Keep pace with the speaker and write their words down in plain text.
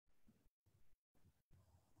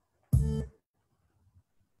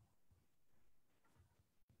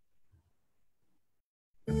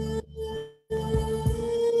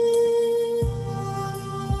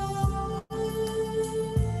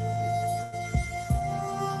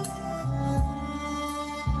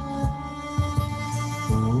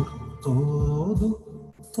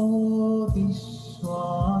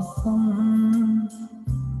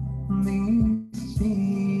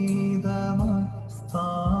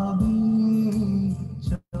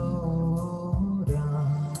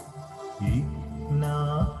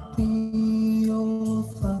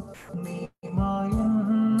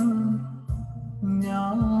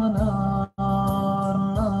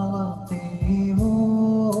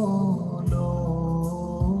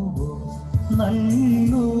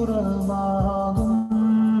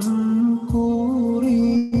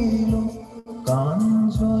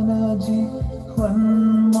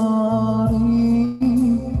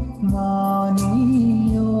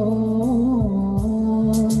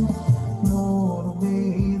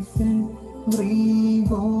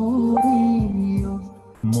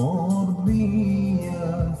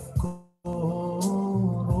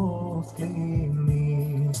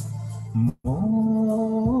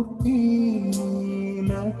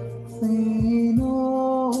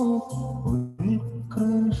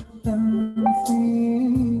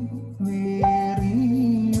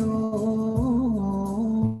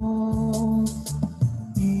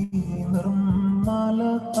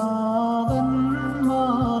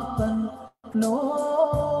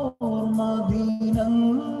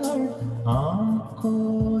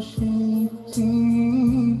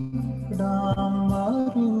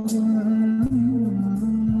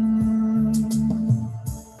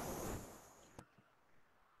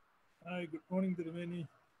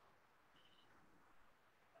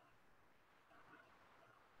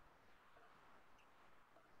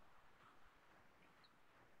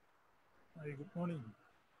Hi, good morning.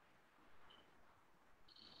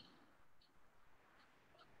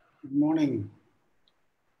 Good morning.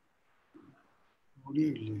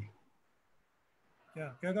 ഓടിയില്ലേ?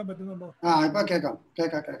 കേൾക്കാൻ പറ്റുന്നുണ്ടോ? ഇപ്പൊ കേൾക്കാം.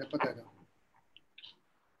 ഇപ്പൊ കേൾക്കാം.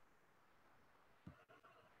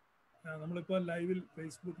 നമ്മളിപ്പോ ലൈവിൽ,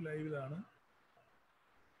 ഫേസ്ബുക്ക് ലൈവിലാണ്.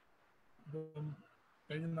 ഇപ്പം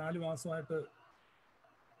കഴിഞ്ഞ 4 മാസമായിട്ട്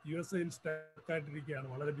USA സ്റ്റക്കായിട്ടിരിക്കുകയാണ്.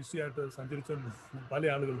 വളരെ ബിസി ആയിട്ട് സഞ്ചരിച്ചുകൊണ്ട്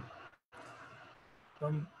പല ആളുകളും.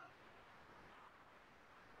 അപ്പം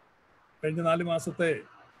കഴിഞ്ഞ 4 മാസത്തെ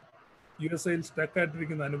USA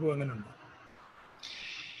സ്റ്റക്കായിട്ടിരിക്കുന്ന അനുഭവം എങ്ങനെയുണ്ട്?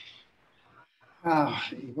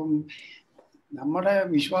 ഇപ്പം നമ്മുടെ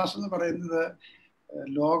വിശ്വാസം എന്ന് പറയുന്നത്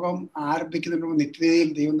ലോകം ആരംഭിക്കുന്നതിന് മുമ്പ് നിത്യതയിൽ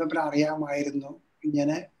ദൈവം തമ്മിൽ അറിയാമായിരുന്നു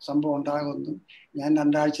ഇങ്ങനെ സംഭവം ഉണ്ടാകുന്നു. ഞാൻ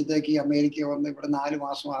 2 ആഴ്ചത്തേക്ക് അമേരിക്ക വന്ന് ഇവിടെ 4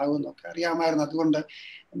 മാസം ആകുമെന്നൊക്കെ അറിയാമായിരുന്നു. അതുകൊണ്ട്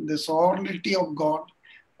the sovereignty of God,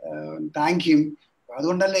 thank him.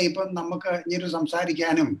 അതുകൊണ്ടല്ലേ ഇപ്പം നമുക്ക് ഇങ്ങനെ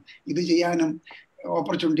സംസാരിക്കാനും ഇത് ചെയ്യാനും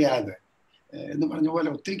ഓപ്പർച്യൂണിറ്റി ആയത്. എന്ന് പറഞ്ഞ പോലെ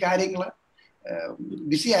ഒത്തിരി കാര്യങ്ങൾ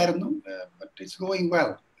ബിസി ആയിരുന്നു. But it's going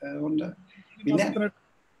well. അതുകൊണ്ട് പിന്നെ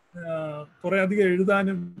കുറെ അധികം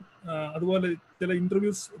എഴുതാനും അതുപോലെ ചില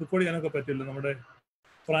ഇന്റർവ്യൂസ് റെക്കോർഡ് ചെയ്യാനൊക്കെ പറ്റില്ല. നമ്മുടെ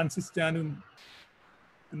ഫ്രാൻസിസ് ചാനും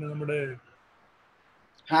പിന്നെ നമ്മുടെ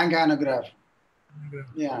ഹാങ്ക് ആനോഗ്രാഫ്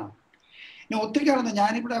ഒത്തിരി കാണുന്നത്.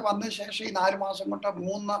 ഞാനിവിടെ വന്ന ശേഷം ഈ 4 മാസം കൊണ്ട്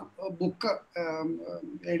 3 ബുക്ക്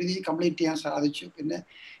എഴുതി കംപ്ലീറ്റ് ചെയ്യാൻ സാധിച്ചു. പിന്നെ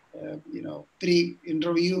ഒത്തിരി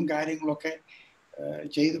ഇന്റർവ്യൂവും കാര്യങ്ങളൊക്കെ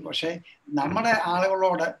ചെയ്തു. പക്ഷെ നമ്മുടെ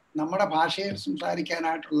ആളുകളോട് നമ്മുടെ ഭാഷയിൽ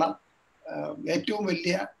സംസാരിക്കാനായിട്ടുള്ള ഏറ്റവും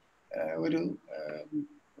വലിയ ഒരു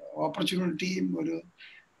ഓപ്പർച്യൂണിറ്റിയും ഒരു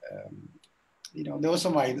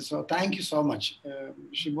ദിവസമായിരുന്നു. So thank you so much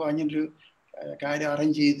Shibu. അങ്ങനൊരു കാര്യം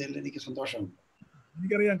അറേഞ്ച് ചെയ്തതിൽ എനിക്ക് സന്തോഷമുണ്ട്.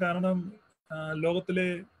 എനിക്കറിയാം, കാരണം ലോകത്തിലെ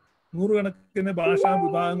 100 കണക്കിന് ഭാഷാ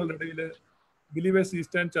വിഭാഗങ്ങളുടെ ഇടയിൽ ബിലീവേഴ്സ്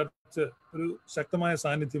ഈസ്റ്റേൺ ചർച്ച് ഒരു ശക്തമായ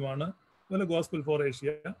സാന്നിധ്യമാണ്. അതുപോലെ ഗോസ്പൽ ഫോർ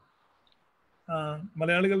ഏഷ്യ.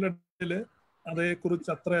 മലയാളികളുടെ ഇടയിൽ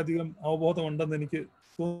അതേക്കുറിച്ച് അത്രയധികം അവബോധം ഉണ്ടെന്ന് എനിക്ക്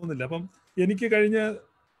തോന്നുന്നില്ല. അപ്പം എനിക്ക് കഴിഞ്ഞ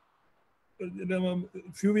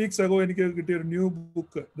ഫ്യൂ വീക്സ് അഗോ എനിക്ക് കിട്ടിയ ഒരു new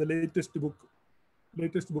book, the latest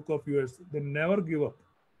book of yours, the never give up.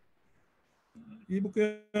 ഈ ബുക്ക്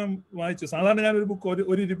വായിച്ചു. സാധാരണ ഞാൻ ഒരു ബുക്ക്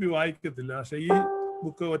ഒരു ഇരിപ്പിൽ വായിക്കത്തില്ല, പക്ഷെ ഈ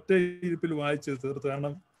ബുക്ക് ഒറ്റ ഇരിപ്പിൽ വായിച്ച് തീർത്തു.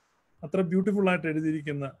 കാരണം അത്ര ബ്യൂട്ടിഫുൾ ആയിട്ട്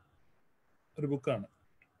എഴുതിയിരിക്കുന്ന ഒരു ബുക്കാണ്.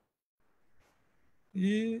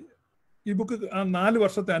 ഈ ബുക്ക് 4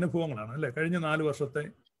 വർഷത്തെ അനുഭവങ്ങളാണ് അല്ലെ? കഴിഞ്ഞ 4 വർഷത്തെ.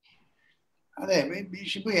 അതെ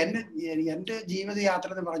ഷിബു, എന്റെ ജീവിതയാത്ര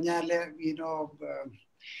എന്ന് പറഞ്ഞാല്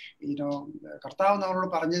കർത്താവ് നമ്മളോട്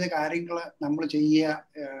പറഞ്ഞത് കാര്യങ്ങൾ നമ്മൾ ചെയ്യുക,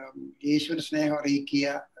 യേശുവിന്റെ സ്നേഹം അറിയിക്കുക,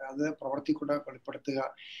 അത് പ്രവൃത്തി കൂടെ വെളിപ്പെടുത്തുക.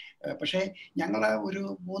 പക്ഷെ ഞങ്ങൾ ഒരു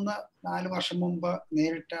 3-4 വർഷം മുമ്പ്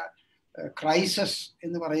നേരിട്ട ക്രൈസിസ്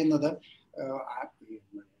എന്ന് പറയുന്നത്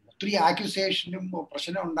ഒത്തിരി ആക്യുസേഷനും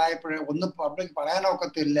പ്രശ്നം ഉണ്ടായപ്പോഴേ ഒന്നും പബ്ലിക്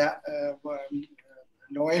പറയാനൊക്കത്തില്ല.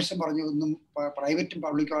 ലോയേഴ്സും പറഞ്ഞു ഒന്നും പ്രൈവറ്റും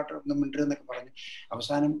പബ്ലിക്കുമായിട്ട് ഒന്നും മിണ്ടരുതെന്നൊക്കെ പറഞ്ഞു.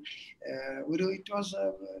 അവസാനം ഇറ്റ് വാസ്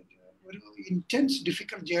ഒരു ഇന്റൻസ്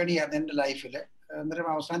ഡിഫിക്കൽട്ട് ജേർണി ആയിരുന്നു എൻ്റെ ലൈഫിൽ. അന്നേരം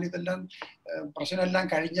അവസാനം ഇതെല്ലാം പ്രശ്നമെല്ലാം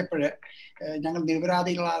കഴിഞ്ഞപ്പോൾ ഞങ്ങൾ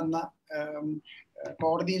നിരപരാധികളാകുന്ന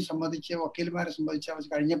കോടതിയെ സംബന്ധിച്ച് വക്കീൽമാരെ സംബന്ധിച്ച് അവർ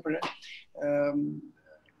കഴിഞ്ഞപ്പോൾ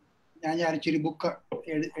ഞാൻ വിചാരിച്ചൊരു ബുക്ക്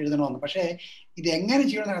എഴുതണമെന്ന്. പക്ഷേ ഇതെങ്ങനെ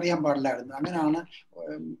ചെയ്യണമെന്ന് അറിയാൻ പാടില്ലായിരുന്നു. അങ്ങനെയാണ്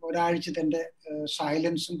ഒരാഴ്ചത്തെ എൻ്റെ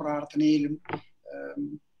സൈലൻസും പ്രാർത്ഥനയിലും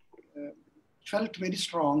ഫെൽറ്റ് വെരി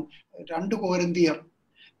സ്ട്രോങ് 2 കൊരിന്ത്യർ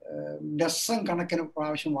ഡസൻ കണക്കിന്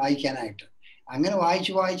പ്രാവശ്യം വായിക്കാനായിട്ട്. അങ്ങനെ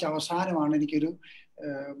വായിച്ച് അവസാനമാണ് എനിക്കൊരു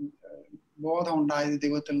ബോധം ഉണ്ടായത്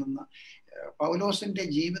ദൈവത്തിൽ നിന്ന്. പൗലോസിന്റെ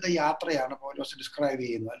ജീവിത യാത്രയാണ് പൗലോസ് ഡിസ്ക്രൈബ്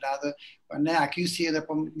ചെയ്യുന്നത്. അല്ലാതെ എന്നെ അക്യൂസ്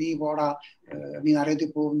ചെയ്തപ്പം നീ പോടാ, നീ നരകത്തിൽ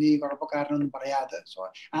പോകും, നീ കുഴപ്പക്കാരനൊന്നും പറയാതെ. സോ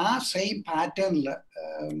ആ സെയിം പാറ്റേണിൽ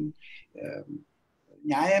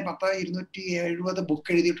ഞാൻ 270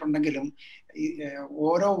 ബുക്ക് എഴുതിയിട്ടുണ്ടെങ്കിലും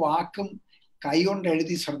ഓരോ വാക്കും കൈകൊണ്ട്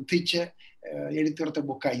എഴുതി ശ്രദ്ധിച്ച് എഴുതിത്തീർത്ത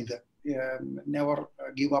ബുക്കാണ് ഇത്, നെവർ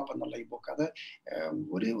ഗിവ് അപ്പ് എന്നുള്ള ഈ ബുക്ക്. അത്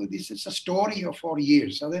this is A story for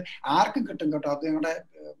years. അത് ആർക്കും കിട്ടും കേട്ടോ. അത് നിങ്ങളുടെ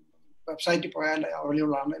വെബ്സൈറ്റിൽ പോയാൽ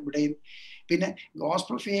അവൈലബിളാണ് ഇവിടെയും. പിന്നെ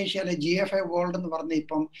ഗോസ്പൽ ഫോർ ഏഷ്യ അല്ലെ GFI വേൾഡ് എന്ന് പറഞ്ഞ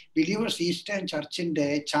ഇപ്പം ബിലീവേഴ്സ് ഈസ്റ്റേൺ ചർച്ചിന്റെ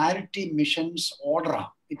ചാരിറ്റി മിഷൻസ് ഓർഡറാണ്.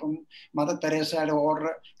 ഇപ്പം മദർ തെരേസയുടെ ഓർഡർ,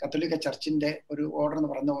 കത്തോലിക്ക ചർച്ചിന്റെ ഒരു ഓർഡർ എന്ന്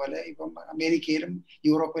പറയുന്ന പോലെ ഇപ്പം അമേരിക്കയിലും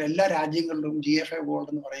യൂറോപ്പിലും എല്ലാ രാജ്യങ്ങളിലും GFI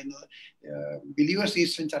വേൾഡ് എന്ന് പറയുന്നത് ബിലീവേഴ്സ്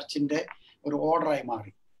ഈസ്റ്റേൺ ചർച്ചിന്റെ ഒരു ഓർഡറായി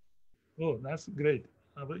മാറി. ഓ, ദാറ്റ്സ് ഗ്രേറ്റ്.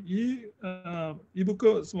 അപ്പൊ ഈ ബുക്ക്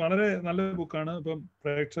വളരെ നല്ല ബുക്കാണ്. ഇപ്പം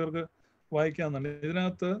പ്രേക്ഷകർക്ക് വായിക്കാവുന്നതാണ്.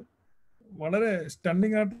 ഇതിനകത്ത് വളരെ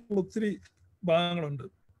സ്റ്റണ്ണിങ് ആയിട്ടുള്ള ഒത്തിരി ഭാഗങ്ങളുണ്ട്.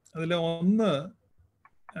 അതിൽ ഒന്ന്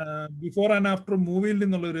ബിഫോർ ആൻഡ് ആഫ്റ്റർ മൂവിയിൽ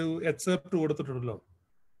നിന്നുള്ളൊരു എക്സെപ്റ്റ് കൊടുത്തിട്ടുണ്ടല്ലോ.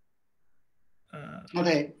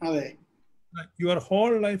 അതെ അതെ. your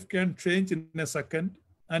whole life can change in a second,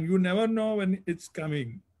 and you never know when it's coming.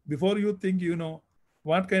 Before you think, you know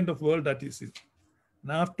what kind of world that is.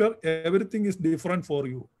 And after, everything is different for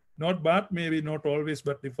you. Not bad, maybe not always,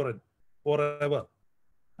 but different forever.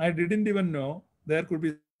 I didn't even know there could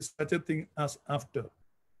be such a thing as after.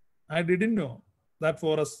 I didn't know that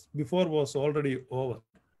for us before was already over.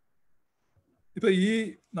 ഇപ്പൊ ഈ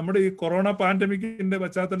നമ്മുടെ ഈ corona പാൻഡമിക്കിന്റെ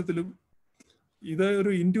പശ്ചാത്തലത്തിലും ഇത്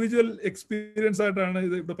ഒരു individual experience ആയിട്ടാണ്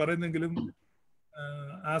ഇത് ഇവിടെ പറയുന്നെങ്കിലും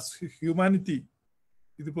ആസ് ഹ്യൂമാനിറ്റി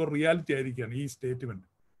ഇതിപ്പോ റിയാലിറ്റി ആയിരിക്കുകയാണ് ഈ സ്റ്റേറ്റ്മെന്റ്.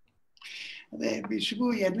 അതെ ഷിബു,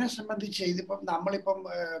 എന്നെ സംബന്ധിച്ച് ഇതിപ്പം നമ്മളിപ്പം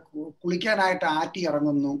കുളിക്കാനായിട്ട് ആറ്റി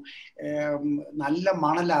ഇറങ്ങുന്നു, നല്ല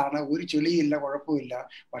മണലാണ്, ഒരു ചെളിയില്ല, കുഴപ്പമില്ല.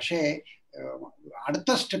 പക്ഷേ അടുത്ത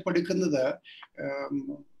സ്റ്റെപ്പ് എടുക്കുന്നത്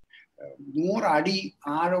 100 അടി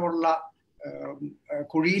ആഴമുള്ള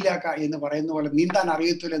കുഴിയിലാക്ക എന്ന് പറയുന്ന പോലെ, നീന്താൻ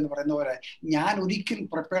അറിയത്തില്ല എന്ന് പറയുന്ന പോലെ ഞാൻ ഒരിക്കലും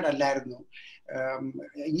പ്രിപ്പയർഡ് അല്ലായിരുന്നു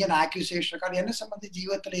ഇങ്ങനെ ആക്യൂസേഷൻ. കാരണം എന്നെ സംബന്ധിച്ച്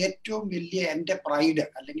ജീവിതത്തിലെ ഏറ്റവും വലിയ എൻ്റെ പ്രൈഡ്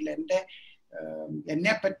അല്ലെങ്കിൽ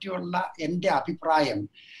എന്നെ പറ്റിയുള്ള എൻ്റെ അഭിപ്രായം,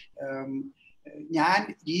 ഞാൻ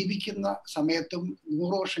ജീവിക്കുന്ന സമയത്തും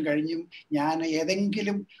 100 വർഷം കഴിഞ്ഞും ഞാൻ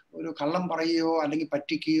ഏതെങ്കിലും ഒരു കള്ളം പറയുകയോ അല്ലെങ്കിൽ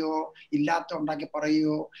പറ്റിക്കുകയോ ഇല്ലാത്ത ഉണ്ടാക്കി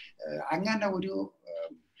പറയുകയോ അങ്ങനെ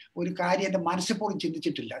ഒരു കാര്യം എൻ്റെ മനസ്സിൽ പോലും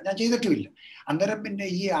ചിന്തിച്ചിട്ടില്ല, ഞാൻ ചെയ്തിട്ടുമില്ല. അന്നേരം പിന്നെ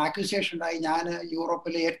ഈ ആക്യൂസേഷൻ ഉണ്ടായി, ഞാൻ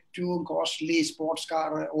യൂറോപ്പിലെ ഏറ്റവും കോസ്റ്റ്ലി സ്പോർട്സ് കാർ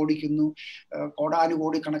ഓടിക്കുന്നു,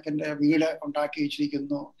 കോടാനുകോടിക്കണക്കിൻ്റെ വീട് ഉണ്ടാക്കി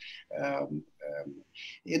വെച്ചിരിക്കുന്നു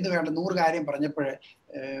എന്ന് വേണ്ട 100 കാര്യം പറഞ്ഞപ്പോഴേ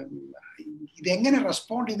ഇതെങ്ങനെ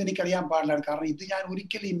റെസ്പോണ്ട് ചെയ്യുന്ന എനിക്കറിയാൻ പാടില്ലായിരുന്നു. കാരണം ഇത് ഞാൻ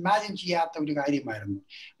ഒരിക്കലും ഇമാജിൻ ചെയ്യാത്ത ഒരു കാര്യമായിരുന്നു.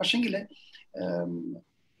 പക്ഷെങ്കിൽ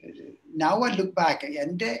നൗ ഐ ലുക്ക് ബാക്ക്,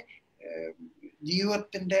 എൻ്റെ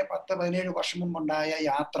ജീവിതത്തിന്റെ 10-17 വർഷം മുമ്പുണ്ടായ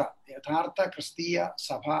യാത്ര, യഥാർത്ഥ ക്രിസ്തീയ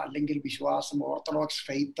സഭ അല്ലെങ്കിൽ വിശ്വാസം, ഓർത്തഡോക്സ്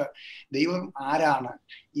ഫെയ്ത്ത്, ദൈവം ആരാണ്,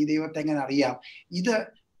 ഈ ദൈവത്തെ എങ്ങനെ അറിയാം, ഇത്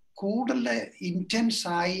കൂടുതൽ ഇന്റൻസ്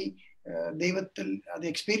ആയി ദൈവത്തിൽ അത്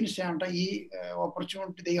എക്സ്പീരിയൻസ് ചെയ്യേണ്ട ഈ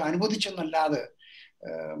ഓപ്പർച്യൂണിറ്റി ദൈവം അനുവദിച്ചെന്നല്ലാതെ.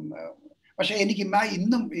 പക്ഷെ എനിക്ക്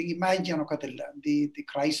ഇന്നും ഇമാജിൻ ചെയ്യാൻ ഒക്കത്തില്ല the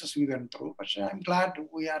crisis we went through. പക്ഷെ I M GLAAD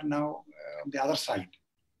V are now on the other side.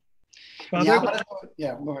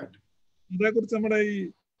 അതേക്കുറിച്ച് നമ്മുടെ ഈ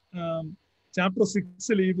ചാപ്റ്റർ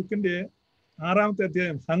 6 ഈ ബുക്കിന്റെ 6ാമത്തെ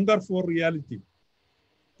അധ്യായം, ഹങ്കർ ഫോർ റിയാലിറ്റി,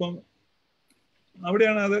 ഇപ്പം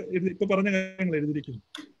അവിടെയാണ് അത് ഇപ്പൊ പറഞ്ഞ കാര്യങ്ങൾ എഴുതിയിരിക്കുന്നത്.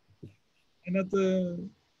 അതിനകത്ത്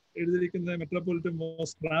എഴുതിയിരിക്കുന്ന metropolitan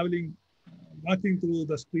was travelling walking through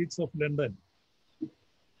the streets of London.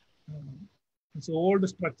 Old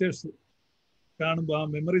structures കാണുമ്പോൾ ആ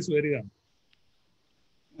മെമ്മറീസ് വരികയാണ്.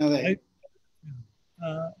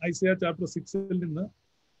 ഐസയ ചാപ്റ്റർ 6 നിന്ന്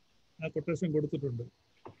ആ കൊട്ടേഷൻ കൊടുത്തിട്ടുണ്ട്.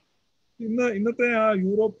 ഇന്നത്തെ ആ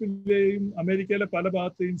യൂറോപ്പിലെയും അമേരിക്കയിലെ പല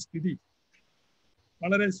ഭാഗത്തെയും സ്ഥിതി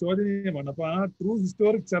വളരെ ശോചനീയമാണ്. അപ്പൊ ആ ട്രൂ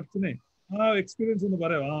ഹിസ്റ്റോറിക് ചർച്ചിനെ, ആ എക്സ്പീരിയൻസ് ഒന്ന്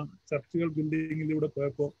പറയാം. ആ ചർച്ചുകൾ ബിൽഡിങ്ങിലൂടെ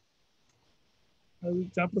പോയപ്പോ അത്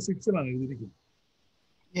ചാപ്റ്റർ 6 എഴുതിയിരിക്കുന്നത്.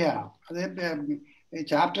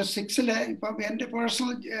 ചാപ്റ്റർ 6 ഇപ്പം എൻ്റെ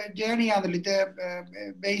പേഴ്സണൽ ജേർണി ആണല്ലോ ഇത്.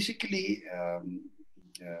 ബേസിക്കലി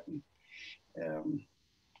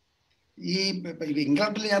ഈ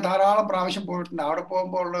ഇംഗ്ലണ്ടിൽ ഞാൻ ധാരാളം പ്രാവശ്യം പോയിട്ടുണ്ട്. അവിടെ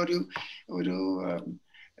പോകുമ്പോൾ ഉള്ള ഒരു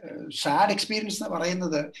സാഡ് എക്സ്പീരിയൻസ് എന്ന്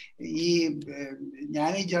പറയുന്നത്, ഈ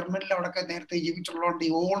ഞാൻ ഈ ജർമ്മനിൽ അവിടെയൊക്കെ നേരത്തെ ജീവിച്ചുള്ളതുകൊണ്ട്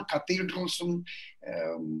ഈ ഓൾഡ് കത്തീഡ്രൽസും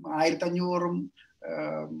 1500-ഉം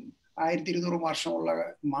 1200 വർഷമുള്ള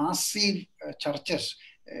മാസീവ് ചർച്ചസ്,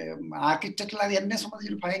 ആർക്കിടെക്ചറിൽ അത് എന്നെ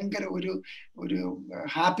സംബന്ധിച്ച് ഭയങ്കര ഒരു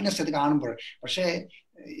ഹാപ്പിനെസ് അത് കാണുമ്പോൾ. പക്ഷേ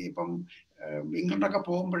ഇപ്പം ഇംഗ്ലണ്ടൊക്കെ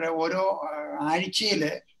പോകുമ്പോൾ ഓരോ ആഴ്ചയിൽ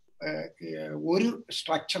ഒരു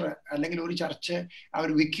സ്ട്രക്ചർ അല്ലെങ്കിൽ ഒരു ചർച്ച് അവർ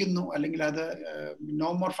വിൽക്കുന്നു, അല്ലെങ്കിൽ അത് no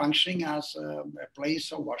more functioning as A place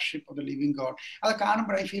of worship of the living God. അത്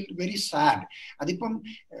കാണുമ്പോൾ ഐ ഫീൽ വെരി സാഡ്. അതിപ്പം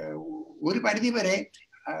ഒരു പരിധി വരെ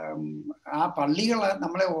ആ പള്ളികൾ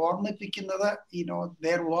നമ്മളെ ഓർമ്മിപ്പിക്കുന്നത്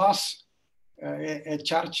there was a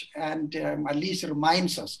church and at least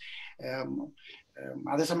reminds us.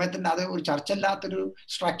 അതേസമയത്ത് അത് ഒരു ചർച്ചല്ലാത്തൊരു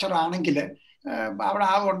സ്ട്രക്ചർ ആണെങ്കിൽ അവിടെ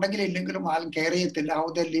ഉണ്ടെങ്കിലും ഇല്ലെങ്കിലും ആരും കെയർ ചെയ്യത്തില്ല. How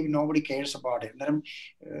they live, nobody CARES about it. അന്നേരം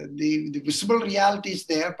the visible reality is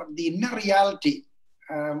there, but the inner reality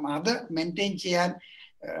അത് മെയിൻറ്റെയിൻ ചെയ്യാൻ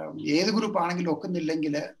ഏത് ഗ്രൂപ്പ് ആണെങ്കിലും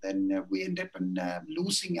ഒക്കുന്നില്ലെങ്കിൽ then we end up in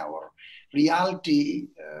losing our reality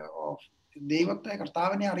of ദൈവത്തെ,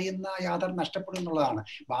 കർത്താവിനെ അറിയുന്ന യാതൊരു നഷ്ടപ്പെടും എന്നുള്ളതാണ്.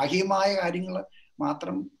 ബാഹ്യമായ കാര്യങ്ങൾ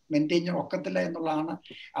മാത്രം മെയിൻറ്റെയിൻ ചെയ്യാൻ ഒക്കത്തില്ല എന്നുള്ളതാണ്.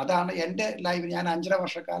 അതാണ് എൻ്റെ ലൈഫ്. ഞാൻ 5.5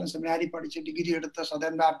 വർഷക്കാലം സെമിനാരി പഠിച്ച് ഡിഗ്രി എടുത്ത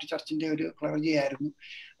സദേൺ ബാപ്റ്റിസ്റ്റ് ചർച്ചിന്റെ ഒരു ക്ലർജി ആയിരുന്നു.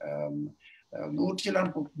 100 ചില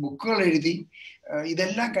ബുക്കുകൾ എഴുതി.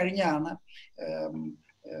 ഇതെല്ലാം കഴിഞ്ഞാണ്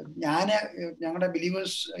ഞങ്ങളുടെ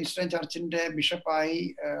ബിലീവേഴ്സ് ഈസ്റ്റേൺ ചർച്ചിന്റെ ബിഷപ്പായി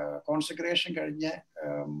കോൺസെക്രേഷൻ കഴിഞ്ഞ്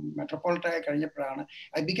മെട്രോപൊളിറ്റൻ കഴിഞ്ഞപ്പോഴാണ്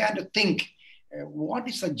I began to think what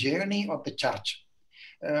is the journey of the church.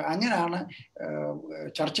 അങ്ങനെയാണ്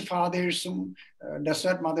ചർച്ച് ഫാദേഴ്സും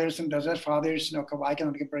ഡെസേർട്ട് മദേഴ്സും ഡെസേർട്ട് ഫാദേഴ്സിനും ഒക്കെ വായിക്കാൻ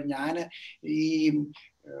തുടങ്ങിയപ്പോൾ ഞാൻ ഈ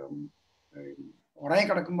ഉറങ്ങി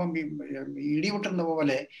കിടക്കുമ്പം ഇടിവിട്ടുന്ന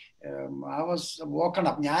പോലെ I was woken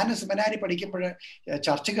up. ഞാൻ സെമിനാരി പഠിക്കുമ്പോൾ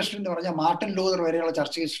ചർച്ച് ഹിസ്റ്ററി എന്ന് പറഞ്ഞാൽ മാർട്ടിൻ ലൂതർ വരെയുള്ള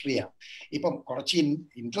ചർച്ച് ഹിസ്റ്ററിയാണ്. ഇപ്പം കുറച്ച്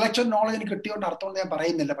ഇന്റലക്ച്വൽ നോളജിന് കിട്ടിയോണ്ട് അർത്ഥം ഞാൻ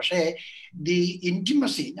പറയുന്നില്ല. പക്ഷേ ദി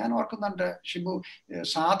ഇന്റിമസി, ഞാൻ ഓർക്കുന്നുണ്ട് ഷിബു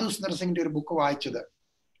സാധു സുന്ദർ സിംഗിന്റെ ഒരു ബുക്ക് വായിച്ചത്,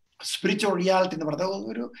 സ്പിരിച്വൽ റിയാലിറ്റി എന്ന് പറഞ്ഞത്.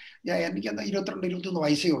 ഒരു എനിക്ക് 22-23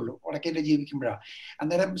 വയസ്സേ ഉള്ളൂ, വടക്കേന്റെ ജീവിക്കുമ്പോഴാണ്.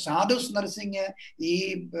 അന്നേരം സാധു സുന്ദർ സിംഗ് ഈ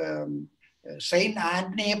സെയിന്റ്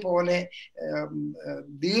ആന്റണിയെ പോലെ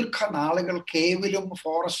ദീർഘനാളുകൾ കേവിലും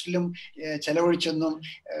ഫോറസ്റ്റിലും ചെലവഴിച്ചെന്നും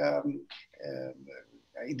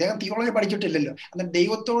ഇദ്ദേഹം തിയോളജി പഠിച്ചിട്ടില്ലല്ലോ. അന്നേരം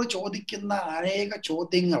ദൈവത്തോട് ചോദിക്കുന്ന അനേക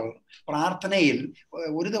ചോദ്യങ്ങൾ പ്രാർത്ഥനയിൽ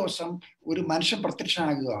ഒരു ദിവസം ഒരു മനുഷ്യൻ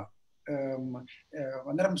പ്രത്യക്ഷനാകുക.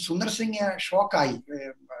 അന്നേരം സുന്ദർ സിംഗ് ഷോക്കായി,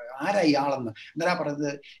 ആരായി ആളെന്ന്. അന്നേരം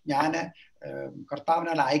പറഞ്ഞത്, ഞാൻ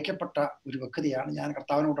കർത്താവിനാൽ അയക്കപ്പെട്ട ഒരു വ്യക്തിയാണ്, ഞാൻ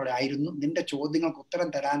കർത്താവിനോടെ ആയിരുന്നു, നിന്റെ ചോദ്യങ്ങൾക്ക് ഉത്തരം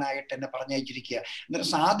തരാനായിട്ട് എന്നെ പറഞ്ഞയച്ചിരിക്കുക. അന്നേരം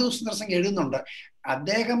സാധു സുന്ദർ സിംഗ് എഴുതുന്നുണ്ട്,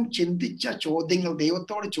 അദ്ദേഹം ചിന്തിച്ച ചോദ്യങ്ങൾ,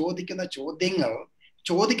 ദൈവത്തോട് ചോദിക്കുന്ന ചോദ്യങ്ങൾ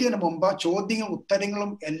ചോദിക്കുന്നതിന് മുമ്പ് ചോദ്യങ്ങളും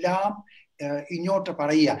ഉത്തരങ്ങളും എല്ലാം ഇങ്ങോട്ട്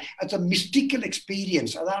പറയുക. അത് മിസ്റ്റിക്കൽ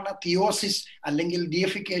എക്സ്പീരിയൻസ്. അതാണ് തിയോസിസ് അല്ലെങ്കിൽ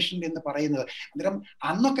ഡിയഫിക്കേഷൻ എന്ന് പറയുന്നത്. അന്നേരം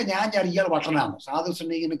അന്നൊക്കെ ഞാൻ ഇയാൾ വട്ടനാണ്, സാധു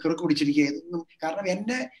സുന്ദരിനെ കിറുക്ക് പിടിച്ചിരിക്കുക. കാരണം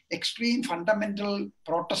എൻ്റെ എക്സ്ട്രീം ഫണ്ടമെന്റൽ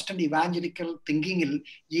പ്രോട്ടസ്റ്റന്റ് ഇവാഞ്ചലിക്കൽ തിങ്കിങ്ങിൽ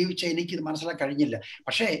ജീവിച്ച എനിക്കിത് മനസ്സിലാക്കാൻ കഴിഞ്ഞില്ല.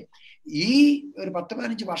 പക്ഷേ ഈ ഒരു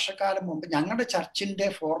 10-15 വർഷക്കാലം മുമ്പ് ഞങ്ങളുടെ ചർച്ചിന്റെ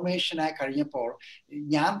ഫോർമേഷനായി കഴിഞ്ഞപ്പോൾ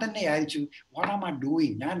ഞാൻ തന്നെ ആയിരിച്ചു, വാട്ട് ആം ഐ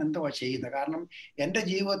ഡൂയിങ്, ഞാൻ എന്തോ ചെയ്യുന്നത്. കാരണം എൻ്റെ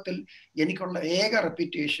ജീവിതത്തിൽ എനിക്കുള്ള ഏക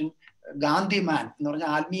റെപ്യൂട്ടേഷൻ ഗാന്ധിമാൻ എന്ന്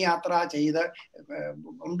പറഞ്ഞാൽ ആത്മീയാത്ര ചെയ്ത്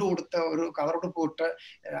കൊണ്ടുകൊടുത്ത ഒരു കവറുടുപ്പ് ഇട്ട്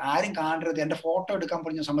ആരും കാണരുത്, എൻ്റെ ഫോട്ടോ എടുക്കാൻ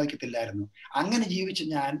പോലും സമ്മതിക്കത്തില്ലായിരുന്നു. അങ്ങനെ ജീവിച്ച്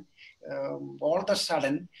ഞാൻ ഓൾ ദ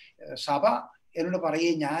സഡൻ സഭ എന്നോട്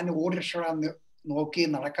പറയുകയും ഞാൻ ഓടി രക്ഷപ്പെടാൻ നോക്കി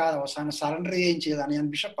നടക്കാതെ അവസാനം സറണ്ടർ ചെയ്യുകയും ചെയ്താണ് ഞാൻ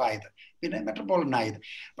ബിഷപ്പായത്, പിന്നെ മെട്രോപോളിറ്റൻ ആയത്.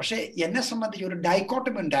 പക്ഷെ എന്നെ സംബന്ധിച്ച് ഒരു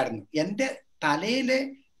ഡൈക്കോട്ടമി ഉണ്ടായിരുന്നു. എൻ്റെ തലയിലെ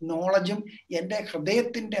നോളജും എൻ്റെ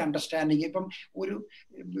ഹൃദയത്തിന്റെ അണ്ടർസ്റ്റാൻഡിങ്. ഇപ്പം ഒരു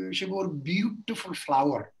ഷിബു ഒരു ബ്യൂട്ടിഫുൾ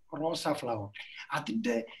ഫ്ലവർ, റോസ ഫ്ലവർ,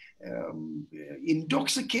 അതിൻ്റെ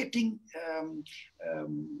ഇൻടോക്സിക്കേറ്റിംഗ്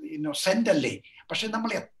സെന്റ് അല്ലേ. പക്ഷെ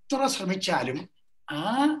നമ്മൾ എത്ര ശ്രമിച്ചാലും ആ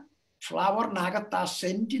ഫ്ലവറിനകത്ത്, ആ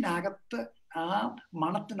സെന്റിനകത്ത്, ആ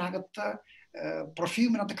മണത്തിനകത്ത്,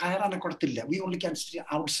 പെർഫ്യൂമിനകത്ത് കയറാനെ കൊടുത്തില്ല. V only can stay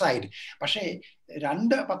outside. പക്ഷേ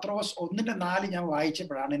 2 പത്രോസ് 1:4 ഞാൻ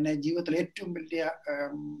വായിച്ചപ്പോഴാണ് എന്നെ ജീവിതത്തിലെ ഏറ്റവും വലിയ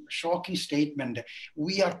shocking statement.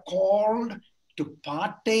 V are called to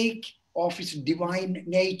partake of his divine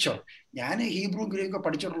nature. ഞാൻ ഹീബ്രു ഗ്രീക്ക്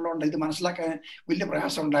പഠിച്ചിട്ടുള്ളതുകൊണ്ട് ഇത് മനസ്സിലാക്കാൻ വലിയ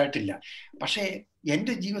പ്രയാസം ഉണ്ടായിട്ടില്ല. പക്ഷേ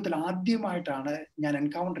എൻ്റെ ജീവിതത്തിൽ ആദ്യമായിട്ടാണ് ഞാൻ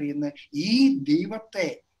എൻകൗണ്ടർ ചെയ്യുന്നത് ഈ ദൈവത്തെ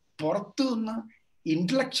പുറത്തു നിന്ന്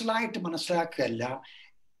ഇന്റലക്ച്വലായിട്ട് മനസ്സിലാക്കുകയല്ല,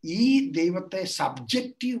 ഈ ദൈവത്തെ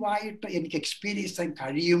സബ്ജക്റ്റീവായിട്ട് എനിക്ക് എക്സ്പീരിയൻസ് ചെയ്യാൻ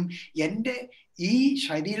കഴിയും. എൻ്റെ ഈ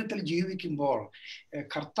ശരീരത്തിൽ ജീവിക്കുമ്പോൾ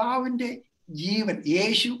കർത്താവിൻ്റെ ജീവൻ,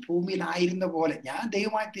 യേശു ഭൂമിയിലായിരുന്ന പോലെ ഞാൻ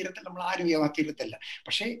ദൈവമായി തീരത്തില്ല, നമ്മൾ ആരും ദൈവമായി തീരത്തില്ല.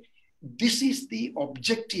 പക്ഷേ this is the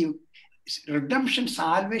objective. Redemption,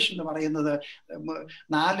 salvation എന്ന് പറയുന്നത്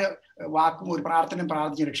 4 വാക്കും ഒരു പ്രാർത്ഥനയും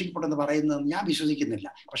പ്രാർത്ഥിച്ച് രക്ഷിക്കപ്പെടുമെന്ന് പറയുന്നത് ഞാൻ വിശ്വസിക്കുന്നില്ല.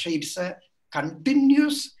 പക്ഷേ it's A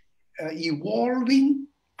continuous evolving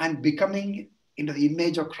and becoming in the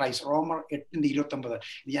image of Christ. റോമർ 8:29.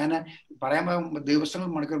 ഞാൻ പറയാൻ ദിവസങ്ങൾ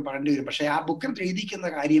മണിക്കൂർ പറയേണ്ടി വരും. പക്ഷെ ആ ബുക്കിൽ എഴുതിക്കുന്ന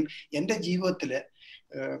കാര്യം എൻ്റെ ജീവിതത്തിൽ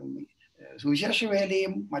സുവിശേഷ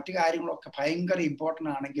വേലയും മറ്റു കാര്യങ്ങളൊക്കെ ഭയങ്കര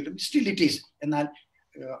ഇമ്പോർട്ടൻ്റ് ആണെങ്കിലും സ്റ്റിൽ ഇറ്റ് ഈസ്. എന്നാൽ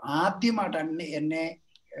ആദ്യമായിട്ടാണ് എന്നെ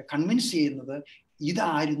കൺവിൻസ് ചെയ്യുന്നത്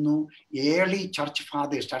ഇതായിരുന്നു early church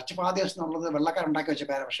fathers. Church fathers എന്നുള്ളത് വെള്ളക്കാരുണ്ടാക്കി വെച്ച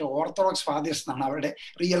പേര്, പക്ഷെ ഓർത്തഡോക്സ് ഫാദേഴ്സ് എന്നാണ് അവരുടെ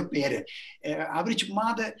റിയൽ പേര്. അവർ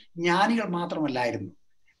ചുമ്മാതെ ജ്ഞാനികൾ മാത്രമല്ലായിരുന്നു.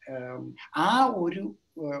 ആ ഒരു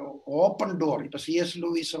ഓപ്പൺ ഡോർ, ഇപ്പൊ C.S.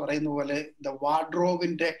 ലൂയിസ് പറയുന്ന പോലെ ദ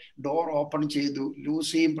വാർഡ്രോബിന്റെ ഡോർ ഓപ്പൺ ചെയ്തു,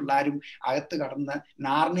 ലൂസിയും പിള്ളേരും അകത്ത് കടന്ന്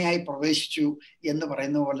നാർണിയായി പ്രവേശിച്ചു എന്ന്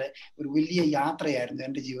പറയുന്ന പോലെ ഒരു വലിയ യാത്രയായിരുന്നു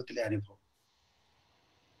എൻ്റെ ജീവിതത്തിലെ അനുഭവം.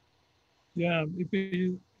 ഇപ്പൊ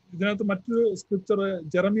ഇതിനകത്ത് മറ്റൊരു സ്ക്രിപ്ചർ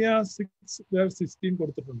ജെറമിയ 6:16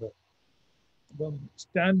 കൊടുത്തിട്ടുണ്ട്. അപ്പം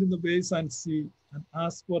stand in the vase and see and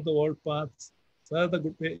ask for the old paths where the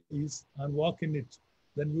good way is and walk in it,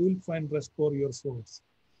 then you will find rest for your souls.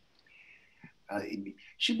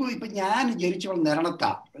 Shibu, ഇപ്പൊ ഞാൻ ജനിച്ചപ്പോൾ നിരണത്താ.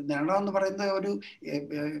 നിരണം എന്ന് പറയുന്നത് ഒരു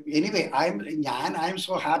anyway I M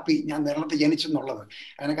so happy ഞാൻ നിരണത്ത് ജനിച്ചെന്നുള്ളത്.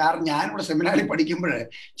 അതിന് കാരണം ഞാനിവിടെ സെമിനാറിൽ പഠിക്കുമ്പോൾ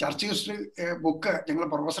ചർച്ച് ഹിസ്റ്ററി ബുക്ക് ഞങ്ങൾ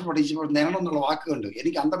പ്രൊഫസർ പഠിച്ചപ്പോൾ നിരണം എന്നുള്ള വാക്കുണ്ട്.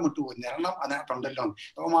 എനിക്ക് അന്തം വിട്ടുപോയി. നിരണം അതിനകത്തുണ്ടല്ലോ,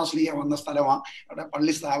 തോമാസ് ലീയ വന്ന സ്ഥലമാണ്, അവിടെ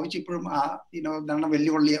പള്ളി സ്ഥാപിച്ച് ഇപ്പോഴും ആ നിരണം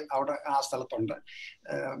വെല്ലുപള്ളി അവിടെ ആ സ്ഥലത്തുണ്ട്,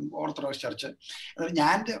 ഓർത്തഡോക്സ് ചർച്ച്.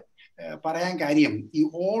 ഞാൻ പറയാൻ കാര്യം, ഈ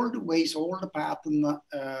ഓൾഡ് വേസ്, ഓൾഡ് പാത്ത് എന്ന്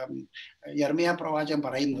യെർമിയാ പ്രവാചകൻ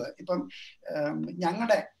പറയുന്നത്. ഇപ്പം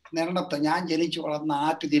ഞങ്ങളുടെ നെരണത്ത് ഞാൻ ജനിച്ചു വളർന്ന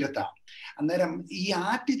ആറ്റുതീരത്താണ്. അന്നേരം ഈ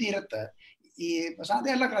ആറ്റുതീരത്ത് ഈ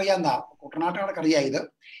സാധാരണ എല്ലാവർക്കും അറിയാവുന്ന, കുട്ടനാട്ടുകാർക്ക് അറിയാം, ഇത്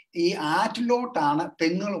ഈ ആറ്റിലോട്ടാണ്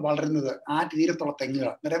തെങ്ങുകൾ വളരുന്നത്, ആറ്റുതീരത്തുള്ള തെങ്ങുകൾ.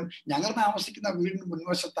 അന്നേരം ഞങ്ങൾ താമസിക്കുന്ന വീടിന്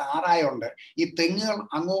മുൻവശത്ത് ആറായുണ്ട്. ഈ തെങ്ങുകൾ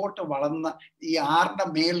അങ്ങോട്ട് വളർന്ന് ഈ ആറിന്റെ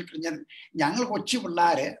മേൽ ഞങ്ങൾ കൊച്ചു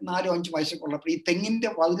പിള്ളേര് 4-5 വയസ്സൊക്കെ ഉള്ളപ്പോൾ ഈ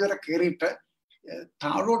തെങ്ങിന്റെ വലുതുവരെ കയറിയിട്ട്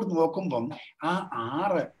താഴോട്ട് നോക്കുമ്പം ആ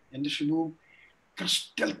ആറ് എൻ്റെ ഷിബു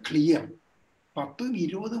ക്രിസ്റ്റൽ ക്ലിയർ,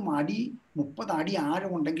 10-20 അടി 30 അടി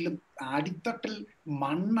ആഴമുണ്ടെങ്കിലും അടിത്തട്ടിൽ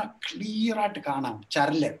മണ്ണ് ക്ലിയർ ആയിട്ട് കാണാം,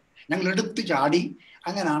 ചരല്. ഞങ്ങൾ എടുത്ത് ചാടി.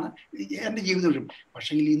 അങ്ങനെയാണ് എൻ്റെ ജീവിതം.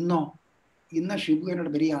 പക്ഷേ ഇന്ന് ഷിബു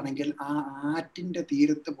എന്നോട് വരികയാണെങ്കിൽ ആ ആറ്റിന്റെ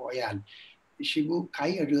തീരത്ത് പോയാൽ ഷിബു കൈ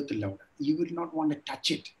കഴുകത്തില്ല അവിടെ. You will not want to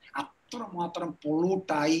touch it. അത്രമാത്രം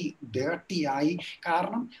പൊളൂട്ടായി, ഡേർട്ടിയായി.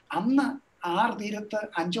 കാരണം അന്ന് ആറ് തീരത്ത്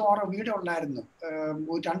 5-6 വീടേ ഉള്ളായിരുന്നു,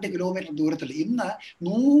 2 കിലോമീറ്റർ ദൂരത്തിൽ. ഇന്ന്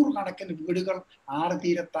 100 കണക്കിന് വീടുകൾ ആറ്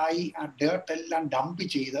തീരത്തായി ആ ഡേർട്ട് എല്ലാം ഡംപ്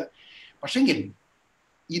ചെയ്ത്. പക്ഷെങ്കിൽ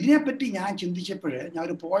ഇതിനെപ്പറ്റി ഞാൻ ചിന്തിച്ചപ്പോൾ ഞാൻ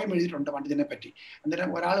ഒരു പോയം എഴുതിയിട്ടുണ്ട് പണ്ട് ഇതിനെപ്പറ്റി.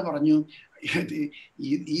 അന്നേരം ഒരാൾ പറഞ്ഞു,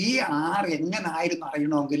 ഈ ആറ് എങ്ങനായിരുന്നു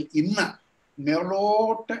അറിയണമെങ്കിൽ ഇന്ന്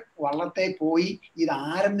മേളോട്ട് വള്ളത്തെ പോയി ഇത്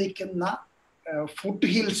ആരംഭിക്കുന്ന ഫുട്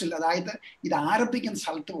ഹിൽസിൽ, അതായത് ഇത് ആരംഭിക്കുന്ന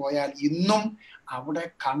സ്ഥലത്ത് പോയാൽ ഇന്നും അവിടെ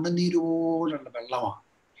കണ്ണുനീരോടുള്ള വെള്ളമാണ്.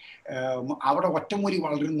 അവിടെ ഒറ്റമൂലി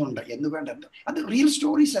വളരുന്നുണ്ട് എന്ന് വേണ്ട. അത് റിയൽ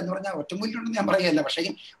സ്റ്റോറീസ് എന്ന് പറഞ്ഞാൽ ഒറ്റമൂലിയുണ്ടെന്ന് ഞാൻ പറയുകയല്ല. പക്ഷേ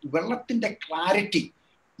വെള്ളത്തിന്റെ ക്ലാരിറ്റി,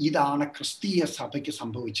 ഇതാണ് ക്രിസ്തീയ സഭയ്ക്ക്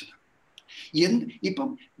സംഭവിച്ചത്. ഇപ്പം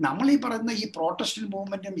നമ്മൾ ഈ പറയുന്ന ഈ പ്രോട്ടസ്റ്റന്റ്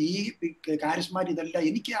മൂവ്മെന്റും ഈ കാരിസ്മാറ്റ് ഇതെല്ലാം,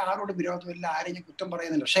 എനിക്ക് ആരോടും വിരോധമില്ല, ആരെയും ഞാൻ കുറ്റം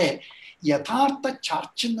പറയുന്നില്ല. പക്ഷേ യഥാർത്ഥ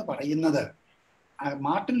ചർച്ച് എന്ന് പറയുന്നത്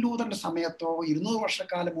മാർട്ടിൻ ലൂതറിന്റെ സമയത്തോ 200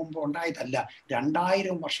 വർഷക്കാലം മുമ്പ് ഉണ്ടായതല്ല,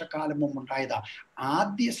 2000 വർഷക്കാലം മുമ്പ് ഉണ്ടായതാ.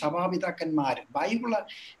 ആദ്യ സഭാപിതാക്കന്മാര് ബൈബിള്,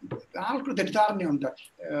 ആൾക്ക് തെറ്റിദ്ധാരണയുണ്ട്,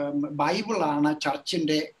 ബൈബിളാണ്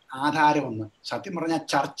ചർച്ചിന്റെ ആധാരമെന്ന്. സത്യം പറഞ്ഞാൽ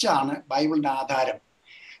ചർച്ചാണ് ബൈബിളിന്റെ ആധാരം.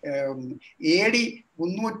 AD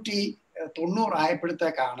 390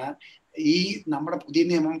 ആയപ്പോഴത്തേക്കാണ് ഈ നമ്മുടെ പുതിയ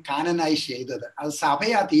നിയമം കാനനൈസ് ചെയ്തത്. അത്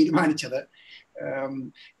സഭയാ തീരുമാനിച്ചത്,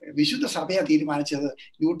 വിശുദ്ധ സഭയാ തീരുമാനിച്ചത്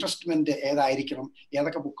ന്യൂ ടെസ്റ്റ്മെന്റ് ഏതായിരിക്കണം,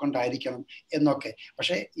 ഏതൊക്കെ ബുക്കുണ്ടായിരിക്കണം എന്നൊക്കെ.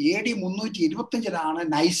 പക്ഷെ AD 325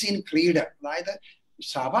 നൈസീൻ ക്രീഡ്, അതായത്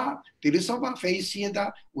തിരുസഭ ഫേസ് ചെയ്ത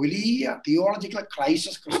വലിയ തിയോളജിക്കൽ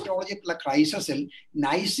ക്രൈസിസ്, ക്രിസ്റ്റോളജിക്കൽ ക്രൈസിസിൽ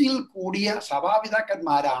നൈസീൻ കൂടിയ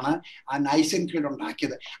സഭാപിതാക്കന്മാരാണ് ആ നൈസീൻ ക്രീഡ്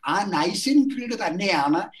ഉണ്ടാക്കിയത്. ആ നൈസീൻ ക്രീഡ്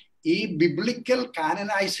തന്നെയാണ് ഈ ബിബ്ലിക്കൽ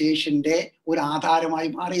കാനനൈസേഷന്റെ ഒരു ആധാരമായി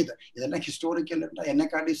മാറിയത്. ഇതെല്ലാം ഹിസ്റ്റോറിക്കൽ ഉണ്ട്,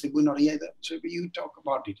 എന്നെക്കാട്ടി സിബുവിന് അറിയാത്. You talk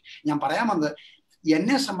about it. ഞാൻ പറയാൻ വന്നത്,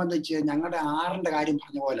 എന്നെ സംബന്ധിച്ച് ഞങ്ങളുടെ ആറിന്റെ കാര്യം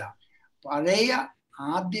പറഞ്ഞ പോലെ പഴയ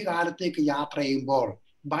ആദ്യകാലത്തേക്ക് യാത്ര ചെയ്യുമ്പോൾ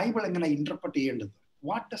ബൈബിൾ എങ്ങനെ ഇന്റർപ്രറ്റ് ചെയ്യേണ്ടത്,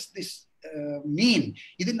 വാട്ട് ഡസ് ദിസ് മീൻ,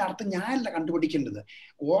 ഇതിന്റെ അർത്ഥം ഞാനല്ല കണ്ടുപിടിക്കേണ്ടത്.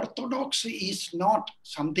 Orthodox is not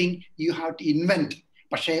something you have to invent,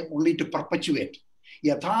 പക്ഷേ ഓൺലി ടു പെർപച്യുവേറ്റ്.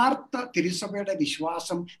 യഥാർത്ഥ തിരുസഭയുടെ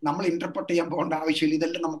വിശ്വാസം നമ്മൾ ഇന്റർപ്രറ്റ് ചെയ്യാൻ പോകേണ്ട ആവശ്യമില്ല.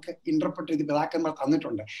 ഇതെല്ലാം നമുക്ക് ഇന്റർപ്രറ്റ് ചെയ്ത് പിതാക്കന്മാർ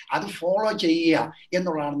തന്നിട്ടുണ്ട്. അത് ഫോളോ ചെയ്യുക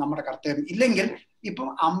എന്നുള്ളതാണ് നമ്മുടെ കർത്തവ്യം. ഇല്ലെങ്കിൽ ഇപ്പം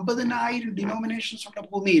 50,000 ഡിനോമിനേഷൻസ് ഉള്ള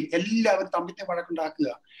ഭൂമിയിൽ എല്ലാവരും തമ്മിൽ വഴക്കുണ്ടാക്കുക.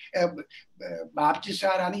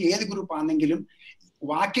 ബാപ്റ്റിസ്റ്റുകാരാണെങ്കിൽ ഏത് ഗ്രൂപ്പ് ആണെങ്കിലും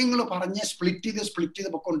വാക്യങ്ങൾ പറഞ്ഞ് സ്പ്ലിറ്റ് ചെയ്ത്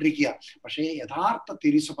പൊക്കൊണ്ടിരിക്കുക. പക്ഷേ യഥാർത്ഥ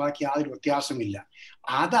തിരുസഭയ്ക്ക് യാതൊരു വ്യത്യാസമില്ല.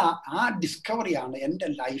 ആ ഡിസ്കവറിയാണ് എൻ്റെ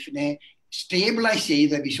ലൈഫിനെ സ്റ്റേബിളൈസ്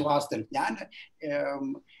ചെയ്ത വിശ്വാസത്തിൽ. ഞാൻ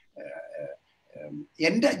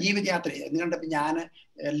എൻ്റെ ജീവിതയാത്ര കണ്ടപ്പോൾ ഞാൻ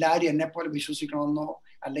എല്ലാവരും എന്നെപ്പോലെ വിശ്വസിക്കണമെന്നോ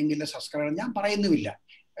അല്ലെങ്കിൽ സബ്സ്ക്രൈബ് ഞാൻ പറയുന്നുമില്ല.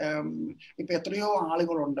 ഇപ്പൊ എത്രയോ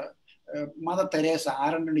ആളുകളുണ്ട്. മദർ തെരേസ,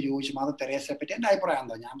 ആരെന്നോട് ചോദിച്ചു മദർ തെരേസയെ പറ്റി എൻ്റെ അഭിപ്രായം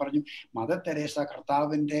എന്താ. ഞാൻ പറഞ്ഞു, മദർ തെരേസ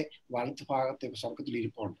കർത്താവിന്റെ വലത്ത് ഭാഗത്ത് സ്വർഗത്തിൽ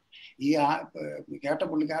ഇരിപ്പുണ്ട്. കേട്ട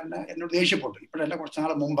പുള്ളിക്കാരന് എന്നോട് ദേഷ്യപ്പെട്ടു. ഇപ്പോഴല്ല, കുറച്ച്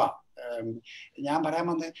നാൾ മുമ്പാ. ഞാൻ പറയാൻ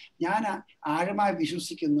വന്നത്, ഞാൻ ആഴമായി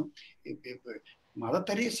വിശ്വസിക്കുന്നു മദർ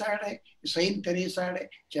തെരേസയുടെ, സെയിന്റ് തെരേസയുടെ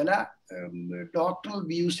ചില ഡോക്ടറൽ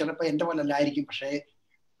വ്യൂസ് ചിലപ്പോൾ എൻ്റെ പോലെ അല്ലായിരിക്കും. പക്ഷേ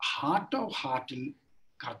ഹാർട്ട് ഓഫ് ഹാർട്ടിൽ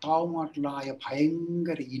കർത്താവുമായിട്ടുള്ള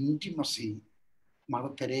ഭയങ്കര ഇൻറ്റിമസി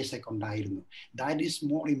മദർ തെരേസയ്ക്ക് ഉണ്ടായിരുന്നു. That is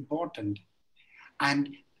more important. And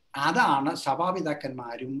അതാണ്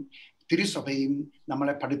സഭാപിതാക്കന്മാരും തിരുസഭയും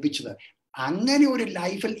നമ്മളെ പഠിപ്പിച്ചത്. അങ്ങനെ ഒരു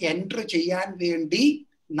ലൈഫിൽ എൻ്റർ ചെയ്യാൻ വേണ്ടി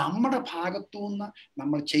നമ്മുടെ ഭാഗത്തുനിന്ന്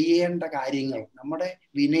നമ്മൾ ചെയ്യേണ്ട കാര്യങ്ങൾ, നമ്മുടെ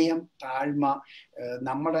വിനയം, താഴ്മ,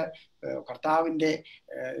 നമ്മുടെ കർത്താവിൻ്റെ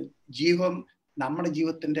ജീവൻ നമ്മുടെ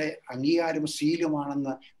ജീവിതത്തിന്റെ അംഗീകാരം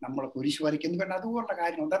ശീലമാണെന്ന് നമ്മൾ കുരിശ് വരയ്ക്കുന്നു. പിന്നെ അതുപോലുള്ള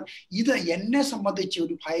കാര്യങ്ങളുണ്ട്. ഇത് എന്നെ സംബന്ധിച്ച്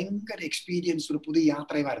ഒരു ഭയങ്കര എക്സ്പീരിയൻസ്, ഒരു പുതിയ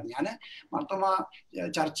യാത്രയുമായിരുന്നു. ഞാൻ മർത്തമ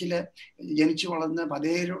ചർച്ചിൽ ജനിച്ചു വളർന്ന്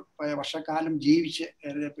 17 വർഷക്കാലം ജീവിച്ച്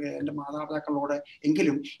എൻ്റെ മാതാപിതാക്കളോട്,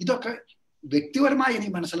 എങ്കിലും ഇതൊക്കെ വ്യക്തിപരമായി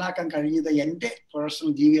എനിക്ക് മനസ്സിലാക്കാൻ കഴിഞ്ഞത് എൻ്റെ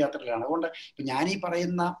പേഴ്സണൽ ജീവിതയാത്രയിലാണ്. അതുകൊണ്ട് ഇപ്പം ഞാൻ ഈ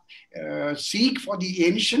പറയുന്ന seek for the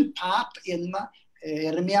ancient path എന്ന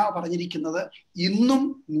യെരമ്യാവ് പറഞ്ഞിരിക്കുന്നത് ഇന്നും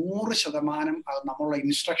 100% അത് നമ്മളുടെ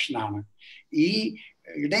ഇൻസ്ട്രക്ഷനാണ്. ഈ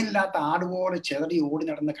ഇടയില്ലാത്ത ആടുപോലെ ചെതറി ഓടി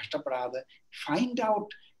നടന്ന് കഷ്ടപ്പെടാതെ find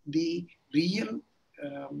out the real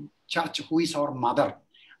church who is our mother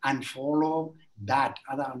and follow that.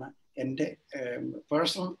 അതാണ് എൻ്റെ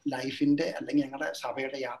പേഴ്സണൽ ലൈഫിൻ്റെ അല്ലെങ്കിൽ ഞങ്ങളുടെ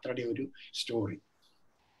സഭയുടെ യാത്രയുടെ ഒരു story.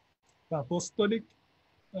 Apostolic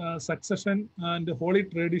succession and holy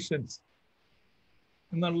traditions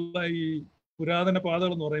എന്നുള്ള ഈ പുരാതന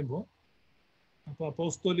പാതകൾ എന്ന് പറയുമ്പോൾ അപ്പോൾ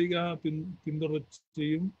അപ്പോസ്തോലിക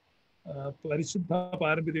പിന്തുടർച്ചയും പരിശുദ്ധ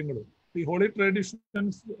പാരമ്പര്യങ്ങളും. ഈ ഹോളി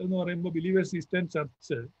ട്രഡീഷൻസ് എന്ന് പറയുമ്പോൾ ബിലീവേഴ്സ് ഈസ്റ്റേൺ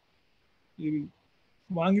ചർച്ച് ഈ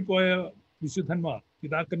വാങ്ങിപ്പോയ വിശുദ്ധന്മാർ,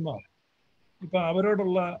 പിതാക്കന്മാർ, ഇപ്പൊ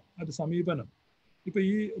അവരോടുള്ള ഒരു സമീപനം. ഇപ്പൊ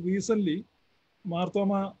ഈ റീസെന്റ്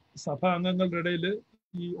മാർത്തോമ സഭ അംഗങ്ങളുടെ ഇടയിൽ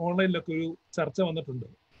ഈ ഓൺലൈനിലൊക്കെ ഒരു ചർച്ച വന്നിട്ടുണ്ട്.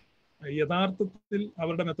 യഥാർത്ഥത്തിൽ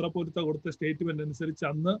അവരുടെ മെത്രോപൊലിത്ത കൊടുത്ത സ്റ്റേറ്റ്മെന്റ് അനുസരിച്ച്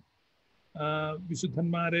അന്ന്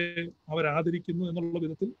വിശുദ്ധന്മാരെ അവരാദരിക്കുന്നു എന്നുള്ള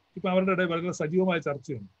വിധത്തിൽ ഇപ്പൊ അവരുടെ ഇടയിൽ വളരെ സജീവമായ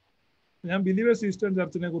ചർച്ചയുണ്ട്. ഞാൻ ബിലീവേഴ്സ് ഈസ്റ്റേൺ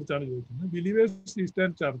ചർച്ചിനെ കുറിച്ചാണ് ചോദിക്കുന്നത്. ബിലീവേഴ്സ്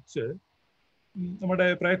ഈസ്റ്റേൺ ചർച്ച് നമ്മുടെ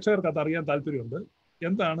പ്രേക്ഷകർക്ക് അത് അറിയാൻ താല്പര്യമുണ്ട്.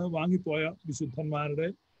 എന്താണ് വാങ്ങിപ്പോയ വിശുദ്ധന്മാരുടെ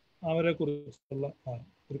അവരെ കുറിച്ചുള്ള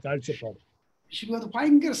ഒരു കാഴ്ചപ്പാട്? ശിബു, അത്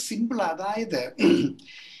ഭയങ്കര സിമ്പിൾ. അതായത്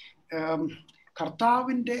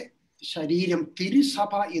കർത്താവിൻ്റെ ശരീരം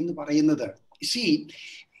തിരുസഭ എന്ന് പറയുന്നത്, C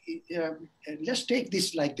let's take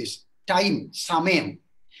this like this. Time, സമയം.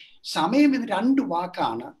 സമയം എന്ന് 2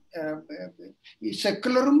 വാക്കാണ് ഈ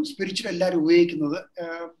സെക്കുലറും സ്പിരിച്വലും എല്ലാവരും ഉപയോഗിക്കുന്നത്.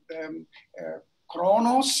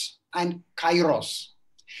 Kronos and kairos.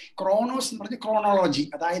 ക്രോണോസ് എന്ന് പറഞ്ഞ ക്രോണോളജി,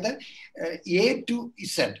 അതായത് A to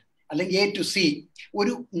Z അല്ലെങ്കിൽ A to C,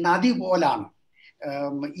 ഒരു നദി പോലാണ്.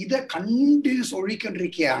 ഇത് കണ്ടിന്യൂസ്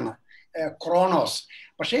ഒഴുകിക്കൊണ്ടിരിക്കുകയാണ് ക്രോണോസ്.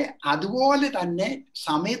 പക്ഷെ അതുപോലെ തന്നെ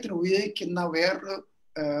സമയത്തിന് ഉപയോഗിക്കുന്ന വേറൊരു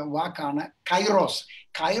വാക്കാണ് കൈറോസ്.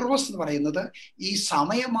 കൈറോസ് എന്ന് പറയുന്നത് ഈ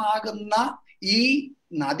സമയമാകുന്ന ഈ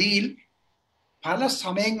നദിയിൽ പല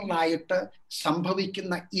സമയങ്ങളായിട്ട്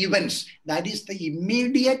സംഭവിക്കുന്ന events. That is the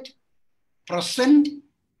immediate present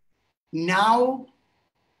now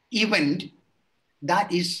event.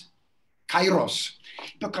 That is kairos.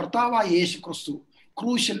 ഇപ്പൊ കർത്താവായ യേശു ക്രിസ്തു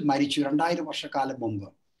ക്രൂശിൽ മരിച്ചു 2000 വർഷക്കാലം മുമ്പ്.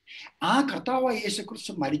 ആ കർത്താവായ യേശു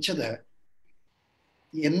ക്രിസ്തു മരിച്ചത്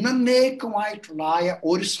എന്നേക്കുമായിട്ടുള്ള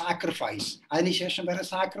ഒരു സാക്രിഫൈസ്. അതിനുശേഷം വേറെ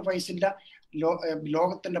സാക്രിഫൈസ് ഇല്ല.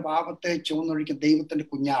 ലോകത്തിന്റെ പാപത്തെ ചുവന്നൊഴിക്കുന്ന ദൈവത്തിന്റെ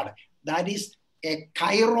കുഞ്ഞാട്. That is A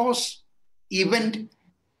kairos event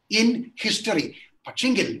in history.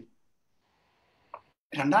 പക്ഷെങ്കിൽ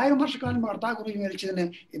 2000 വർഷക്കാലം കർത്താവ് കുറിച്ച് മരിച്ചതിന്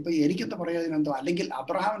ഇപ്പൊ എനിക്കെന്താ പ്രയോജനം എന്തുവാ, അല്ലെങ്കിൽ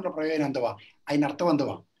അബ്രഹാമിന്റെ പ്രയോജനം എന്തുവാ, അതിനർത്ഥം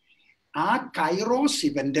എന്തുവാ? ആ കൈറോസ്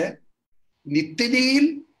ഇവന്റ് നിത്യതയിൽ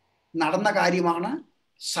നടന്ന കാര്യമാണ്,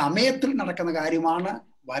 സമയത്തിൽ നടക്കുന്ന കാര്യമാണ്,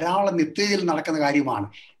 വരാനുള്ള നിത്യതയിൽ നടക്കുന്ന കാര്യമാണ്.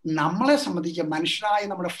 നമ്മളെ സംബന്ധിച്ച് മനുഷ്യരായ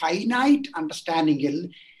നമ്മുടെ ഫൈനൈറ്റ് അണ്ടർസ്റ്റാൻഡിങ്ങിൽ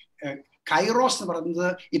കൈറോസ് എന്ന് പറയുന്നത്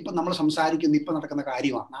ഇപ്പൊ നമ്മൾ സംസാരിക്കുന്ന ഇപ്പൊ നടക്കുന്ന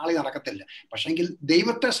കാര്യമാണ്, നാളെ നടക്കത്തില്ല. പക്ഷെങ്കിൽ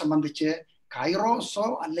ദൈവത്തെ സംബന്ധിച്ച് കൈറോസോ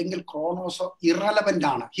അല്ലെങ്കിൽ ക്രോണോസോ ഇറലവന്റ്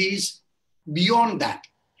ആണ്. He is beyond that.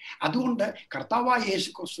 അതുകൊണ്ട് കർത്താവായ യേശു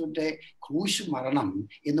ക്രിസ്തുവിന്റെ ക്രൂശ് മരണം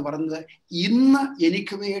എന്ന് പറയുന്നത് ഇന്ന്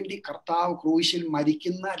എനിക്ക് വേണ്ടി കർത്താവ് ക്രൂശിൽ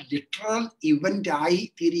മരിക്കുന്ന ലിറ്ററൽ ഇവന്റ് ആയി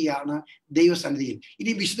തീരുകയാണ് ദൈവസന്നിധിയിൽ.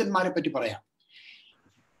 ഇനി വിശുദ്ധന്മാരെ പറ്റി പറയാം.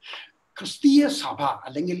 ക്രിസ്തീയ സഭ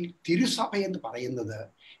അല്ലെങ്കിൽ തിരുസഭ എന്ന് പറയുന്നത്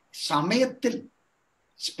സമയത്തിൽ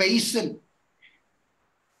സ്പേസിൽ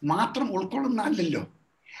മാത്രം ഉൾക്കൊള്ളുന്നല്ലോ.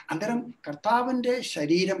 അന്നേരം കർത്താവിന്റെ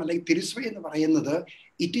ശരീരം അല്ലെങ്കിൽ തിരുസഭ എന്ന് പറയുന്നത്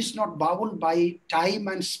it is not bound by time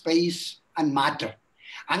and space and matter.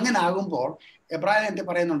 അങ്ങനെ ആകുമ്പോൾ എബ്രായർ എന്ത്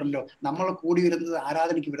പറയുന്നുണ്ടല്ലോ, നമ്മൾ കൂടി വരുന്നത്,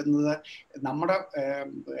 ആരാധനയ്ക്ക് വരുന്നത് നമ്മുടെ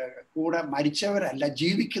കൂടെ മരിച്ചവരല്ല,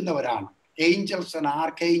 ജീവിക്കുന്നവരാണ്. Angeles and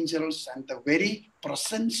arc Angeles and the very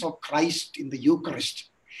presence of Christ in the Eucharist.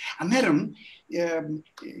 അന്നേരം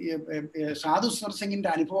സാധു നർസിംഗിന്റെ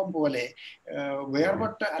അനുഭവം പോലെ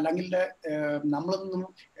വേർപെട്ട് അല്ലെങ്കിൽ നമ്മളിൽ നിന്നും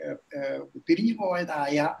പിരിഞ്ഞു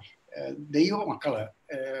പോയതായ ദൈവമക്കള്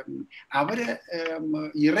അവര്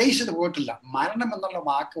ഇറേസ് ചെയ്ത് പോയിട്ടില്ല. മരണം എന്നുള്ള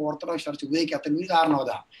വാക്ക് ഓർത്തഡോക്സ് ചർച്ച് ഉപയോഗിക്കാത്ത ഒരു കാരണം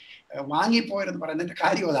അതാ. വാങ്ങിപ്പോയെന്ന് പറയുന്നതിന്റെ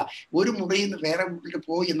കാര്യം അതാ. ഒരു മുറിയിൽ നിന്ന് വേറെ മുറിയിൽ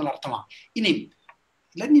പോയി എന്നുള്ള അർത്ഥമാണ്. ഇനി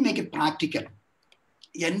let me make it practical.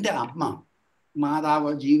 എൻ്റെ അമ്മ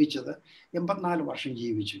മാതാവ് ജീവിച്ചത് 84 വർഷം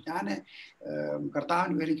ജീവിച്ചു. ഞാൻ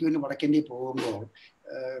കർത്താവിന് വേണ്ടിക്ക് വേണ്ടി വടക്കേണ്ടി പോകുമ്പോൾ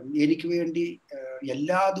എനിക്ക് വേണ്ടി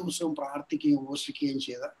എല്ലാ ദിവസവും പ്രാർത്ഥിക്കുകയും ഉപവസിക്കുകയും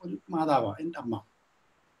ചെയ്ത ഒരു മാതാവാണ് എൻ്റെ അമ്മ.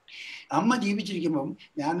 അമ്മ ജീവിച്ചിരിക്കുമ്പം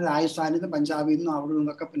ഞാൻ രാജസ്ഥാനിൽ നിന്ന് പഞ്ചാബിൽ നിന്നും അവിടെ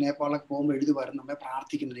നിന്നൊക്കെ നേപ്പാളൊക്കെ പോകുമ്പോൾ എഴുതി വരുന്ന അമ്മയെ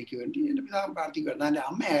പ്രാർത്ഥിക്കുന്നതിലേക്ക് വേണ്ടി എൻ്റെ പിതാവ് പ്രാർത്ഥിക്കുമായിരുന്നു. എൻ്റെ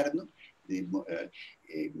അമ്മയായിരുന്നു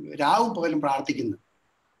രാവും പകലും പ്രാർത്ഥിക്കുന്നത്.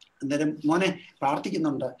 അന്നേരം മോനെ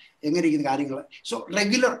പ്രാർത്ഥിക്കുന്നുണ്ട്, എങ്ങനെ ഇരിക്കുന്ന കാര്യങ്ങൾ. So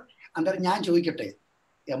regular. അന്നേരം ഞാൻ ചോദിക്കട്ടെ,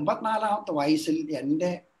 84-ാമത്തെ വയസ്സിൽ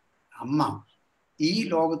എൻ്റെ അമ്മ ഈ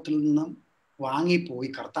ലോകത്തിൽ നിന്നും വാങ്ങിപ്പോയി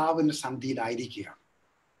കർത്താവിൻ്റെ സന്ധിയിലായിരിക്കുകയാണ്.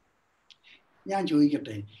 ഞാൻ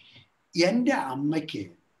ചോദിക്കട്ടെ, എൻ്റെ അമ്മയ്ക്ക്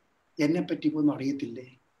എന്നെപ്പറ്റി ഒന്നും അറിയത്തില്ലേ?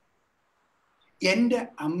 എൻ്റെ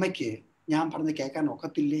അമ്മയ്ക്ക് ഞാൻ പറഞ്ഞ് കേൾക്കാൻ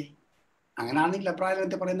ഒക്കത്തില്ലേ? അങ്ങനെയാണെങ്കിൽ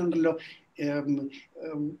അഭിപ്രായത്തെ പറയുന്നുണ്ടല്ലോ,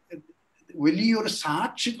 വലിയൊരു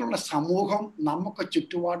സാക്ഷികളുടെ സമൂഹം നമുക്ക്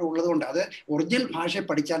ചുറ്റുപാടും ഉള്ളതുകൊണ്ട്, അത് ഒറിജിനൽ ഭാഷ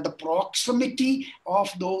പഠിച്ചാൽ the proximity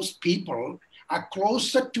of those people are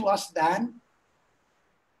closer to us than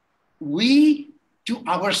we to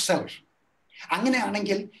ourselves.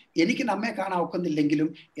 അങ്ങനെയാണെങ്കിൽ എനിക്ക് നമ്മെ കാണാൻ ഒക്കുന്നില്ലെങ്കിലും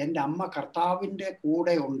എൻ്റെ അമ്മ കർത്താവിൻ്റെ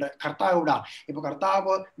കൂടെ ഉണ്ട്. കർത്താവ് ഇവിടാ. ഇപ്പൊ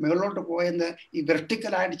കർത്താവ് മുകളിലോട്ട് പോയെന്ന് ഈ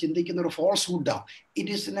വെർട്ടിക്കലായിട്ട് ചിന്തിക്കുന്ന ഒരു false ഹുഡാ.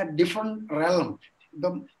 It is in A different realm.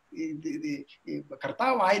 ഇപ്പം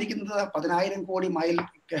കർത്താവ് ആയിരിക്കുന്നത് 10,000 കോടി mile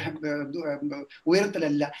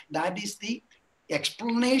ഉയരത്തിലല്ല. That is the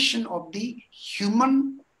explanation of the human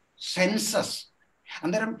census.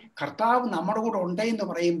 അന്നേരം കർത്താവ് നമ്മുടെ കൂടെ ഉണ്ട് എന്ന്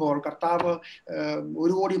പറയുമ്പോൾ കർത്താവ്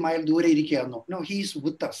 1 കോടി മൈൽ ദൂരെ ഇരിക്കുകയാണോ? No, he is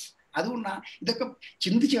with us. അതുകൊണ്ടാണ് ഇതൊക്കെ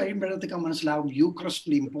ചിന്തിച്ച് കഴിയുമ്പോഴത്തേക്ക് മനസ്സിലാവും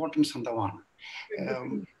യൂക്രിസ്റ്റിന്റെ ഇമ്പോർട്ടൻസ് എന്താണ്.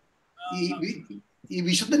 ഈ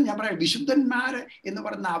വിശുദ്ധൻ, ഞാൻ പറയാം, വിശുദ്ധന്മാര് എന്ന്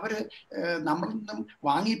പറയുന്ന അവര് നമ്മളിൽ നിന്നും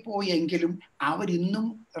വാങ്ങിപ്പോയെങ്കിലും അവരിന്നും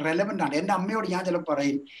റെലവെന്റ് ആണ്. എൻ്റെ അമ്മയോട് ഞാൻ ചിലപ്പോൾ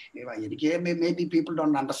പറയും, എനിക്ക് may be people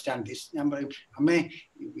don't understand this. ഞാൻ പറയും, അമ്മേ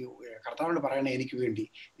കർത്താവിനോട് പറയണേ എനിക്ക് വേണ്ടി,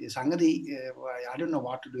 സംഗതി I don't know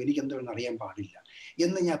what to do, എനിക്ക് എന്തെന്ന് അറിയാൻ പാടില്ല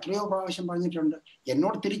എന്ന് ഞാൻ എത്രയോ പ്രാവശ്യം പറഞ്ഞിട്ടുണ്ട്.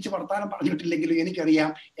 എന്നോട് തിരിച്ച് വർത്താനം പറഞ്ഞിട്ടില്ലെങ്കിലും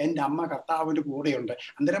എനിക്കറിയാം എൻ്റെ അമ്മ കർത്താവിൻ്റെ കൂടെയുണ്ട്.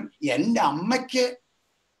 അന്നേരം എൻ്റെ അമ്മയ്ക്ക്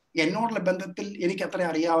എന്നോടുള്ള ബന്ധത്തിൽ എനിക്ക് അത്ര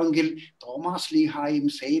അറിയാമെങ്കിൽ തോമസ് ലീഹായും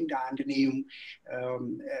സെയിന്റ് ആന്റണിയും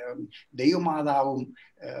ദൈവമാതാവും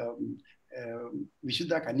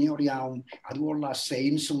വിശുദ്ധ കന്യാമറിയാവും അതുപോലുള്ള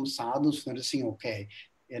സെയിൻസും സാധുസ് നരസിംഗും ഒക്കെ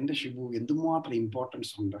എൻ്റെ ഷിബു എന്തുമാത്രം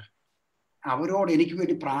ഇമ്പോർട്ടൻസ് ഉണ്ട്. അവരോട് എനിക്ക്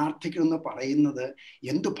വേണ്ടി പ്രാർത്ഥിക്കണമെന്ന് പറയുന്നത്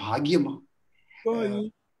എന്ത് ഭാഗ്യമാണ്.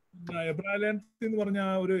 എന്ന് പറഞ്ഞ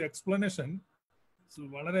ആ ഒരു എക്സ്പ്ലനേഷൻ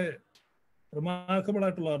വളരെ റിമാർക്കബിൾ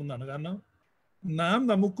ആയിട്ടുള്ള ഒന്നാണ്. കാരണം നാം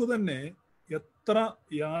നമുക്ക് തന്നെ എത്ര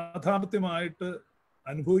യാഥാർത്ഥ്യമായിട്ട്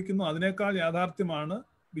അനുഭവിക്കുന്നു അതിനേക്കാൾ യാഥാർത്ഥ്യമാണ്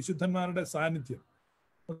വിശുദ്ധന്മാരുടെ സാന്നിധ്യം.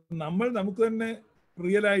 നമ്മൾ നമുക്ക് തന്നെ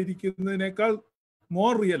റിയൽ ആയിരിക്കുന്നതിനേക്കാൾ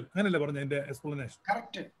മോർ റിയൽ, അങ്ങനല്ലേ പറഞ്ഞ എന്റെ എക്സ്പ്ലനേഷൻ?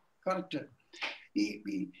 Correct correct.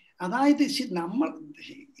 അതായത് നമ്മൾ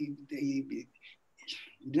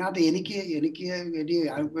ഇതിനകത്ത് എനിക്ക്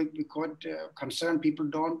concern people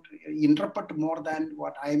don't interpret more than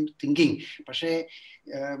what I M thinking. പക്ഷേ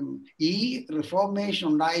ഈ റിഫോർമേഷൻ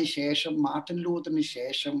ഉണ്ടായ ശേഷം, മാർട്ടിൻ ലൂതറിന്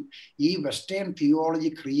ശേഷം ഈ വെസ്റ്റേൺ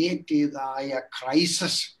തിയോളജി ക്രിയേറ്റ് ചെയ്തതായ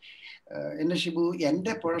ക്രൈസിസ്, എന്നെ ഷിബു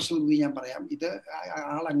എൻ്റെ പേഴ്സണൽ വ്യൂ ഞാൻ പറയാം, ഇത്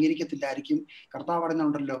ആൾ അംഗീകരിക്കത്തില്ലായിരിക്കും. കർത്താവ്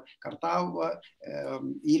പറയുന്നുണ്ടല്ലോ, കർത്താവ്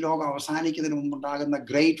ഈ ലോകം അവസാനിക്കുന്നതിന് മുമ്പുണ്ടാകുന്ന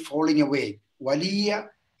ഗ്രേറ്റ് ഫോളിങ് അവേ, വലിയ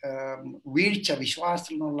വീഴ്ച,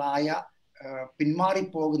 വിശ്വാസത്തിൽ നിന്നുള്ളായ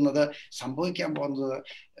പിന്മാറിപ്പോകുന്നത് സംഭവിക്കാൻ പോകുന്നത്.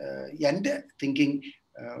 എൻ്റെ തിങ്കിങ്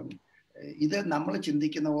ഇത് നമ്മൾ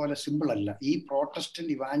ചിന്തിക്കുന്ന പോലെ സിമ്പിൾ അല്ല. ഈ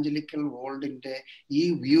പ്രോട്ടസ്റ്റന്റ് ഇവാഞ്ചലിക്കൽ വേൾഡിന്റെ ഈ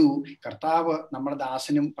വ്യൂ, കർത്താവ് നമ്മുടെ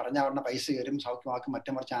ദാസനും പറഞ്ഞ അവരുടെ പൈസ കയറും സൗഖ്യമാക്കും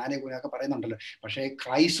മറ്റേ മറിച്ച് ആനെ കൂടെയൊക്കെ പറയുന്നുണ്ടല്ലോ. പക്ഷേ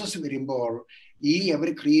ക്രൈസിസ് വരുമ്പോൾ ഈ അവർ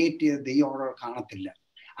ക്രിയേറ്റ് ചെയ്ത ദൈവം കാണത്തില്ല.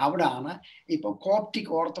 അവിടാണ് ഇപ്പൊ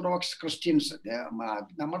കോപ്റ്റിക് ഓർത്തഡോക്സ് ക്രിസ്ത്യൻസ്,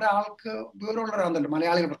 നമ്മുടെ ആൾക്ക് വിവരമുള്ളവരാണല്ലോ,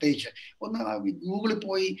 മലയാളികൾ പ്രത്യേകിച്ച്, ഒന്ന് ഗൂഗിളിൽ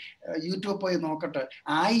പോയി യൂട്യൂബ് പോയി നോക്കട്ടെ,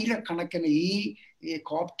 ആയിരക്കണക്കിന് ഈ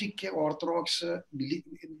കോപ്റ്റിക് ഓർത്തഡോക്സ്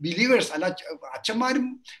ബിലീവേഴ്സ്, അല്ല അച്ഛന്മാരും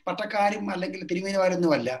പട്ടക്കാരും അല്ലെങ്കിൽ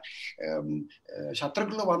തിരുമേനിമാരൊന്നുമല്ല,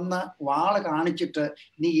 ശത്രുക്കൾ വന്ന് വാള് കാണിച്ചിട്ട്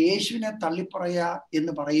നീ യേശുവിനെ തള്ളിപ്പറയാ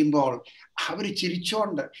എന്ന് പറയുമ്പോൾ അവർ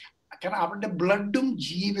ചിരിച്ചോണ്ട്, കാരണം അവരുടെ ബ്ലഡും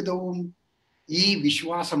ജീവിതവും ഈ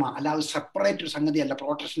വിശ്വാസമാണ്, അല്ലാതെ സെപ്പറേറ്റ് ഒരു സംഗതിയല്ല.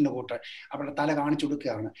 പ്രോട്ടസ്റ്റന്റ് കൂട്ട് അവരുടെ തല കാണിച്ചു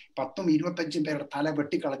കൊടുക്കുകയാണ്. 10-25 പേരുടെ തല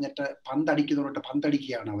വെട്ടിക്കളഞ്ഞിട്ട് പന്തടിക്കുന്നവരോട്ട്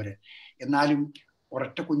പന്തടിക്കുകയാണ് അവര്. എന്നാലും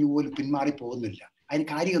ഒരൊറ്റ കുഞ്ഞു പോലും പിന്മാറി പോകുന്നില്ല. അതിന്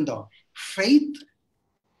കാര്യം എന്തോ, faith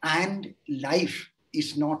and life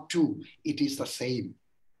is not to, it is the same.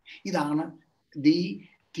 ഇതാണ് ദി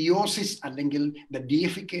തിയോസിസ് അല്ലെങ്കിൽ ദ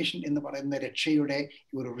ഡിയിഫിക്കേഷൻ എന്ന് പറയുന്ന രക്ഷയുടെ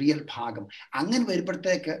ഒരു റിയൽ ഭാഗം. അങ്ങനെ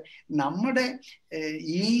വരുമ്പോഴത്തേക്ക് നമ്മുടെ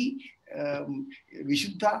ഈ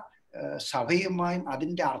വിശുദ്ധ സഭയുമായും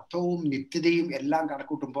അതിൻ്റെ അർത്ഥവും നിത്യതയും എല്ലാം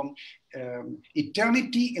കണക്കൂട്ടുമ്പം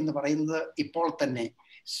ഇറ്റേണിറ്റി എന്ന് പറയുന്നത് ഇപ്പോൾ തന്നെ.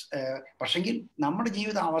 പക്ഷെങ്കിൽ നമ്മുടെ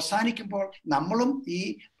ജീവിതം അവസാനിക്കുമ്പോൾ നമ്മളും ഈ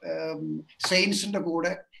സെയിൻസിന്റെ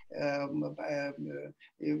കൂടെ,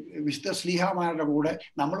 വിശുദ്ധ സ്ലീഹാമാരുടെ കൂടെ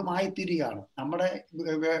നമ്മളുമായിത്തീരുകയാണ്.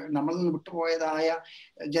 നമ്മളിൽ നിന്ന് വിട്ടുപോയതായ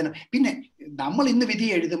ജനം. പിന്നെ നമ്മൾ ഇന്ന് വിധി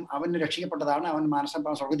എഴുതും, അവന് രക്ഷിക്കപ്പെട്ടതാണ്, അവൻ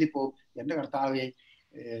മാനസഭാവം സ്വർഗത്തിൽ പോകും. എൻ്റെ കർത്താവേ,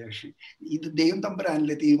 ഇത് ദൈവം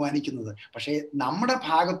തമ്പുരാനല്ലേ തീരുമാനിക്കുന്നത്. പക്ഷേ നമ്മുടെ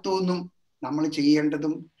ഭാഗത്തു നിന്നും നമ്മൾ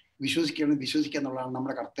ചെയ്യേണ്ടതും വിശ്വസിക്കുക എന്നുള്ളതാണ്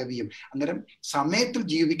നമ്മുടെ കർത്തവ്യം. അന്നേരം സമയത്തിൽ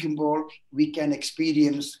ജീവിക്കുമ്പോൾ we can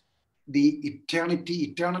experience the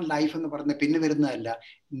eternal life എന്ന് പറയുന്നത് പിന്നെ വരുന്നതല്ല.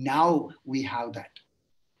 Now we have that.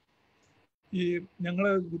 ഈ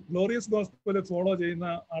ഞങ്ങള് ഗ്ലോറിയസ് ഗോസ്പല് ഫോളോ ചെയ്യുന്ന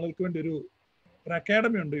ആളുകൾക്ക് വേണ്ടി ഒരു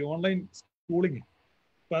അക്കാഡമി ഉണ്ട്, ഓൺലൈൻ സ്കൂളിങ്.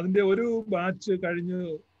 അപ്പൊ അതിന്റെ ഒരു ബാച്ച് കഴിഞ്ഞ്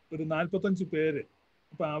ഒരു 45 പേര്.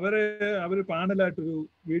 അപ്പൊ അവര് പാനലായിട്ടൊരു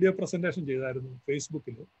വീഡിയോ പ്രസന്റേഷൻ ചെയ്തായിരുന്നു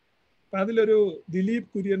ഫേസ്ബുക്കിൽ. അപ്പൊ അതിലൊരു ദിലീപ്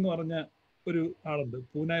കുര്യൻ എന്ന് പറഞ്ഞ ഒരു ആളുണ്ട്,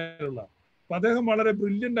 പൂനെയിലുള്ള. അപ്പൊ അദ്ദേഹം വളരെ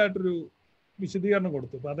ബ്രില്യൻ്റ് ആയിട്ടൊരു വിശദീകരണം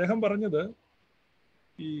കൊടുത്തു. അപ്പൊ അദ്ദേഹം പറഞ്ഞത്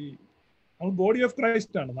ഈ നമ്മൾ ബോഡി ഓഫ്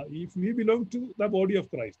ക്രൈസ്റ്റ് ആണ്, if we belong to the body of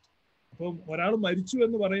Christ. അപ്പം ഒരാൾ മരിച്ചു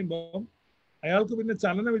എന്ന് പറയുമ്പോൾ അയാൾക്ക് പിന്നെ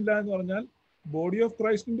ചലനമില്ല എന്ന് പറഞ്ഞാൽ ബോഡി ഓഫ്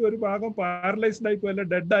ക്രൈസ്റ്റിന്റെ ഒരു ഭാഗം പാരലൈസ്ഡ് ആയിപ്പോയി, അല്ലെ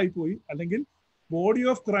ഡെഡ് ആയിപ്പോയി, അല്ലെങ്കിൽ ബോഡി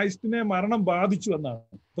ഓഫ് ക്രൈസ്റ്റിനെ മരണം ബാധിച്ചു എന്നാണ്.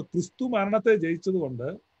 അപ്പൊ ക്രിസ്തു മരണത്തെ ജയിച്ചത് കൊണ്ട്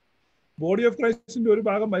ബോഡി ഓഫ് ക്രൈസ്റ്റിന്റെ ഒരു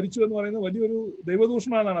ഭാഗം മരിച്ചു എന്ന് പറയുന്നത് വലിയൊരു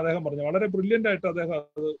ദൈവദൂഷണമാണെന്നാണ് അദ്ദേഹം പറഞ്ഞത്. വളരെ ബ്രില്യൻ്റ് ആയിട്ട് അദ്ദേഹം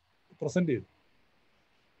അത് പ്രസന്റ് ചെയ്തു.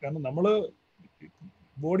 കാരണം നമ്മള്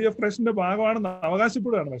ബോഡി ഓഫ് ക്രൈസ്റ്റിന്റെ ഭാഗമാണെന്ന്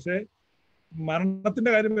അവകാശപ്പെടുകയാണ്, പക്ഷേ മരണത്തിന്റെ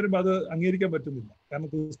കാര്യം വരുമ്പോൾ അത് അംഗീകരിക്കാൻ പറ്റുന്നില്ല. കാരണം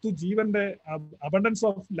ക്രിസ്തു ജീവന്റെ അബണ്ടൻസ്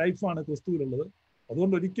ഓഫ് ലൈഫാണ് ക്രിസ്തുവിലുള്ളത്.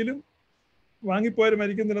 അതുകൊണ്ട് ഒരിക്കലും വാങ്ങിപ്പോയാൽ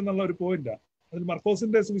മരിക്കുന്നില്ലെന്നുള്ള ഒരു പോയിന്റാണ്. അതിൽ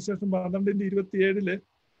മർക്കോസിന്റെ സുവിശേഷം 12:27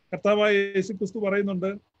 കർത്താവായ യേശു ക്രിസ്തു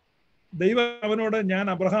പറയുന്നുണ്ട്, ദൈവം അവനോട് ഞാൻ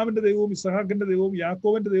അബ്രഹാമിന്റെ ദൈവവും ഇസ്ഹാക്കിന്റെ ദൈവവും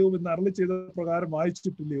യാക്കോബിന്റെ ദൈവവും എന്ന് അരുളി ചെയ്ത പ്രകാരം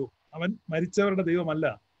വായിച്ചിട്ടില്ലയോ? അവൻ മരിച്ചവരുടെ ദൈവമല്ല,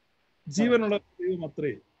 ജീവനുള്ള ദൈവം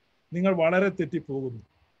അത്രേ. നിങ്ങൾ വളരെ തെറ്റിപ്പോകുന്നു.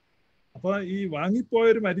 അപ്പൊ ഈ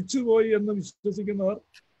വാങ്ങിപ്പോയവർ മരിച്ചുപോയി എന്ന് വിശ്വസിക്കുന്നവർ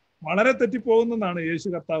വളരെ തെറ്റിപ്പോകുന്നെന്നാണ് യേശു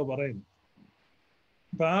കർത്താവ് പറയുന്നത്.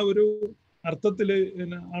 അപ്പൊ ആ ഒരു അർത്ഥത്തില്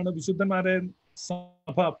ആണ് വിശുദ്ധന്മാരെ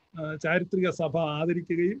സഭ, ചാരിത്രിക സഭ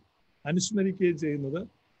ആദരിക്കുകയും അനുസ്മരിക്കുകയും ചെയ്യുന്നത്.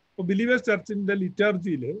 ഇപ്പൊ ബിലീവേഴ്സ് ചർച്ചിന്റെ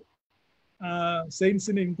ലിറ്റർജിയിൽ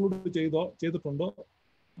സെയിൻസിനെ ഇൻക്ലൂഡ് ചെയ്തിട്ടുണ്ടോ?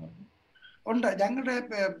 ഉണ്ട്. ഞങ്ങളുടെ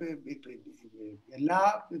എല്ലാ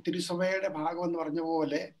തിരുസഭയുടെ ഭാഗം എന്ന് പറഞ്ഞ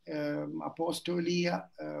പോലെ അപ്പോസ്റ്റോലിയ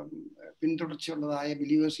പിന്തുടർച്ചയുള്ളതായ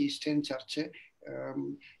ബിലീവേഴ്സ് ഈസ്റ്റേൺ ചർച്ച്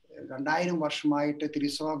 2000 വർഷമായിട്ട്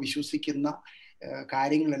തിരുസഭ വിശ്വസിക്കുന്ന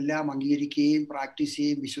കാര്യങ്ങളെല്ലാം അംഗീകരിക്കുകയും പ്രാക്ടീസ്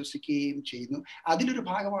ചെയ്യുകയും വിശ്വസിക്കുകയും ചെയ്യുന്നു. അതിലൊരു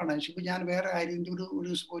ഭാഗമാണ് ഇപ്പം ഞാൻ വേറെ കാര്യം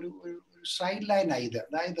ഒരു സൈഡ് ലൈൻ ആയത്.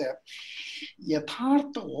 അതായത്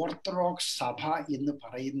യഥാർത്ഥ ഓർത്തഡോക്സ് സഭ എന്ന്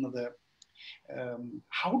പറയുന്നത്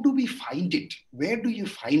how do we find it, where do you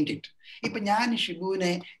find it? ഇപ്പൊ ഞാൻ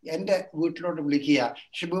ഷിബുവിനെ എൻ്റെ വീട്ടിലോട്ട് വിളിക്കുക,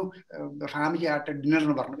 ഷിബു ഫാമിലി ആയിട്ട്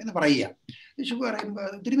ഡിന്നറിന് പറഞ്ഞു എന്ന് പറയുക. ഷിബു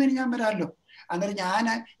പറയുമ്പോൾ തിരുമേനി ഞാൻ വരാമല്ലോ. അന്നേരം ഞാൻ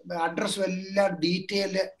അഡ്രസ്സും എല്ലാം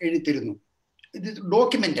ഡീറ്റെയിൽ എഴുതിത്തരുന്നു. ഇത്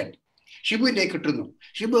ഡോക്യുമെന്റഡ് ഷിബുവിൻ്റെ കിട്ടുന്നു.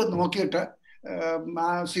 ഷിബു നോക്കിയിട്ട്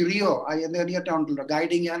സിറിയോ എന്തൊക്കെ ഉണ്ടല്ലോ,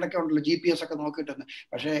 ഗൈഡിങ് അതിനൊക്കെ ഉണ്ടല്ലോ, GPS ഒക്കെ നോക്കിയിട്ടെന്ന്.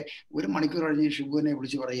 പക്ഷേ 1 മണിക്കൂർ കഴിഞ്ഞ് ഷിബുവിനെ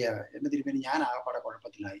വിളിച്ച് പറയുക, എന്നെ തിരുമേനി ഞാൻ ആകപ്പാടെ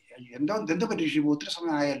കുഴപ്പത്തിലായി. എന്താ പറ്റി ഷിബു, ഒത്തിരി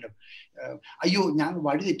സമയം ആയല്ലോ. അയ്യോ ഞാൻ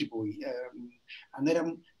വഴി തെറ്റിപ്പോയി. അന്നേരം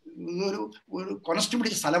ഒരു കൊനസ്റ്റ്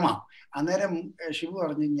പിടിച്ച സ്ഥലമാണ്. അന്നേരം ഷിബു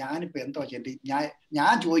പറഞ്ഞു, ഞാനിപ്പോ എന്തോ ചെയ്യേണ്ടി.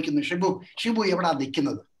 ഞാൻ ചോദിക്കുന്നു, ഷിബു എവിടാ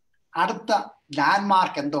നിൽക്കുന്നത്, അടുത്ത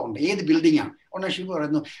ലാൻഡ്മാർക്ക് എന്തോ ഉണ്ട്, ഏത് ബിൽഡിംഗ് ആണ്? ഉടനെ ഷിബു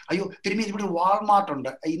പറയുന്നു, അയ്യോ തിരുമേനി ഇവിടെ വാൾമാർട്ട് ഉണ്ട്,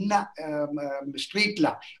 ഇന്ന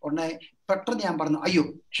സ്ട്രീറ്റിലാ. ഉടനെ പെട്ടെന്ന് ഞാൻ പറഞ്ഞു, അയ്യോ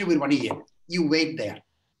ഷിബു ഒരു പണി ചെയ്യാം, യു വെയിറ്റ് ദെയർ.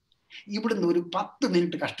 ഇവിടുന്ന് ഒരു 10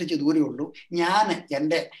 മിനിറ്റ് കഷ്ടിച്ച് ദൂരേ ഉള്ളൂ. ഞാൻ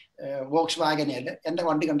എൻ്റെ വോക്സ് വാഗനിൽ എൻ്റെ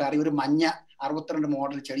വണ്ടി കണ്ട അറിയാം, ഒരു മഞ്ഞ 62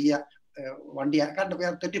 മോഡൽ ചെറിയ വണ്ടി കണ്ട്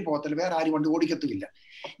വേറെ തെറ്റിപ്പോകത്തില്ല, വേറെ ആരും വണ്ടി ഓടിക്കത്തുമില്ല.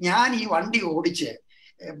 ഞാൻ ഈ വണ്ടി ഓടിച്ച്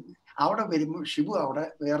അവിടെ വരുമ്പോൾ ഷിബു അവിടെ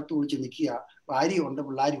വേർത്ത് കുളിച്ച് നിൽക്കുക, ഭാര്യയുണ്ട്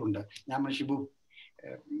പിള്ളേരുമുണ്ട്. ഞാൻ പറഞ്ഞു, ഷിബു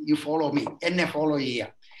യു ഫോളോ മീ, എന്നെ ഫോളോ ചെയ്യുക.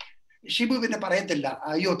 ഷിബു പിന്നെ പറയത്തില്ല,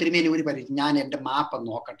 അയ്യോ തിരുമേനി ഒരു പരിധി, ഞാൻ എൻ്റെ മാപ്പ്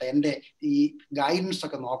നോക്കട്ടെ, എൻ്റെ ഈ ഗൈഡൻസ്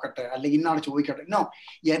ഒക്കെ നോക്കട്ടെ, അല്ലെങ്കിൽ ഇന്നാൾ ചോദിക്കട്ടെ. നോ,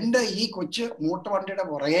 എൻ്റെ ഈ കൊച്ചു മൂട്ട വണ്ടിയുടെ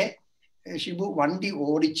പുറകെ ഷിബു വണ്ടി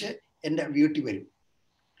ഓടിച്ച് എൻ്റെ വീട്ടിൽ വരും.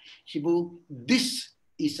 Shibu, this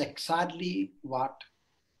is exactly what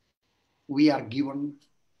we are given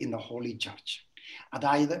in the holy church.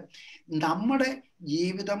 അതായത് നമ്മുടെ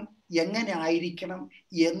ജീവിതം എങ്ങനെ ആയിരിക്കണം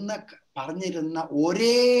എന്ന് പറഞ്ഞിരുന്ന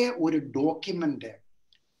ഒരേ ഒരു ഡോക്യുമെന്റ്,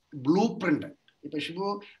 ബ്ലൂ പ്രിന്റ്. ഇപ്പൊ ഷിബു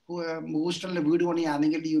ഹൂസ്റ്റണിലെ വീട്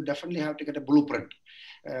പണിയാണെങ്കിൽ you definitely have to get A blue print.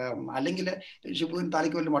 അല്ലെങ്കിൽ ഷിബുവിന്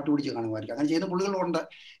തലയ്ക്ക് വല്ല മട്ടു പിടിച്ച് കാണുമായിരിക്കും, അങ്ങനെ ചെയ്യുന്ന പുള്ളികളുണ്ട്.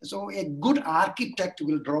 So A good architect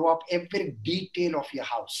will draw up every detail of your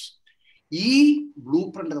house. ഈ ബ്ലൂ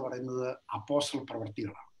പ്രിന്റ് എന്ന് പറയുന്നത് apostle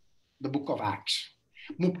പ്രവൃത്തികളാണ്, the book of acts.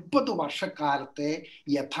 30 വർഷക്കാലത്തെ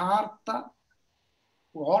യഥാർത്ഥ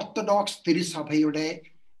ഓർത്തഡോക്സ് തിരുസഭയുടെ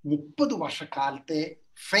 30 വർഷക്കാലത്തെ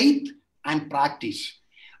ഫെയ്ത്ത് ആൻഡ് പ്രാക്ടീസ്.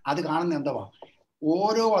 അത് കാണുന്ന എന്തുവാ,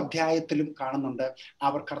 ഓരോ അധ്യായത്തിലും കാണുന്നുണ്ട്,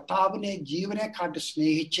 അവർ കർത്താവിനെ ജീവനെക്കാട്ട്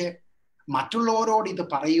സ്നേഹിച്ച് മറ്റുള്ളവരോട് ഇത്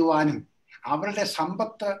പറയുവാനും അവരുടെ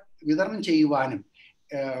സമ്പത്ത് വിതരണം ചെയ്യുവാനും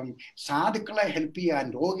സാധുക്കളെ ഹെൽപ്പ് ചെയ്യാൻ,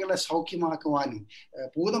 രോഗികളെ സൗഖ്യമാക്കുവാനും,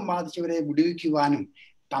 ഭൂതം ബാധിച്ചവരെ വിടുവിക്കുവാനും,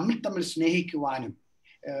 തമ്മിൽ സ്നേഹിക്കുവാനും,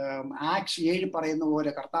 ആക്സ് 7 പറയുന്ന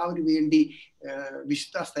പോലെ കർത്താവിന് വേണ്ടി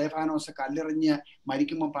വിശുദ്ധ സ്തേഫാനോസ് കല്ലെറിഞ്ഞ്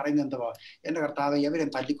മരിക്കുമ്പോൾ പറയുന്നത് എന്തുവാ? എൻ്റെ കർത്താവ് എവരെ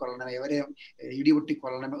തല്ലിക്കൊള്ളണമേ, എവരെ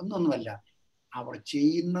ഇടിവെട്ടിക്കൊള്ളണമേ, ഒന്നൊന്നുമല്ല. അവർ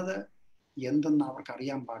ചെയ്യുന്നത് എന്തെന്ന്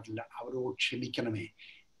അവർക്കറിയാൻ പാടില്ല, അവരോട് ക്ഷമിക്കണമേ.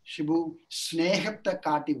 ഷിബു, സ്നേഹത്തെ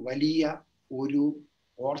കാട്ടി വലിയ ഒരു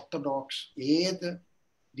ഓർത്തഡോക്സ് ഏത്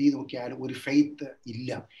രീതി നോക്കിയാലും ഒരു ഫെയ്ത്ത് ഇല്ല.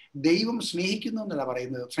 ദൈവം സ്നേഹിക്കുന്നു എന്നല്ല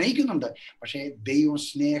പറയുന്നത്, സ്നേഹിക്കുന്നുണ്ട്, പക്ഷേ ദൈവം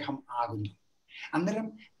സ്നേഹം ആകുന്നു. അന്നേരം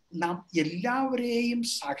നാം എല്ലാവരെയും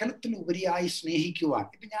സകലത്തിനുപരിയായി സ്നേഹിക്കുവാൻ.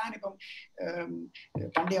 ഞാനിപ്പം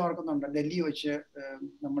പണ്ടേ ഓർക്കുന്നുണ്ട്, ഡൽഹി വെച്ച്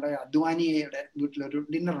നമ്മുടെ അദ്വാനിയുടെ വീട്ടിലൊരു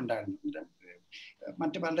ഡിന്നർ ഉണ്ടായിരുന്നു.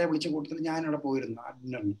 മറ്റു പലരെ വിളിച്ച കൂട്ടത്തിൽ ഞാനിവിടെ പോയിരുന്നു ആ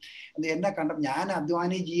ഡിന്നറിന്. എന്നെ കണ്ട, ഞാൻ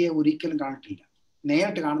അദ്വാനിജിയെ ഒരിക്കലും കണ്ടിട്ടില്ല,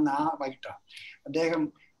 നേരിട്ട് കാണുന്ന ആ വൈകിട്ടാണ്. അദ്ദേഹം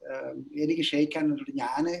എനിക്ക് ഷെയ്ക്കാൻ വേണ്ടിയിട്ട്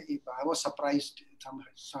ഞാൻ I was surprised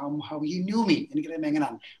somehow he knew me. എനിക്കറിയാം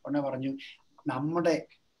എങ്ങനെയാണ്. ഉടനെ പറഞ്ഞു, നമ്മുടെ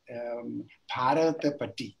ഭാരതത്തെ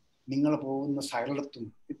പറ്റി നിങ്ങൾ പോകുന്ന സകലത്തും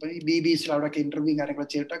ഇപ്പൊ ഈ BBC അവിടെയൊക്കെ ഇന്റർവ്യൂ കാര്യങ്ങൾ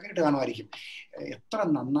ചെയ്തിട്ടൊക്കെ ഇട്ട് കാണുമായിരിക്കും, എത്ര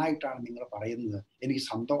നന്നായിട്ടാണ് നിങ്ങൾ പറയുന്നത്, എനിക്ക്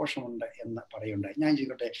സന്തോഷമുണ്ട് എന്ന് പറയുണ്ടായി. ഞാൻ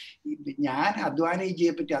ചോദിക്കട്ടെ, ഞാൻ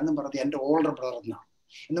അദ്വാനിജിയെ പറ്റി അന്നും പറഞ്ഞത് എൻ്റെ ഓൾഡർ ബ്രദർ എന്നാണ്.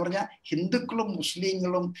 എന്ന് പറഞ്ഞാൽ ഹിന്ദുക്കളും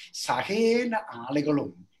മുസ്ലിങ്ങളും സകല ആളുകളും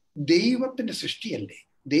ദൈവത്തിന്റെ സൃഷ്ടിയല്ലേ,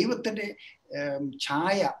 ദൈവത്തിന്റെ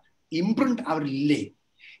ഛായ ഇംപ്രിന്റ് അവരില്ലേ.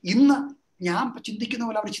 ഇന്ന് ഞാൻ ചിന്തിക്കുന്ന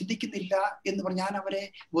പോലെ അവർ ചിന്തിക്കുന്നില്ല എന്ന് പറഞ്ഞ് ഞാൻ അവരെ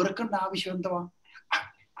വെറുക്കേണ്ട ആവശ്യം എന്തുവാ?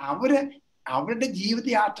 അവരുടെ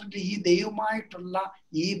ജീവിതയാത്രയിൽ ഈ ദൈവമായിട്ടുള്ള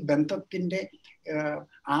ഈ ബന്ധത്തിന്റെ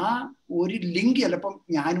ആ ഒരു ലിങ്ക് ചിലപ്പം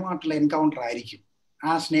ഞാനുമായിട്ടുള്ള എൻകൗണ്ടർ ആയിരിക്കും,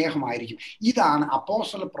 ആ സ്നേഹമായിരിക്കും. ഇതാണ്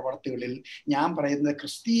അപ്പോസ്തല പ്രവർത്തികളിൽ ഞാൻ പറയുന്നത്.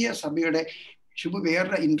 ക്രിസ്തീയ സഭയുടെ ശുഭ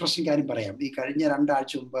വേറൊരു ഇൻട്രസ്റ്റിംഗ് കാര്യം പറയാം. ഈ കഴിഞ്ഞ 2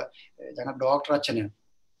 ആഴ്ച മുമ്പ് ഞങ്ങൾ ഡോക്ടർ അച്ഛന്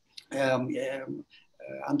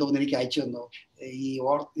അന്തോന്ന് എനിക്ക് അയച്ചു തന്നു. ഈ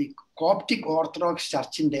കോപ്റ്റിക് ഓർത്തഡോക്സ്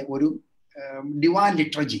ചർച്ചിന്റെ ഒരു ഡിവൈൻ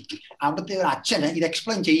ലിറ്ററജി, അവിടുത്തെ ഒരു അച്ഛന് ഇത്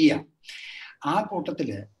എക്സ്പ്ലെയിൻ ചെയ്യുക. ആ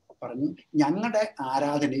കൂട്ടത്തില് പറഞ്ഞു, ഞങ്ങളുടെ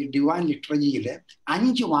ആരാധനയിൽ ഡിവൈൻ ലിറ്ററജിയില്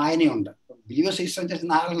 5 വായനയുണ്ട്. ബിലീവേഴ്സ്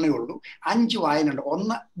 4 ഉള്ളൂ, 5 വായനയുണ്ട്.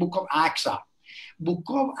 ഒന്ന് ബുക്ക് ഓഫ് ആക്സ് ആണ്.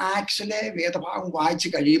 ബുക്ക് ഓഫ് ആക്സിലെ വേദഭാഗം വായിച്ചു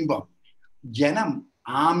കഴിയുമ്പോൾ ജനം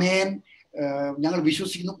ആമേൻ ഞങ്ങൾ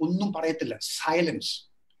വിശ്വസിക്കുന്നു ഒന്നും പറയത്തില്ല, സൈലൻസ്.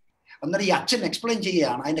 അന്നേരം ഈ അച്ഛൻ എക്സ്പ്ലെയിൻ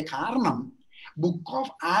ചെയ്യുകയാണ് അതിന്റെ കാരണം. ബുക്ക്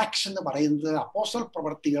ഓഫ് ആക്സ് എന്ന് പറയുന്നത് അപ്പോസ്തല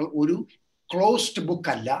പ്രവർത്തികൾ ഒരു ക്ലോസ്ഡ്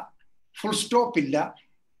ബുക്ക് അല്ല, ഫുൾ സ്റ്റോപ്പ് ഇല്ല.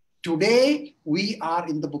 Today we are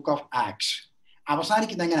in the book of ax.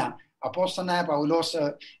 അവസാനിക്കുന്ന എങ്ങനെയാണ്? അപ്പോസ്തലനായ പൗലോസ്,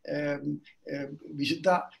 വിശുദ്ധ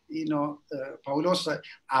പൗലോസ്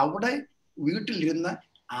അവിടെ വീട്ടിലിരുന്ന്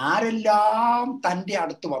ആരെല്ലാം തൻ്റെ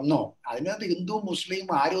അടുത്ത് വന്നോ, അതിനകത്ത് ഹിന്ദു മുസ്ലിം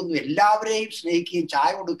ആരൊന്നും, എല്ലാവരെയും സ്നേഹിക്കുകയും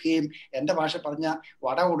ചായ കൊടുക്കുകയും, എൻ്റെ ഭാഷ പറഞ്ഞ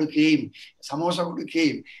വട കൊടുക്കുകയും സമോസ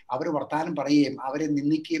കൊടുക്കുകയും അവർ വർത്താനം പറയുകയും അവരെ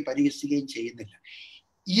നിന്ദിക്കുകയും പരിഹസിക്കുകയും ചെയ്യുന്നില്ല.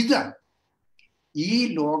 ഇത് ഈ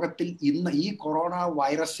ലോകത്തിൽ ഇന്ന് ഈ കൊറോണ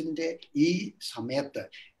വൈറസിന്റെ ഈ സമയത്ത്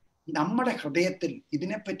നമ്മുടെ ഹൃദയത്തിൽ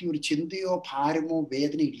ഇതിനെപ്പറ്റി ഒരു ചിന്തയോ ഭാരമോ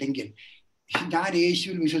വേദന ഇല്ലെങ്കിൽ, ഞാൻ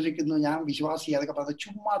യേശുവിൽ വിശ്വസിക്കുന്നു, ഞാൻ വിശ്വാസി, അതൊക്കെ പറഞ്ഞത്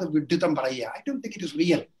ചുമ്മാ അത് വിഡ്ഢിത്തം പറയുക. I don't think it is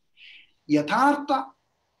real. യഥാർത്ഥ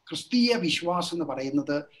ക്രിസ്തീയ വിശ്വാസം എന്ന്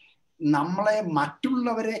പറയുന്നത് നമ്മളെ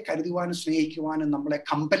മറ്റുള്ളവരെ കരുതുവാനും സ്നേഹിക്കുവാനും നമ്മളെ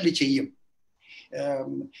കമ്പല് ചെയ്യും.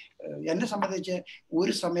 എന്നെ സംബന്ധിച്ച്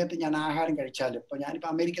ഒരു സമയത്ത് ഞാൻ ആഹാരം കഴിച്ചാൽ, ഇപ്പൊ ഞാനിപ്പോ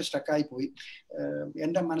അമേരിക്ക സ്റ്റക്കായി പോയി,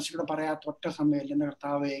 എൻ്റെ മനസ്സിലൂടെ പറയാത്ത ഒറ്റ സമയമില്ല, എൻ്റെ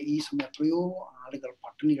കർത്താവേ ഈ സമയം എത്രയോ ആളുകൾ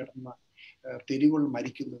പട്ടിണി കിടന്ന് തെരുവുകൾ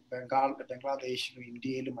മരിക്കുന്നു, ബംഗ്ലാദേശിലും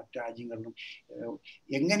ഇന്ത്യയിലും മറ്റു രാജ്യങ്ങളിലും.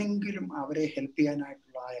 എങ്ങനെങ്കിലും അവരെ ഹെൽപ്പ്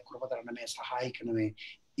ചെയ്യാനായിട്ടുള്ള കൃപ തരണമേ, സഹായിക്കണമേ.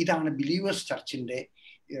 ഇതാണ് ബിലീവേഴ്സ് ചർച്ചിന്റെ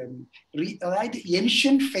അതായത്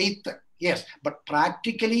ancient faith. Yes, but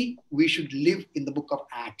practically we should live in the book of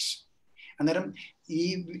acts. അന്നേരം ഈ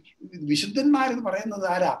വിശുദ്ധന്മാരെന്ന് പറയുന്നത്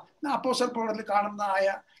ആരാ? അപ്പോസ്തല പ്രവർത്തനത്തിൽ കാണുന്ന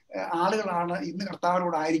ആളുകളാണ് ഇന്ന്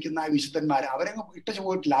കർത്താവിനോട് ആയിരിക്കുന്ന വിശുദ്ധന്മാർ. അവരങ്ങ് ഇട്ടു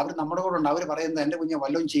പോയിട്ടില്ല, അവർ നമ്മുടെ കൂടെ ഉണ്ട്. അവർ പറയുന്നത് എൻ്റെ കുഞ്ഞെ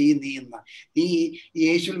വല്ലതും ചെയ്യും നീ എന്ന്, നീ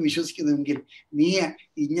യേശുവിൽ വിശ്വസിക്കുന്നുവെങ്കിൽ നീ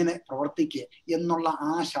ഇങ്ങനെ പ്രവർത്തിക്കുക എന്നുള്ള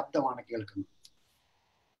ആ ശബ്ദമാണ് കേൾക്കുന്നത്.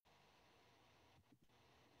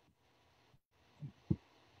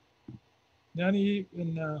 ഞാൻ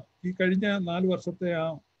ഈ കഴിഞ്ഞ 4 വർഷത്തെ ആ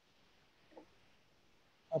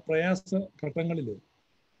പ്രയാസ ഘട്ടങ്ങളിൽ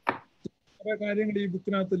കുറെ കാര്യങ്ങൾ ഈ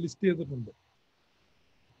ബുക്കിനകത്ത് ലിസ്റ്റ് ചെയ്തിട്ടുണ്ട്.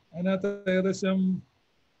 അതിനകത്ത് ഏകദേശം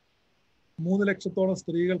 3 ലക്ഷത്തോളം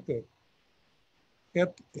സ്ത്രീകൾക്ക്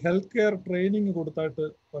ഹെൽത്ത് കെയർ ട്രെയിനിങ് കൊടുത്തായിട്ട്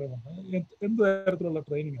പറയുന്നുണ്ട്. എന്ത് തരത്തിലുള്ള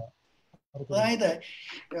ട്രെയിനിങ്ങാണ്? അതായത്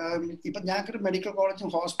ഇപ്പൊ ഞങ്ങൾക്കൊരു മെഡിക്കൽ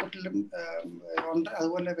കോളേജും ഹോസ്പിറ്റലും ഉണ്ട്.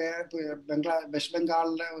 അതുപോലെ വെസ്റ്റ്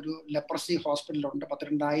ബംഗാളിലെ ഒരു ലെപ്രസി ഹോസ്പിറ്റലുണ്ട്.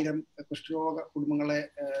 12,000 കുഷ്ഠരോഗ കുടുംബങ്ങളെ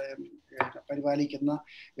പരിപാലിക്കുന്ന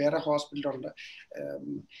വേറെ ഹോസ്പിറ്റലുണ്ട്.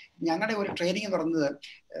 ഞങ്ങളുടെ ഒരു ട്രെയിനിങ് പറഞ്ഞത്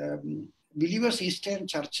believers eastern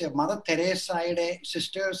church mother തെരേസയുടെ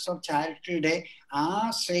sisters of ചാരിറ്റിയുടെ ആ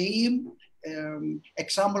സെയിം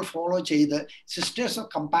എക്സാമ്പിൾ ഫോളോ ചെയ്ത് സിസ്റ്റേഴ്സ് ഓഫ്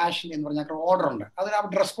കമ്പാഷൻ എന്ന് പറഞ്ഞ ഓർഡർ ഉണ്ട്. അതിൽ ആ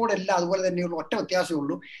ഡ്രസ് കോഡ് എല്ലാം അതുപോലെ തന്നെയുള്ളൂ. ഒറ്റ വ്യത്യാസമേ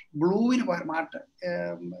ഉള്ളൂ. ബ്ലൂവിന് മാറ്റം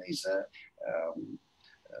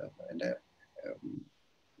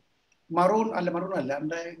മറൂൺ അല്ല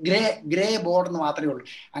എൻ്റെ ഗ്രേ ബോർഡ് എന്ന് മാത്രമേ ഉള്ളൂ.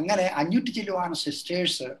 അങ്ങനെ 500 ചില്ലുവാണ്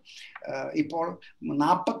സിസ്റ്റേഴ്സ് ഇപ്പോൾ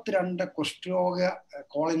 42 കുഷ്ഠരോഗ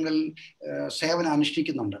കോളനികളിൽ സേവനം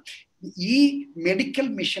അനുഷ്ഠിക്കുന്നുണ്ട്. ഈ മെഡിക്കൽ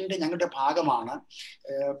മിഷന്റെ ഞങ്ങളുടെ ഭാഗമാണ്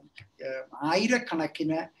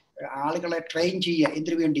ആയിരക്കണക്കിന് ആളുകളെ ട്രെയിൻ ചെയ്യുക.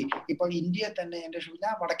 എന്തിനു വേണ്ടി? ഇപ്പൊ ഇന്ത്യയിൽ തന്നെ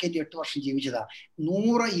ഞാൻ വടക്കേന്ത്യ 8 വർഷം ജീവിച്ചതാ.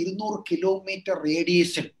 100-200 കിലോമീറ്റർ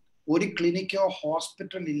റേഡിയസിൽ ഒരു ക്ലിനിക്കോ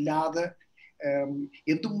ഹോസ്പിറ്റൽ ഇല്ലാതെ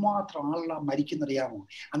എന്തുമാത്രം ആളുകളാണ് മരിക്കുന്നറിയാമോ?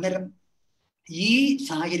 അന്നേരം ഈ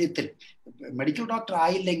സാഹചര്യത്തിൽ മെഡിക്കൽ ഡോക്ടർ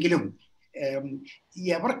ആയില്ലെങ്കിലും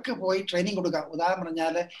എവർക്ക് പോയി ട്രെയിനിങ് കൊടുക്കുക. ഉദാഹരണം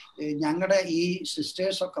പറഞ്ഞാൽ ഞങ്ങളുടെ ഈ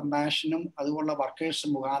സിസ്റ്റേഴ്സ് ഓഫ് കമ്പാഷനും അതുപോലുള്ള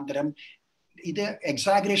വർക്കേഴ്സ് മുഖാന്തരം, ഇത്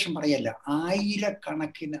എക്സാഗ്രേഷൻ പറയല്ല,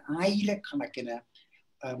 ആയിരക്കണക്കിന്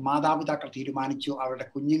മാതാപിതാക്കൾ തീരുമാനിച്ചു അവരുടെ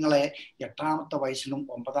കുഞ്ഞുങ്ങളെ 8ാമത്തെ വയസ്സിലും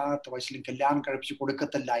 9ാമത്തെ വയസ്സിലും കല്യാണം കഴിപ്പിച്ച്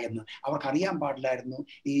കൊടുക്കത്തില്ല എന്ന്. അവർക്കറിയാൻ പാടില്ലായിരുന്നു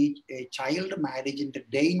ഈ ചൈൽഡ് മാരേജിന്റെ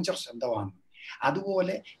ഡേഞ്ചർസ് എന്തുവാണ്.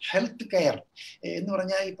 അതുപോലെ ഹെൽത്ത് കെയർ എന്ന്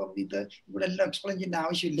പറഞ്ഞാൽ ഇപ്പം ഇത് ഇവിടെ എല്ലാം എക്സ്പ്ലെയിൻ ചെയ്യേണ്ട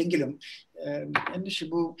ആവശ്യമില്ലെങ്കിലും എൻ്റെ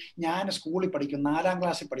ഷിബു, ഞാൻ സ്കൂളിൽ പഠിക്കും 4ാം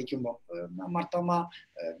ക്ലാസ്സിൽ പഠിക്കുമ്പോൾ, മർത്തമ്മ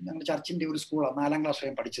ഞങ്ങളുടെ ചർച്ചിൻ്റെ ഒരു സ്കൂളാണ് 4ാം ക്ലാസ്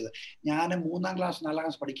വരെ പഠിച്ചത്. ഞാൻ 3ാം ക്ലാസ് 4ാം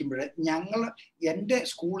ക്ലാസ് പഠിക്കുമ്പോൾ എൻ്റെ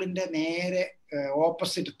സ്കൂളിൻ്റെ നേരെ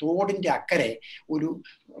ഓപ്പോസിറ്റ് തോടിൻ്റെ അക്കരെ ഒരു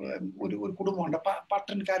കുടുംബമുണ്ട്.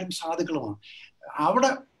 പട്ടണക്കാരും സാധുക്കളുമാണ്.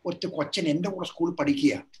 അവിടെ ഒറ്റ കൊച്ചൻ എൻ്റെ കൂടെ സ്കൂളിൽ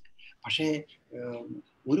പഠിക്കുക. പക്ഷേ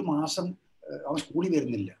ഒരു മാസം അവൻ സ്കൂളിൽ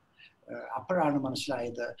വരുന്നില്ല. അപ്പോഴാണ്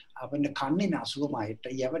മനസ്സിലായത് അവൻ്റെ കണ്ണിന് അസുഖമായിട്ട്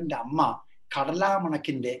അവൻ്റെ അമ്മ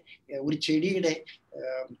കടലാമണക്കിൻ്റെ ഒരു ചെടിയുടെ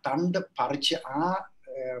തണ്ട് പറിച്ച്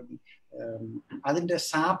അതിൻ്റെ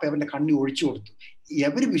സാപ്പ് അവൻ്റെ കണ്ണി ഒഴിച്ചു കൊടുത്തു.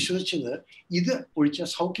 എവര് വിശ്വസിച്ചത് ഇത് ഒഴിച്ച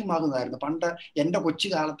സൗഖ്യമാകുന്നതായിരുന്നു. പണ്ട് എൻ്റെ കൊച്ചു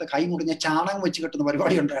കാലത്ത് കൈ മുറിഞ്ഞ ചാണകം വെച്ച് കെട്ടുന്ന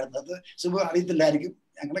പരിപാടി ഉണ്ടായിരുന്നു. അത് സുഖ അറിയത്തില്ലായിരിക്കും,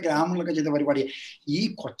 ഞങ്ങളുടെ ഗ്രാമങ്ങളിലൊക്കെ ചെയ്ത പരിപാടി. ഈ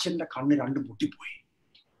കൊച്ചൻ്റെ കണ്ണ് രണ്ടും പൊട്ടിപ്പോയി.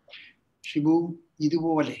 ഷിബു,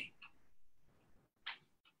 ഇതുപോലെ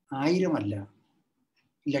 1000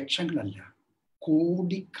 ലക്ഷങ്ങളല്ല,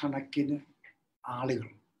 കോടിക്കണക്കിന് ആളുകൾ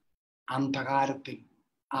അന്ധകാരത്തിൽ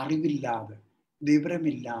അറിവില്ലാതെ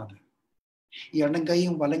വിവരമില്ലാതെ ഇടം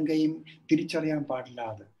കൈയും വലം കൈയും തിരിച്ചറിയാൻ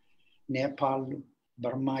പാടില്ലാതെ നേപ്പാളിലും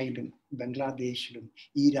ബർമയിലും ബംഗ്ലാദേശിലും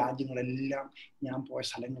ഈ രാജ്യങ്ങളെല്ലാം ഞാൻ പോയ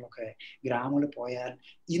സ്ഥലങ്ങളൊക്കെ ഗ്രാമങ്ങളിൽ പോയാൽ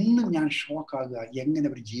ഇന്നും ഞാൻ ഷോക്കാകുക എങ്ങനെ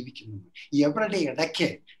അവർ ജീവിക്കുന്നു. എവരുടെ ഇടയ്ക്ക്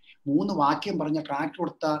 3 വാക്യം പറഞ്ഞ ട്രാക്ടർ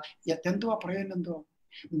കൊടുത്ത എന്തുവാ പ്രയോജനം? എന്തുവാ?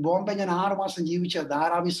 ബോംബെ ഞാൻ 6 മാസം ജീവിച്ച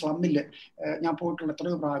ധാരാവി സ്ലമ്മില് ഞാൻ പോയിട്ടുള്ള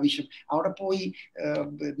എത്രയോ പ്രാവശ്യം. അവിടെ പോയി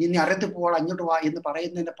നിന്നെ അറിയത്ത് പോവാ അങ്ങോട്ട് വാ എന്ന്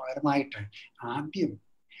പറയുന്നതിന്റെ പകരമായിട്ട് ആദ്യം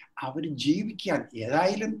അവർ ജീവിക്കാൻ,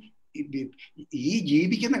 ഏതായാലും ഈ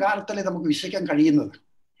ജീവിക്കുന്ന കാലത്തല്ലേ നമുക്ക് വിശ്വസിക്കാൻ കഴിയുന്നത്,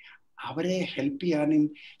 അവരെ ഹെൽപ്പ് ചെയ്യാനും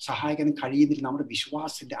സഹായിക്കാനും കഴിയുന്നില്ല. നമ്മുടെ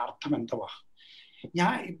വിശ്വാസത്തിന്റെ അർത്ഥം എന്തുവാ?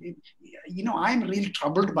 I am really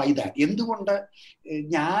troubled by that. എന്തുകൊണ്ട്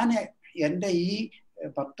ഞാൻ എൻ്റെ ഈ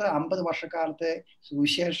 10-50 വർഷക്കാലത്തെ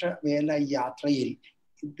സുവിശേഷ വേല യാത്രയിൽ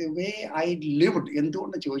the way I lived,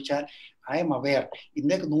 എന്തുകൊണ്ട് ചോദിച്ചാൽ ഐ എം അവെയർ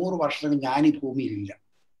ഇന്നേക്ക് 100 വർഷത്തിൽ ഞാൻ ഈ ഭൂമിയിലില്ല.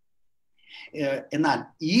 എന്നാൽ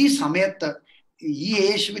ഈ സമയത്ത് ഈ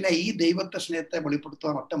യേശുവിനെ, ഈ ദൈവത്തെ സ്നേഹത്തെ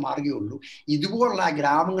വെളിപ്പെടുത്തുവാൻ ഒറ്റ മാർഗ്ഗമേ ഉള്ളൂ. ഇതുപോലുള്ള ആ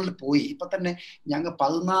ഗ്രാമങ്ങളിൽ പോയി ഇപ്പൊ തന്നെ ഞങ്ങൾ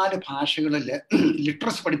 14 ഭാഷകളിൽ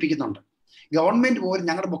ലിറ്ററസി പഠിപ്പിക്കുന്നുണ്ട്. ഗവൺമെന്റ് പോലും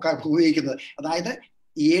ഞങ്ങളുടെ ബുക്കാണ് ഉപയോഗിക്കുന്നത്. അതായത്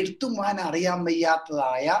എഴുത്തും വായന അറിയാൻ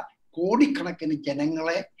വയ്യാത്തതായ കോടിക്കണക്കിന്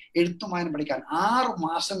ജനങ്ങളെ എഴുത്തും വായന പഠിക്കാൻ 6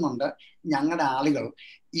 മാസം കൊണ്ട് ഞങ്ങളുടെ ആളുകൾ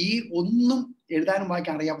ഈ ഒന്നും എഴുതാനും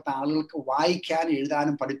വായിക്കാൻ അറിയാത്ത ആളുകൾക്ക് വായിക്കാനും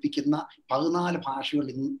എഴുതാനും പഠിപ്പിക്കുന്ന 14 ഭാഷകൾ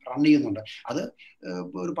ഇന്ന് റൺ ചെയ്യുന്നുണ്ട്. അത്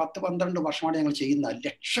ഒരു 10-12 വർഷമാണ് ഞങ്ങൾ ചെയ്യുന്ന.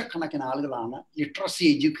 ലക്ഷക്കണക്കിന് ആളുകളാണ് ലിറ്ററസി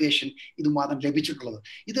എഡ്യൂക്കേഷൻ ഇത് മാത്രം ലഭിച്ചിട്ടുള്ളത്.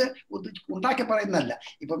 ഇത് ഉണ്ടാക്കി പറയുന്നതല്ല.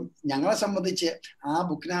 ഇപ്പം ഞങ്ങളെ സംബന്ധിച്ച് ആ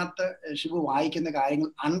ബുക്കിനകത്ത് ഷിബു വായിക്കുന്ന കാര്യങ്ങൾ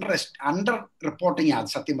അണ്ടർ റിപ്പോർട്ടിങ് ആണ്.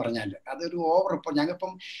 സത്യം പറഞ്ഞാൽ അതൊരു ഓവർ റിപ്പോർട്ട്.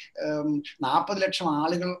 ഞങ്ങളിപ്പം 40 ലക്ഷം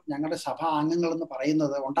ആളുകൾ ഞങ്ങളുടെ സഭാ അംഗങ്ങൾ എന്ന്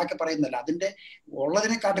പറയുന്നത് ഉണ്ടാക്കി പറയുന്നതല്ല, അതിൻ്റെ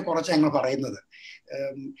ഉള്ളതിനെക്കാട്ടി കുറച്ച് ഞങ്ങൾ പറയുന്നത്.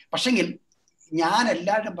 പക്ഷെങ്കിൽ ഞാൻ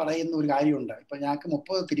എല്ലാവരും പറയുന്ന ഒരു കാര്യമുണ്ട്. ഇപ്പൊ ഞങ്ങൾക്ക്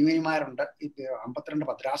 30 തിരുമേനിമാരുണ്ട്, 52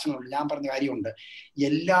 ഭദ്രാസനങ്ങളുണ്ട്. ഞാൻ പറഞ്ഞ കാര്യമുണ്ട്,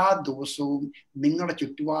 എല്ലാ ദിവസവും നിങ്ങളുടെ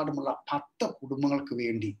ചുറ്റുപാടുമുള്ള 10 കുടുംബങ്ങൾക്ക്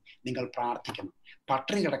വേണ്ടി നിങ്ങൾ പ്രാർത്ഥിക്കണം.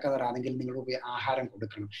 പട്ടിണി കിടക്കാതരാണെങ്കിൽ നിങ്ങൾ ആഹാരം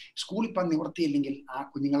കൊടുക്കണം. സ്കൂളിൽ പോകാൻ നിവൃത്തിയില്ലെങ്കിൽ ആ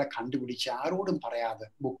കുഞ്ഞുങ്ങളെ കണ്ടുപിടിച്ച് ആരോടും പറയാതെ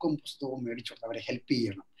ബുക്കും പുസ്തകവും മേടിച്ചുകൊണ്ട് അവരെ ഹെൽപ്പ്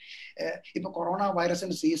ചെയ്യണം. ഇപ്പൊ കൊറോണ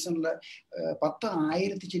വൈറസിന്റെ സീസണിൽ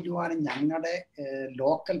 10,000 ചെല്ലുവാനും ഞങ്ങളുടെ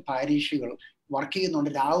ലോക്കൽ പാരീഷുകൾ വർക്ക് ചെയ്യുന്നുണ്ട്.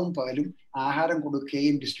 രാവും പകലും ആഹാരം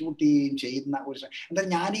കൊടുക്കുകയും ഡിസ്ട്രിബ്യൂട്ട് ചെയ്യുകയും ചെയ്യുന്ന ഒരു എന്താ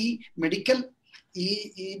ഞാൻ ഈ മെഡിക്കൽ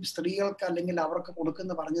ഈ സ്ത്രീകൾക്ക് അല്ലെങ്കിൽ അവർക്ക്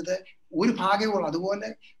കൊടുക്കുന്ന പറഞ്ഞത് ഒരു ഭാഗമുള്ളൂ. അതുപോലെ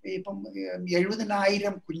ഇപ്പം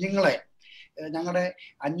 70,000 കുഞ്ഞുങ്ങളെ ഞങ്ങളുടെ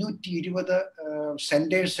 520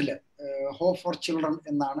 സെന്റേഴ്സിൽ ഹോപ്പ് ഫോർ ചിൽഡ്രൻ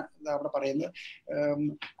എന്നാണ് അവിടെ പറയുന്നത്.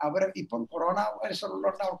 അവർ ഇപ്പം കൊറോണ വൈറസ്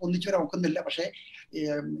ഉള്ളതുകൊണ്ട് അവർക്ക് ഒന്നിച്ചു വരെ ഒക്കുന്നില്ല. പക്ഷേ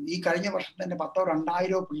ഈ കഴിഞ്ഞ വർഷം തന്നെ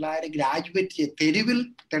 1,000-2,000 പിള്ളേരെ ഗ്രാജുവേറ്റ് ചെയ്ത് തെരുവിൽ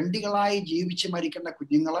തെണ്ടികളായി ജീവിച്ച് മരിക്കുന്ന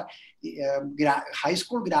കുഞ്ഞുങ്ങളെ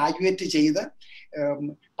ഹൈസ്കൂൾ ഗ്രാജുവേറ്റ് ചെയ്ത്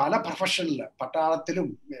പല പ്രൊഫഷനിൽ പട്ടാളത്തിലും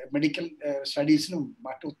മെഡിക്കൽ സ്റ്റഡീസിലും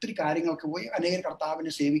മറ്റൊത്തിരി കാര്യങ്ങൾക്ക് പോയി അനേക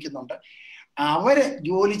കർത്താവിനെ സേവിക്കുന്നുണ്ട്. അവര്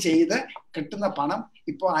ജോലി ചെയ്ത് കിട്ടുന്ന പണം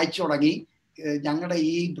ഇപ്പോൾ അയച്ചു തുടങ്ങി ഞങ്ങളുടെ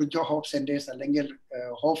ഈ ബ്രിഡ്ജ് ഓഫ് ഹോപ്പ് സെന്റേഴ്സ് അല്ലെങ്കിൽ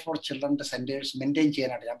ഹോപ്പ് ഫോർ ചിൽഡ്രന്റെ സെന്റേഴ്സ് മെയിൻറ്റെയിൻ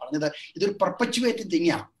ചെയ്യാനായിട്ട്. ഞാൻ പറഞ്ഞത് ഇതൊരു പെർപ്പച്വേറ്റ്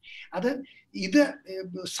തിങ്ങാണ്. ഇത്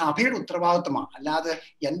സഭയുടെ ഉത്തരവാദിത്വമാണ്. അല്ലാതെ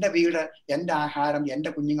എൻ്റെ വീട്, എൻ്റെ ആഹാരം, എൻ്റെ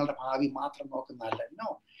കുഞ്ഞുങ്ങളുടെ ഭാവി മാത്രം നോക്കുന്നതല്ല. നോ.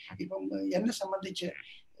 ഇപ്പം എന്നെ സംബന്ധിച്ച്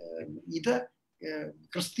ഇത്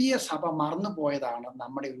ക്രിസ്തീയ സഭ മറന്നുപോയതാണ്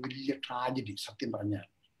നമ്മുടെ വലിയ ട്രാജഡി. സത്യം പറഞ്ഞാൽ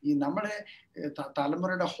ഈ നമ്മുടെ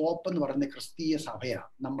തലമുറയുടെ ഹോപ്പ് എന്ന് പറയുന്നത് ക്രിസ്തീയ സഭയാണ്.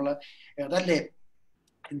 അതല്ലേ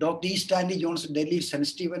doctor E Stanley John's Delhi saint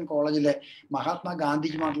Steven കോളേജിലെ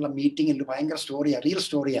മഹാത്മാഗാന്ധിയുമായിട്ടുള്ള മീറ്റിങ്ങിൽ ഭയങ്കര സ്റ്റോറിയാണ്, റിയൽ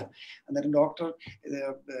സ്റ്റോറിയാണ്. അന്നേരം ഡോക്ടർ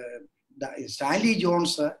സ്റ്റാൻലി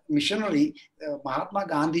ജോൺസ് മിഷണറി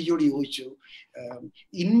മഹാത്മാഗാന്ധിജിയോട് ചോദിച്ചു,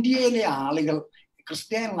 ഇന്ത്യയിലെ ആളുകൾ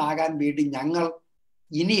ക്രിസ്ത്യാനികളാകാൻ വേണ്ടി ഞങ്ങൾ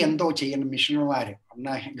ഇനി എന്തോ ചെയ്യണം മിഷണറിമാര്?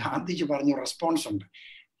 അന്ന് ഗാന്ധിജി പറഞ്ഞു റെസ്പോൺസ് ഉണ്ട്,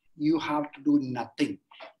 you have to do nothing.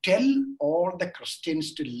 Tell all the Christians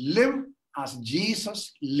to live as Jesus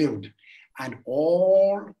lived and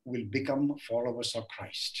all will become followers of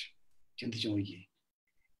Christ. ചിന്തിച്ചു നോക്കിയേ.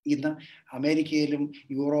 ഇന്ന് അമേരിക്കയിലും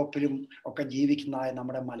യൂറോപ്പിലും ഒക്കെ ജീവിക്കുന്ന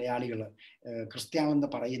നമ്മുടെ മലയാളികൾ, ക്രിസ്ത്യാനെന്ന്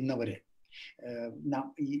പറയുന്നവര്,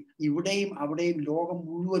 ഇവിടെയും അവിടെയും ലോകം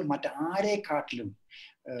മുഴുവൻ മറ്റാരെക്കാട്ടിലും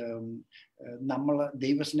നമ്മൾ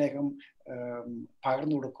ദൈവസ്നേഹം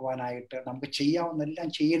പകർന്നു കൊടുക്കുവാനായിട്ട് നമുക്ക് ചെയ്യാവുന്നെല്ലാം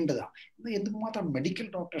ചെയ്യേണ്ടതാണ്. എന്തുമാത്രം മെഡിക്കൽ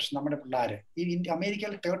ഡോക്ടേഴ്സ് നമ്മുടെ പിള്ളേർ ഈ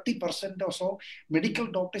അമേരിക്കയിൽ 30% ഓസോ മെഡിക്കൽ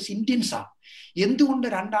ഡോക്ടേഴ്സ് ഇന്ത്യൻസാണ്. എന്തുകൊണ്ട്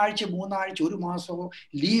 2 ആഴ്ച 3 ആഴ്ച 1 മാസമോ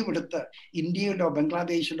ലീവ് എടുത്ത് ഇന്ത്യയിലോ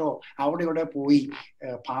ബംഗ്ലാദേശിലോ അവിടെ ഇവിടെ പോയി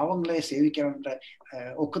പാവങ്ങളെ സേവിക്കാനായിട്ട്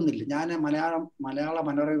ഒക്കുന്നില്ല? ഞാൻ മലയാള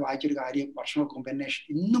മനോരമ വായിച്ചൊരു കാര്യം വർഷങ്ങൾക്ക് മുമ്പ് എന്നെ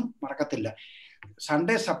ഇന്നും മറക്കത്തില്ല.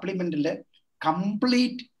 സൺഡേ സപ്ലിമെന്റില്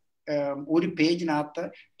കംപ്ലീറ്റ് ഒരു പേജിനകത്ത്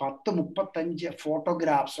 10-35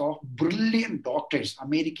 ഫോട്ടോഗ്രാഫ്സ് ഓഫ് ബ്രില്യൻ ഡോക്ടേഴ്സ്,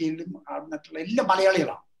 അമേരിക്കയിലും മറ്റുള്ള എല്ലാ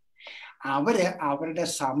മലയാളികളാണ്. അവര് അവരുടെ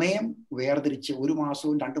സമയം വേർതിരിച്ച് 1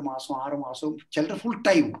 മാസവും 2 മാസവും 6 മാസവും ചിലർ ഫുൾ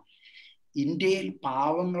ടൈം ഇന്ത്യയിൽ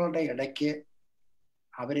പാവങ്ങളുടെ ഇടയ്ക്ക്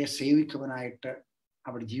അവരെ സേവിക്കുവാനായിട്ട്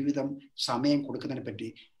അവരുടെ ജീവിതം സമയം കൊടുക്കുന്നതിനെ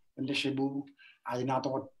പറ്റി എൻ്റെ ഷിബു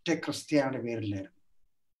അതിനകത്ത് ഒറ്റ ക്രിസ്ത്യാനിയുടെ പേരില്ലായിരുന്നു,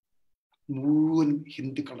 മുഴുവൻ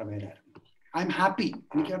ഹിന്ദുക്കളുടെ പേരായിരുന്നു. I am happy.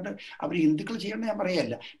 എനിക്കത് അവർ ഹിന്ദുക്കൾ ചെയ്യേണ്ടത് ഞാൻ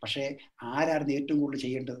പറയല്ല, പക്ഷേ ആരായിരുന്നു ഏറ്റവും കൂടുതൽ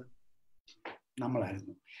ചെയ്യേണ്ടത്?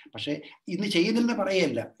 നമ്മളായിരുന്നു. പക്ഷെ ഇന്ന് ചെയ്യുന്നില്ലെന്ന്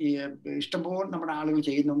പറയല്ല, ഇഷ്ടംപോലെ നമ്മുടെ ആളുകൾ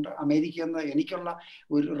ചെയ്യുന്നുണ്ട്. അമേരിക്കയിൽ നിന്ന് എനിക്കുള്ള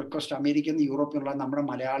ഒരു റിക്വസ്റ്റ്, അമേരിക്കയിൽ നിന്ന് യൂറോപ്പിലുള്ള നമ്മുടെ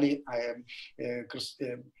മലയാളി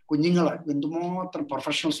കുഞ്ഞുങ്ങൾ എന്തുമാത്രം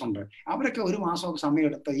പ്രൊഫഷണൽസ് ഉണ്ട്. അവരൊക്കെ 1 മാസമൊക്കെ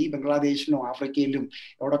സമയമെടുത്ത് ഈ ബംഗ്ലാദേശിലും ആഫ്രിക്കയിലും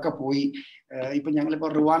എവിടെയൊക്കെ പോയി, ഇപ്പം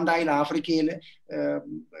ഞങ്ങളിപ്പോൾ റുവാണ്ടയിൽ ആഫ്രിക്കയിൽ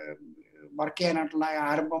വർക്ക് ചെയ്യാനായിട്ടുള്ള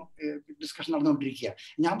ആരംഭം ഡിസ്കഷൻ നടന്നുകൊണ്ടിരിക്കുക.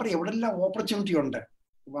 ഞാൻ പറയും എവിടെല്ലാം ഓപ്പർച്യൂണിറ്റി ഉണ്ട്,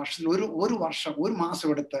 വർഷത്തിൽ ഒരു വർഷം 1 മാസം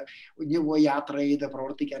എടുത്ത് ഇനി പോയി യാത്ര ചെയ്ത്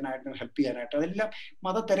പ്രവർത്തിക്കാനായിട്ട് ഹെൽപ്പ് ചെയ്യാനായിട്ട്. അതെല്ലാം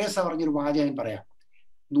മദർ തെരേസ പറഞ്ഞൊരു വാചകം ഞാൻ പറയാം.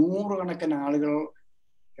 100 കണക്കിന് ആളുകൾ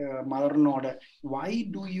മദറിനോട് why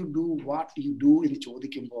do you do what you do എന്ന്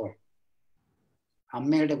ചോദിക്കുമ്പോൾ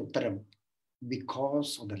അമ്മയുടെ ഉത്തരം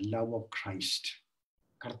because of the love of Christ,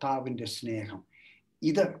 കർത്താവിൻ്റെ സ്നേഹം.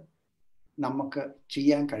 ഇത് നമുക്ക്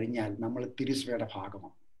ചെയ്യാൻ കഴിഞ്ഞാൽ നമ്മൾ തിരുസഭയുടെ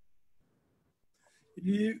ഭാഗമാണ്.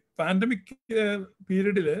 ഈ പാൻഡമിക്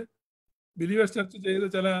പീരീഡില് ബിലീവേഴ്സ് ചർച്ച ചെയ്ത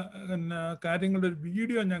ചില കാര്യങ്ങളുടെ ഒരു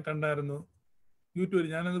വീഡിയോ ഞാൻ കണ്ടായിരുന്നു യൂട്യൂബിൽ.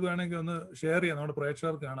 ഞാനത് വേണമെങ്കിൽ ഒന്ന് ഷെയർ ചെയ്യാം നമ്മുടെ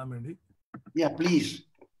പ്രേക്ഷകർക്ക് കാണാൻ വേണ്ടി. പ്ലീസ്.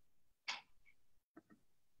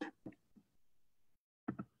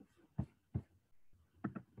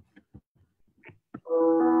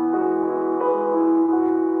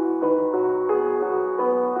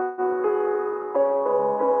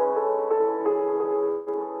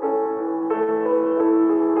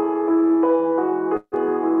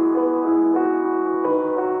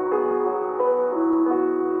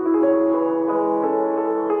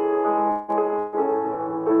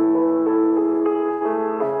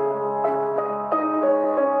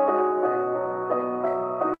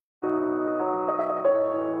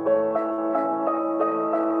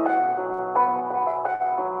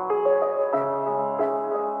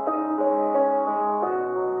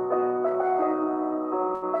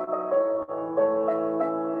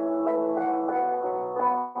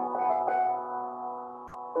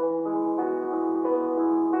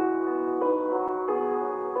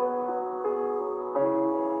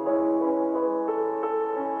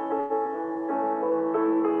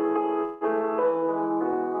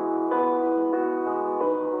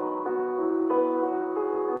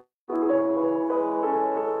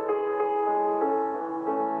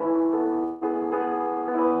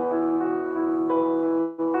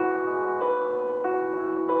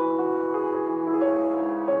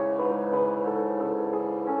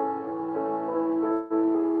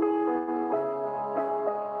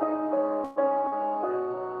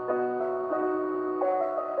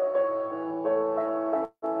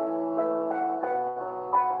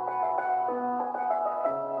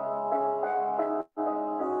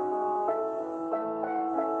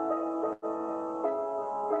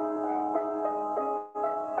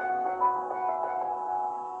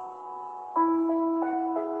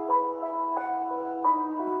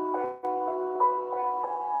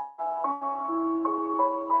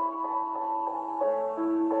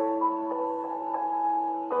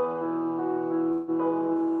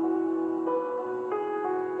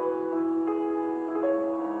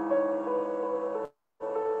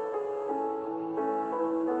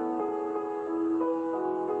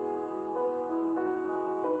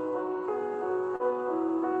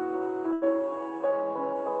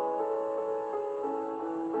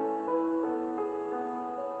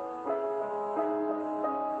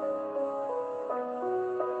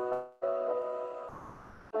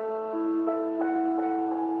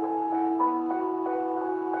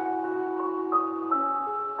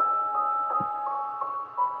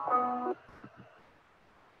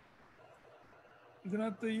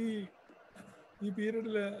 ഇതിനകത്ത് ഈ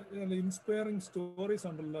പീരീഡില് ഇൻസ്പയറിംഗ് സ്റ്റോറീസ്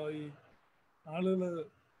ഉണ്ടല്ലോ, ഈ ആളുകൾ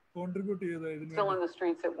കോൺട്രിബ്യൂട്ട് ചെയ്ത് ഇതിന് still in the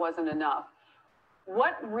streets, it wasn't enough.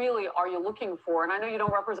 What really are you looking for? And I know you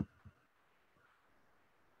don't represent.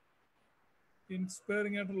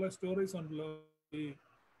 Inspiring ആയിട്ടുള്ള സ്റ്റോറീസ് ഉണ്ടല്ലോ, ഈ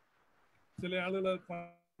ചില ആളുകൾ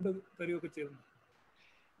ഫണ്ട് തരികയൊക്കെ ചെയ്യുന്നു.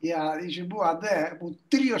 ഷിബു, അത്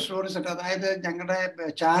ഒത്തിരി സ്റ്റോറീസ് ഉണ്ട്. അതായത് ഞങ്ങളുടെ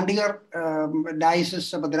ചാണ്ഡിഗർ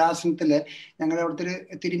ഡയസിസ് ഭദ്രാസനത്തില് ഞങ്ങളുടെ അവിടുത്തെ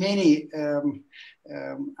ഒരു തിരുമേനി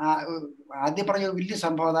ആദ്യം പറഞ്ഞ വലിയ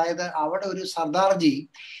സംഭവം, അതായത് അവിടെ ഒരു സർദാർജി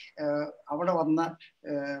അവിടെ വന്ന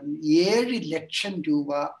 7 ലക്ഷം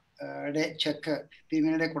രൂപയുടെ ചെക്ക്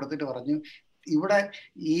തിരുമേനിയുടെ കൊടുത്തിട്ട് പറഞ്ഞു, ഇവിടെ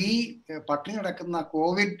ഈ പട്ടിണി കിടക്കുന്ന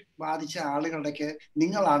കോവിഡ് ബാധിച്ച ആളുകളുടെക്ക്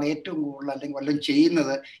നിങ്ങളാണ് ഏറ്റവും കൂടുതൽ അല്ലെങ്കിൽ വല്ലതും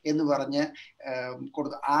ചെയ്യുന്നത് എന്ന് പറഞ്ഞ്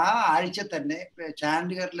കൊടുത്തു. ആ ആഴ്ച തന്നെ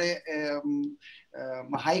ചാണ്ഡിഗറിലെ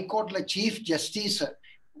ഹൈക്കോടതിയിലെ ചീഫ് ജസ്റ്റിസ്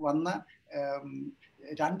വന്ന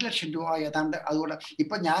 2 ലക്ഷം രൂപ ഏതാണ്ട്. അതുകൊണ്ട്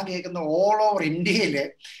ഇപ്പൊ ഞാൻ കേൾക്കുന്ന ഓൾ ഓവർ ഇന്ത്യയില്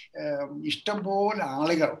ഇഷ്ടംപോലെ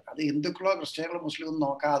ആളുകൾ, അത് ഹിന്ദുക്കളോ ക്രിസ്ത്യാനികളോ മുസ്ലിമോ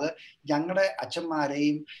നോക്കാതെ ഞങ്ങളുടെ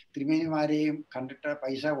അച്ഛന്മാരെയും തിരുമേനിമാരെയും കണ്ടിട്ട്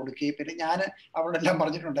പൈസ കൊടുക്കുകയും, പിന്നെ ഞാൻ അവിടെ എല്ലാം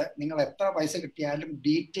പറഞ്ഞിട്ടുണ്ട്, നിങ്ങൾ എത്ര പൈസ കിട്ടിയാലും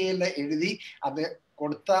ഡീറ്റെയിൽ എഴുതി അത്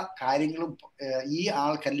കൊടുത്ത കാര്യങ്ങളും ഈ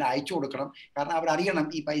ആൾക്കെല്ലാം അയച്ചു കൊടുക്കണം. കാരണം അവരറിയണം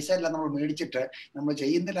ഈ പൈസ എല്ലാം നമ്മൾ മേടിച്ചിട്ട് നമ്മൾ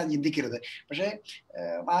ചെയ്യുന്നില്ല ചിന്തിക്കരുത്. പക്ഷേ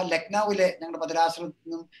ആ ലക്നൌവിലെ ഞങ്ങളുടെ ഭദ്രാസനത്തിൽ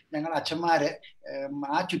നിന്നും ഞങ്ങളുടെ അച്ഛന്മാര്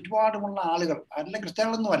ആ ചുറ്റുപാടുമുള്ള ആളുകൾ, അതെല്ലാം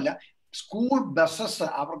ക്രിസ്ത്യാനികളൊന്നും അല്ല, സ്കൂൾ ബസ്സസ്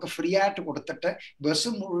അവർക്ക് ഫ്രീ ആയിട്ട് കൊടുത്തിട്ട് ബസ്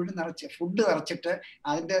മുഴുവൻ നിറച്ച് ഫുഡ് നിറച്ചിട്ട്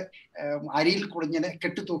അതിന്റെ അരിയിൽ കുടിഞ്ഞിനെ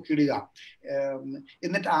കെട്ടിത്തൂക്കിയിടുക.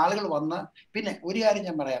 എന്നിട്ട് ആളുകൾ വന്ന്, പിന്നെ ഒരു കാര്യം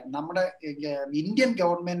ഞാൻ പറയാം, നമ്മുടെ ഇന്ത്യൻ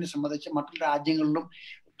ഗവൺമെന്റിനെ സംബന്ധിച്ച് മറ്റുള്ള രാജ്യങ്ങളിലും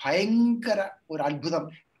ഭയങ്കര ഒരു അത്ഭുതം,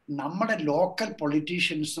 നമ്മുടെ ലോക്കൽ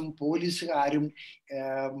പൊളിറ്റീഷ്യൻസും പോലീസുകാരും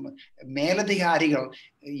മേലധികാരികൾ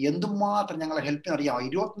എന്തുമാത്രം ഞങ്ങളെ ഹെൽപ്പിന് അറിയാം.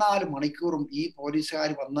 24 മണിക്കൂറും ഈ പോലീസുകാർ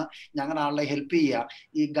വന്ന് ഞങ്ങളുടെ ആളെ ഹെൽപ്പ് ചെയ്യുക,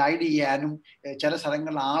 ഈ ഗൈഡ് ചെയ്യാനും ചില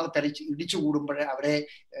സ്ഥലങ്ങളിൽ ആൾ ഇടിച്ചു കൂടുമ്പോഴേ അവരെ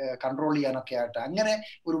കൺട്രോൾ ചെയ്യാനൊക്കെ ആയിട്ട്. അങ്ങനെ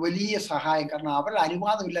ഒരു വലിയ സഹായം, കാരണം അവരുടെ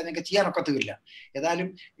അനുവാദമില്ല ഞങ്ങൾക്ക് ചെയ്യാനൊക്കത്തുമില്ല. ഏതായാലും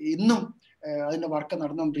ഇന്നും അതിന്റെ വർക്ക്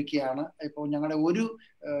നടന്നുകൊണ്ടിരിക്കുകയാണ്. ഇപ്പോൾ ഞങ്ങളുടെ ഒരു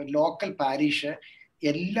ലോക്കൽ പാരീഷ്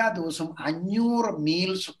എല്ലാ ദിവസവും 500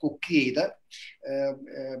 മീൽസ് കുക്ക് ചെയ്ത്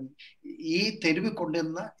ഈ തെരുവിൽ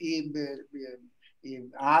കൊണ്ടുവന്ന് ഈ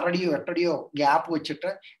 6 അടിയോ 8 അടിയോ ഗ്യാപ്പ്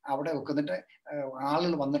വെച്ചിട്ട് അവിടെ വെക്കുന്നിട്ട്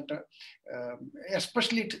ആളുകൾ വന്നിട്ട്,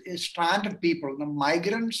 especially stranded people,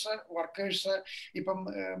 migrants workers. ഇപ്പം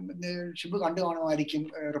ഷിബു കണ്ടു കാണുമായിരിക്കും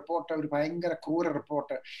റിപ്പോർട്ട്, ഒരു ഭയങ്കര ക്രൂര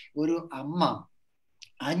റിപ്പോർട്ട്. ഒരു അമ്മ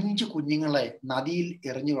 5 കുഞ്ഞുങ്ങളെ നദിയിൽ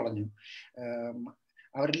എറിഞ്ഞു കളഞ്ഞു,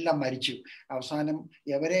 അവരെല്ലാം മരിച്ചു. അവസാനം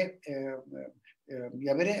ഇവരെ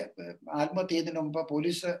ആത്മഹത്യ ചെയ്യുന്നതിന് മുമ്പ്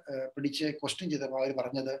പോലീസ് പിടിച്ച് ക്വസ്റ്റ്യൻ ചെയ്തപ്പോൾ അവർ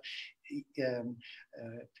പറഞ്ഞത്,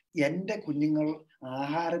 എൻ്റെ കുഞ്ഞുങ്ങൾ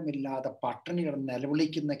ആഹാരമില്ലാതെ പട്ടിണി കിടന്ന്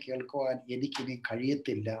നിലവിളിക്കുന്ന കേൾക്കുവാൻ എനിക്കിനി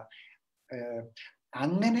കഴിയത്തില്ല.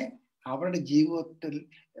 അങ്ങനെ അവരുടെ ജീവിതത്തിൽ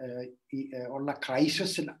ഉള്ള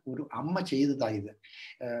ക്രൈസിസിൽ ഒരു അമ്മ ചെയ്തതായത്.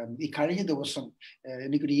 ഈ കഴിഞ്ഞ ദിവസം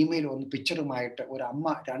എനിക്കൊരു ഇമെയിൽ വന്ന് പിക്ചറുമായിട്ട് ഒരു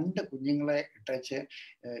അമ്മ 2 കുഞ്ഞുങ്ങളെ ഇട്ടേച്ച്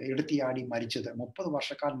എടുത്തിയാടി മരിച്ചത്. 30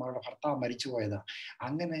 വർഷക്കാലം അവരുടെ ഭർത്താവ് മരിച്ചു പോയതാ.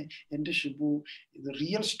 അങ്ങനെ എൻ്റെ Shibu,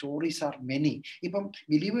 real stories are many. ഇപ്പം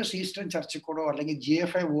ബിലീവേഴ്സ് ഈസ്റ്റേൺ ചർച്ചിൽ കൂടോ അല്ലെങ്കിൽ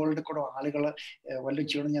GFI വേൾഡിൽ കൂടോ ആളുകൾ വല്ലതും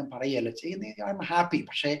ചെയ്യണമെന്ന് ഞാൻ പറയല്ല, ചെയ്യുന്ന ഐ എം ഹാപ്പി.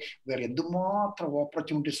 പക്ഷേ വേറെ എന്തുമാത്രം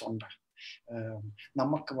ഓപ്പർച്യൂണിറ്റീസ് ഉണ്ട്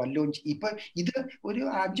നമുക്ക് വല്ലതും. ഇപ്പൊ ഇത് ഒരു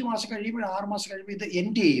 5 മാസം കഴിയുമ്പോൾ 6 മാസം കഴിയുമ്പോൾ ഇത്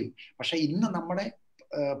എൻഡ് ചെയ്യും. പക്ഷെ ഇന്ന് നമ്മുടെ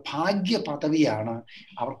ഭാഗ്യ പദവിയാണ്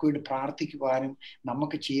അവർക്ക് വേണ്ടി പ്രാർത്ഥിക്കുവാനും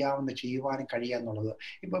നമുക്ക് ചെയ്യുവാനും കഴിയാന്നുള്ളത്.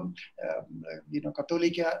 ഇപ്പം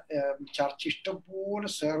കത്തോലിക്ക ചർച്ച് ഇഷ്ടംപോലെ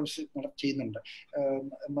സർവീസ് ചെയ്യുന്നുണ്ട്.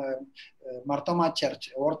 മർത്തോമാ ചർച്ച്,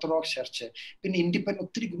 ഓർത്തഡോക്സ് ചർച്ച്, പിന്നെ ഇൻഡിപെൻഡന്റ്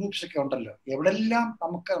ഒത്തിരി ഗ്രൂപ്പ്സ് ഒക്കെ ഉണ്ടല്ലോ. എവിടെല്ലാം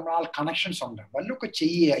നമുക്ക് നമ്മളാൾ കണക്ഷൻസ് ഉണ്ട്, വല്ലതൊക്കെ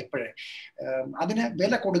ചെയ്യുക. ഇപ്പോഴേ അതിന്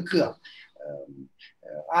വില കൊടുക്കുക.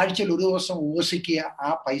 ആഴ്ചയിൽ ഒരു ദിവസം ഉപവസിക്കുക, ആ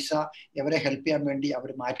പൈസ ഇവരെ ഹെൽപ്പ് ചെയ്യാൻ വേണ്ടി അവർ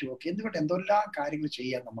മാറ്റിവെക്കുക. എന്തുകൊണ്ട് എന്തെല്ലാം കാര്യങ്ങൾ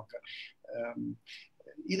ചെയ്യാം നമുക്ക്.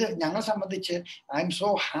 ഇത് ഞങ്ങളെ സംബന്ധിച്ച് ഐ എം സോ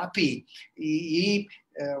ഹാപ്പി. ഈ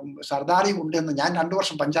സർദാരി കൊണ്ടുവന്ന്, ഞാൻ 2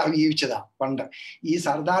 വർഷം പഞ്ചാബ് ജീവിച്ചതാ പണ്ട്. ഈ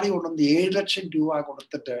സർദാരി കൊണ്ടുവന്ന് 7 ലക്ഷം രൂപ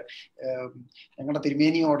കൊടുത്തിട്ട് ഞങ്ങളുടെ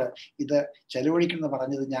തിരുമേനിയോട് ഇത് ചെലവഴിക്കണമെന്ന്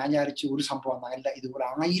പറഞ്ഞത് ഞാൻ വിചാരിച്ചു ഒരു സംഭവം അല്ല. ഇതുപോലെ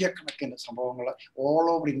ആയിരക്കണക്കിന് സംഭവങ്ങൾ ഓൾ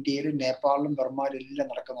ഓവർ ഇന്ത്യയിലും നേപ്പാളിലും ബർമയിലും എല്ലാം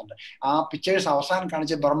നടക്കുന്നുണ്ട്. ആ പിക്ചേഴ്സ് അവസാനം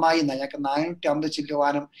കാണിച്ച ബർമയിൽ നിന്ന്, ഞങ്ങൾക്ക് 450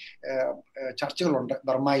 ചില്ലുവാനും ചർച്ചുകളുണ്ട്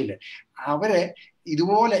ബർമയിൽ. അവരെ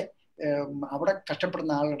ഇതുപോലെ അവിടെ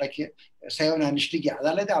കഷ്ടപ്പെടുന്ന ആളുടെക്ക് സേവനം അനുഷ്ഠിക്കുക.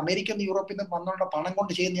 അതായത് അമേരിക്കൻ യൂറോപ്പിൽ നിന്നും വന്നുള്ള പണം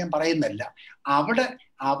കൊണ്ട് ചെയ്യുന്ന ഞാൻ പറയുന്നില്ല. അവിടെ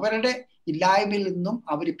അവരുടെ ഇല്ലായ്മയിൽ നിന്നും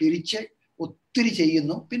അവർ പിരിച്ച് ഒത്തിരി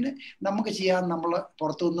ചെയ്യുന്നു. പിന്നെ നമുക്ക് ചെയ്യാൻ നമ്മൾ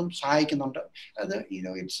പുറത്തുനിന്നും സഹായിക്കുന്നുണ്ട്. അത്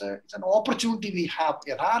it's an opportunity we have.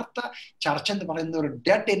 യഥാർത്ഥ ചർച്ച എന്ന് പറയുന്ന ഒരു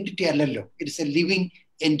ഡെഡ് എൻറ്റിറ്റി അല്ലല്ലോ, ഇറ്റ്സ് എ ലിവിങ്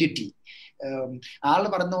എൻറ്റിറ്റി. ആള്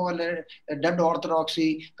പറഞ്ഞ പോലെ ഡെഡ് ഓർത്തഡോക്സി,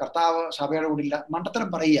 കർത്താവ് സഭയുടെ കൂടെ ഇല്ല, മണ്ടത്തരം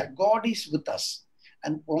പറയുക. God is with us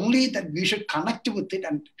and only that we should connect with it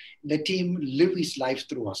and let him live his life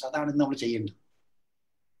through us. അതാണ് നമ്മൾ ചെയ്യേണ്ടത്.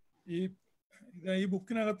 ഈ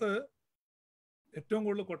ബുക്കിനകത്ത് ഏറ്റവും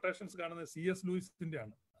കൂടുതൽ കൊട്ടേഷൻസ് കാണുന്നത് C.S. ലൂയിസിന്റെ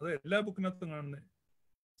ആണ്. അത് എല്ലാ ബുക്കിനകത്തും കാണുന്നത്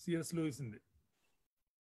C.S. ലൂയിസിന്റെ.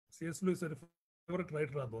 C.S. ലൂയിസ് ഒരു ഫേവറേറ്റ്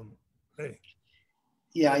റൈറ്ററാണെന്ന് തോന്നുന്നു അല്ലേ?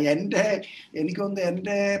 എനിക്ക് തോന്നുന്നു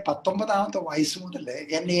എൻ്റെ 19ാമത്തെ വയസ്സ് മുതൽ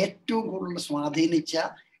എന്നെ ഏറ്റവും കൂടുതൽ സ്വാധീനിച്ച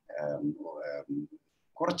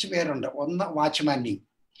കുറച്ച് പേരുണ്ട്. ഒന്ന് വാച്ച്മാൻ നീ,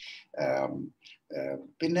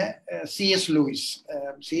 പിന്നെ C.S. ലൂയിസ്.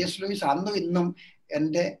 C.S. ലൂയിസ് അന്നും ഇന്നും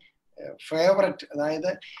എൻ്റെ ഫേവററ്റ്.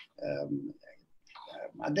 അതായത്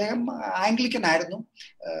അദ്ദേഹം ആംഗ്ലിക്കൻ ആയിരുന്നു.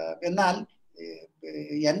 എന്നാൽ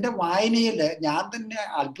എൻ്റെ വായനയിൽ ഞാൻ തന്നെ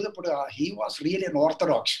അത്ഭുതപ്പെടുക. He was really an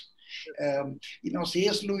orthodox.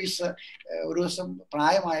 C.S. Luis ഒരു ദിവസം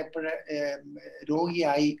പ്രായമായപ്പോഴ്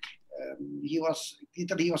രോഗിയായി, he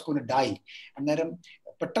was going to die. അന്നേരം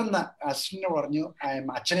പെട്ടെന്ന് അച്ഛനെ പറഞ്ഞു,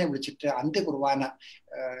 അച്ഛനെ വിളിച്ചിട്ട് അന്ത്യകുർബാന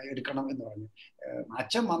എടുക്കണം എന്ന് പറഞ്ഞു.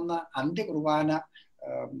 അച്ഛൻ വന്ന അന്ത്യകുർബാന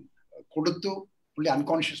കൊടുത്തു. പുള്ളി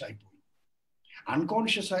അൺകോൺഷ്യസ്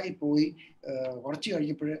ആയി പോയി. കുറച്ച്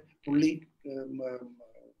കഴിഞ്ഞപ്പോൾ പുള്ളി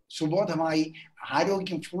സുബോധമായി,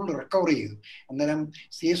 ആരോഗ്യം ഫുൾ റിക്കവർ ചെയ്തു. അന്നേരം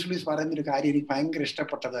C.S. ലൂയിസ് പറയുന്നൊരു കാര്യം എനിക്ക് ഭയങ്കര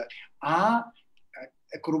ഇഷ്ടപ്പെട്ടത്, ആ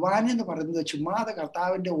കുർബാന എന്ന് പറയുന്നത് ചുമ്മാതെ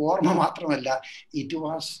കർത്താവിന്റെ ഓർമ്മ മാത്രമല്ല, it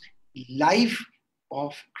was life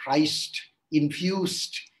of Christ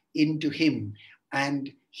infused in to him and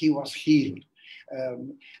he was healed.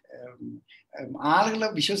 ആളുകൾ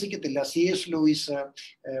വിശ്വസിക്കത്തില്ല, C.S. ലൂയിസ്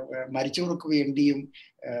മരിച്ചവർക്ക് വേണ്ടിയും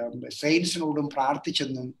സെയിൻസിനോടും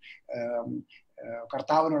പ്രാർത്ഥിച്ചെന്നും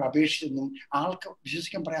കർത്താവിനോട് അപേക്ഷിച്ചെന്നും ആൾക്ക്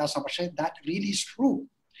വിശ്വസിക്കാൻ പ്രയാസം. പക്ഷേ ദാറ്റ് റിയലി ഈസ് ട്രൂ.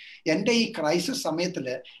 എൻ്റെ ഈ ക്രൈസിസ് സമയത്തിൽ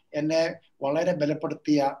എന്നെ വളരെ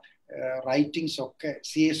ബലപ്പെടുത്തിയ റൈറ്റിങ്സ് ഒക്കെ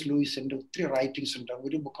C.S. ലൂയിസിന്റെ ഒത്തിരി റൈറ്റിങ്സ് ഉണ്ട്.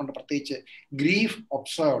 ഒരു ബുക്കുണ്ട് പ്രത്യേകിച്ച്, ഗ്രീഫ്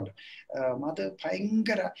ഒബ്സർവ്ഡ്. അത്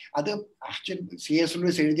ഭയങ്കര, അത് ആക്ച്വലി C.S.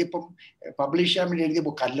 ലൂയിസ് എഴുതിയപ്പം പബ്ലിഷ് ചെയ്യാൻ വേണ്ടി എഴുതിയ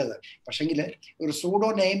ബുക്ക് അല്ലത്. പക്ഷെങ്കിൽ ഒരു സൂഡോ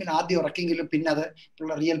നെയിമിൽ ആദ്യം ഇറക്കിയെങ്കിലും പിന്നെ അത്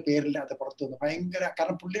പുള്ള റിയൽ പേരിൽ അത് പുറത്തു വന്നു. ഭയങ്കര,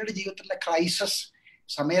 കാരണം പുള്ളിയുടെ ജീവിതത്തിലെ ക്രൈസിസ്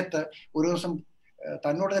സമയത്ത് ഒരു ദിവസം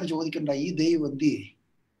തന്നോട് തന്നെ ചോദിക്കണ്ട, ഈ ദൈവം എന്തിയേ,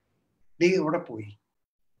 ദൈവം എവിടെ പോയി,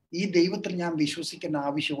 ഈ ദൈവത്തിൽ ഞാൻ വിശ്വസിക്കേണ്ട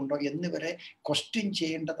ആവശ്യമുണ്ടോ എന്നിവരെ ക്വസ്റ്റ്യൻ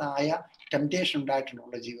ചെയ്യേണ്ടതായ ടെംപ്റ്റേഷൻ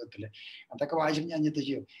ഉണ്ടായിട്ടുണ്ട് ജീവിതത്തിൽ. അതൊക്കെ വായിച്ചിട്ട് ഞാൻ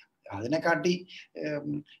ചിന്തിച്ചു, അതിനെക്കാട്ടി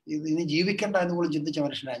ഇനി ജീവിക്കേണ്ട എന്ന് പോലും ചിന്തിച്ച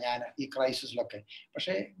മനുഷ്യനാണ് ഞാൻ ഈ ക്രൈസിസിലൊക്കെ.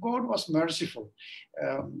 പക്ഷേ ഗോഡ് വാസ് മേഴ്സിഫുൾ.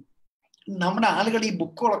 നമ്മുടെ ആളുകൾ ഈ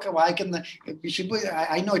ബുക്കുകളൊക്കെ വായിക്കുന്ന, Shibu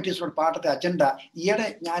I know it is not part of the agenda, ഈയിടെ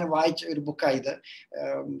ഞാൻ വായിച്ച ഒരു ബുക്കായത്.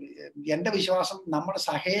 എൻ്റെ വിശ്വാസം നമ്മുടെ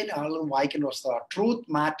സഹേല ആളുകളും വായിക്കേണ്ട പുസ്തകമാണ് truth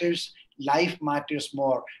matters life matters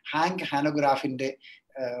more. Hank ഹാനോഗ്രാഫിന്റെ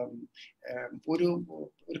ഒരു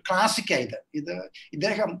ക്ലാസിക്കായത്.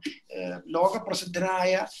 ഇദ്ദേഹം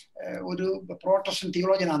ലോകപ്രസിദ്ധനായ ഒരു പ്രോട്ടസ്റ്റന്റ്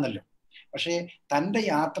തിയോളജിയൻ ആണല്ലോ. പക്ഷേ തൻ്റെ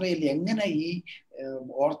യാത്രയിൽ എങ്ങനെ ഈ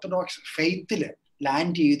ഓർത്തഡോക്സ് ഫെയ്ത്തിൽ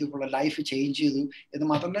ലാൻഡ് ചെയ്തു, ലൈഫ് ചേഞ്ച് ചെയ്തു എന്ന്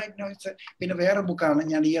മാത്രമല്ല. പിന്നെ വേറെ ബുക്കാണ്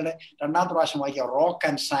ഞാൻ ഈയിടെ 2ാമത്തെ പ്രാവശ്യം വായിക്കുക, റോക്ക്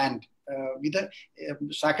ആൻഡ് സാൻഡ്. ഇത്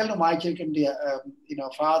സകലം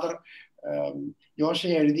വായിച്ചിരിക്കേണ്ട ഫാദർ ജോഷ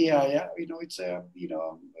എഴുതിയായ, ഇറ്റ്സ്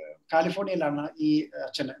കാലിഫോർണിയയിലാണ് ഈ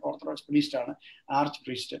അച്ഛന്, orthodox പ്രീസ്റ്റാണ്, arch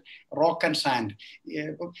priest. Rock and sand.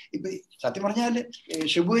 ഇപ്പൊ സത്യം പറഞ്ഞാൽ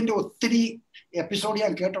ഷിബുവിന്റെ ഒത്തിരി എപ്പിസോഡ്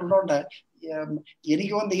ഞാൻ കേട്ടുള്ളതുകൊണ്ട്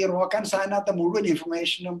എനിക്ക് തോന്നുന്നു ഈ റോക്ക് ആൻഡ് സാൻഡിനകത്ത് മുഴുവൻ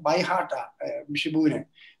ഇൻഫർമേഷനും by ഹാർട്ടാ ഷിബുവിന്.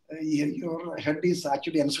 Your head is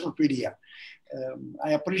actually encyclopedia. I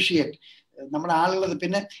appreciate നമ്മുടെ ആളുകൾ.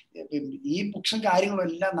 പിന്നെ ഈ ബുക്സും കാര്യങ്ങളും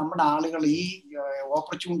എല്ലാം നമ്മുടെ ആളുകൾ ഈ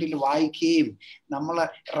ഓപ്പർച്യൂണിറ്റിയിൽ വായിക്കുകയും നമ്മൾ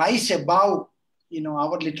rice above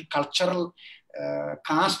our little cultural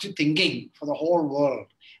caste thinking for the whole world.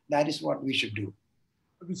 That is what we should do.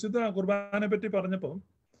 വിശുദ്ധ കുർബാനെ പറ്റി പറഞ്ഞപ്പോൾ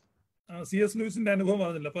C.S. ലൂയിസിന്റെ അനുഭവം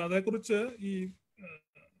പറഞ്ഞില്ല. അപ്പൊ അതേക്കുറിച്ച് ഈ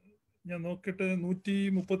ഞാൻ നോക്കിയിട്ട്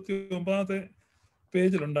 139ാമത്തെ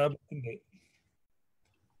പേജിലുണ്ട് ആ ബുക്കിന്റെ.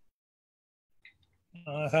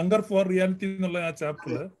 ഹങ്കർ ഫോർ റിയാലിറ്റി എന്നുള്ള ആ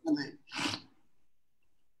ചാപ്റ്ററിൽ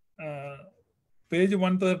page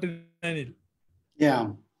 139-ൽ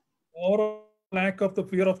overall lack of the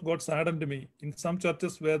fear of God saddened me in some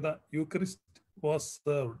churches where the Eucharist was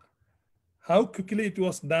served. How quickly it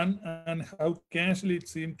was done and how casually it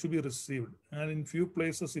seemed to be received, and in few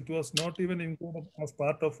places it was not even included as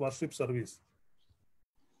part of worship service.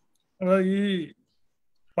 ഈ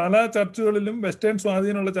പല ചർച്ചുകളിലും, western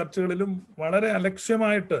സ്വാധീനമുള്ള ചർച്ചുകളിലും വളരെ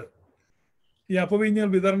അലക്ഷ്യമായിട്ട് ഈ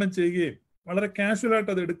അപവീഞ്ഞുകൾ വിതരണം ചെയ്യുകയും വളരെ casual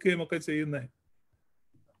ആയിട്ട് അത് എടുക്കുകയും ഒക്കെ ചെയ്യുന്നത്.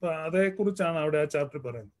 അപ്പൊ അതേക്കുറിച്ചാണ് അവിടെ ആ ചാപ്റ്റർ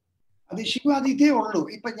പറയുന്നത്. അത് ഷിബു, അത് ഇതേ ഉള്ളൂ.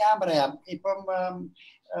 ഇപ്പൊ ഞാൻ പറയാം, ഇപ്പം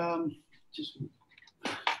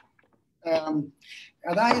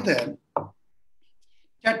അതായത്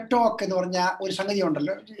ടെഡ് ടോക്ക് എന്ന് പറഞ്ഞ ഒരു സംഗതി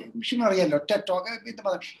ഉണ്ടല്ലോ, ഷിബു അറിയാലോ ടെഡ് ടോക്ക്.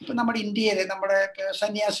 ഇപ്പൊ നമ്മുടെ ഇന്ത്യയിലെ നമ്മുടെ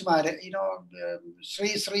സന്യാസിമാര്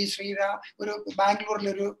ശ്രീരാ ഒരു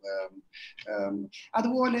ബാംഗ്ലൂരിലൊരു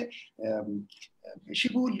അതുപോലെ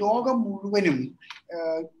ഷിബു ലോകം മുഴുവനും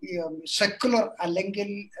സെക്കുലർ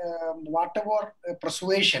അല്ലെങ്കിൽ വാട്ട് എവർ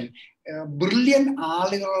പെർസുവേഷൻ ബ്രില്യൻ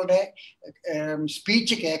ആളുകളുടെ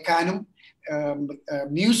സ്പീച്ച് കേൾക്കാനും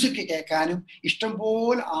മ്യൂസിക് കേൾക്കാനും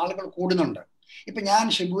ഇഷ്ടംപോലെ ആളുകൾ കൂടുന്നുണ്ട്. ഇപ്പൊ ഞാൻ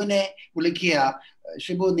ഷിബുവിനെ വിളിക്കുക,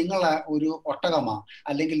 ഷിബു നിങ്ങൾ ഒരു ഒട്ടകമാ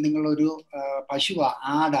അല്ലെങ്കിൽ നിങ്ങളൊരു പശുവാ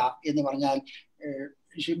ആടാ എന്ന് പറഞ്ഞാൽ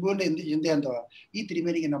ഷിബുവിന്റെ ചിന്ത എന്തുവാ? ഈ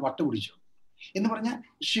തിരുമേനിക്ക് എന്നെ വട്ടുപിടിച്ചു എന്ന് പറഞ്ഞാൽ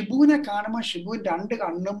ഷിബുവിനെ കാണുമ്പോൾ ഷിബുവിൻ രണ്ട്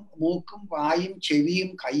കണ്ണും മൂക്കും വായും ചെവിയും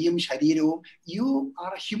കൈയും ശരീരവും, you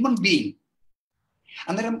are A human being.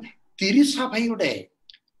 അന്നേരം തിരുസഭയുടെ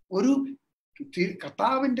ഒരു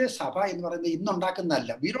കർത്താവിന്റെ സഭ എന്ന് പറയുന്നത്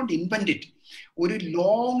ഇന്നുണ്ടാക്കുന്നതല്ല. We don't invent it. ഒരു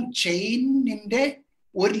ലോങ് ചെയിനിന്റെ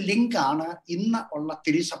ഒരു ലിങ്ക് ആണ് ഇന്ന് ഉള്ള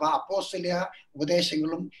തിരുസഭ. അപ്പോസ്തലിക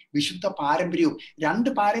ഉപദേശങ്ങളും വിശുദ്ധ പാരമ്പര്യവും. രണ്ട്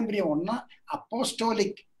പാരമ്പര്യം, ഒന്ന്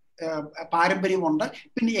അപ്പോസ്റ്റോലിക് പാരമ്പര്യമുണ്ട്,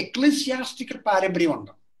 പിന്നെ എക്ലീസിയാസ്റ്റിക്കൽ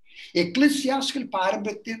പാരമ്പര്യമുണ്ട്. എക്ലീസിയാസ്റ്റിക്കൽ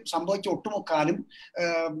പാരമ്പര്യത്തിൽ സംഭവിച്ച ഒട്ടുമുക്കാലും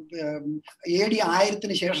AD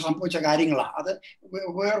 1000 ശേഷം സംഭവിച്ച കാര്യങ്ങളാണ്. അത്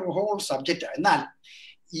വേറെ ഹോൾ സബ്ജക്റ്റ്. എന്നാൽ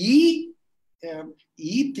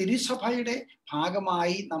ഈ തിരുസഭയുടെ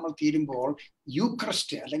ഭാഗമായി നമ്മൾ തീരുമ്പോൾ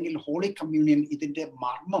യൂക്രിസ്റ്റ് അല്ലെങ്കിൽ ഹോളി കമ്മ്യൂണിയൻ ഇതിന്റെ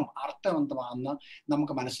മർമ്മം അർത്ഥം എന്താണെന്ന്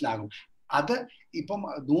നമുക്ക് മനസ്സിലാകും. അത് ഇപ്പം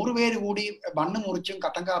 100 പേര് കൂടി ബണ്ണ് മുറിച്ചും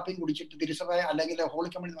കട്ടൻ കാപ്പിയും കുടിച്ചിട്ട് തിരുസഭ അല്ലെങ്കിൽ ഹോളി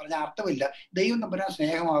കമ്മ്യൂണിയൻ എന്ന് പറഞ്ഞാൽ അർത്ഥമില്ല. ദൈവം തമ്പുരാൻ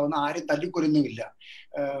സ്നേഹമാകുന്ന ആരും തല്ലിക്കൊല്ലുന്നുമില്ല.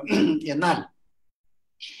 എന്നാൽ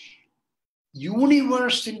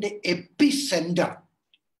യൂണിവേഴ്സിന്റെ എപ്പി സെന്റർ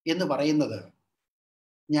എന്ന് പറയുന്നത്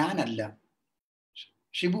ഞാനല്ല,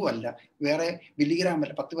 ഷിബു അല്ല, വേറെ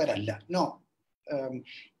ബില്ലിഗ്രാമല്ല, 10 പേരല്ല. നോ,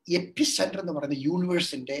 എപ്പി സെന്റർ എന്ന് പറയുന്നത്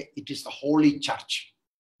യൂണിവേഴ്സിന്റെ it is the holy church.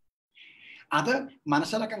 അത്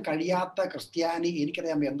മനസ്സിലാക്കാൻ കഴിയാത്ത ക്രിസ്ത്യാനി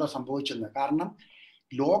എനിക്കറിയാൻ എന്തോ സംഭവിച്ചെന്ന്. കാരണം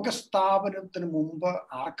ലോകസ്ഥാപനത്തിന് മുമ്പ്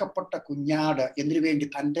അറക്കപ്പെട്ട കുഞ്ഞാട് എന്തിനു വേണ്ടി?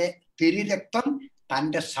 തൻ്റെ തിരുരക്തം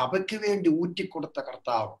തൻ്റെ സഭയ്ക്ക് വേണ്ടി ഊറ്റിക്കൊടുത്ത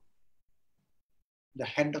കർത്താവ്, the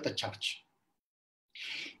head of the church.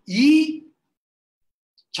 ഈ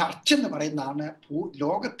ചർച്ച് എന്ന് പറയുന്നതാണ്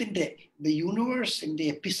ലോകത്തിന്റെ ദ യൂണിവേഴ്സിന്റെ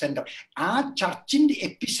എപ്പി സെന്റർ. ആ ചർച്ചിന്റെ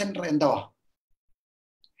എപ്പി സെന്റർ എന്തുവാ?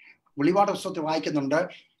 വെളിപാട് പുസ്തകത്തിൽ വായിക്കുന്നുണ്ട്,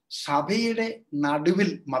 സഭയുടെ നടുവിൽ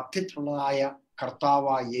മധ്യത്തിലുള്ളതായ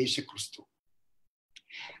കർത്താവായ യേശു ക്രിസ്തു.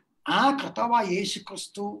 ആ കർത്താവായ യേശു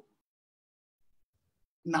ക്രിസ്തു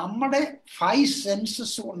നമ്മുടെ 5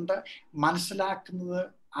 സെൻസസ് കൊണ്ട് മനസ്സിലാക്കുന്നത്,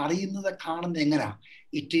 അറിയുന്നത്, കാണുന്നത് എങ്ങനെയാ?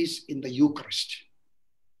 It is in the Eucharist.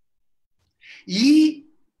 ഈ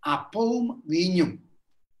അപ്പവും വീഞ്ഞും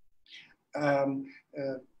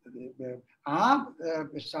ആ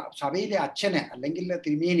സഭയിലെ അച്ഛന് അല്ലെങ്കിൽ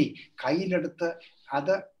തിരുമേനി കയ്യിലെടുത്ത്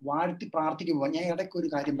അത് വാഴ്ത്തി പ്രാർത്ഥിക്കുമ്പോൾ, ഞാൻ ഇടയ്ക്ക് ഒരു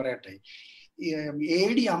കാര്യം പറയട്ടെ.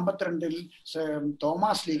 AD 52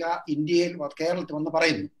 തോമസ് ലീഗ ഇന്ത്യയിൽ കേരളത്തിൽ വന്ന്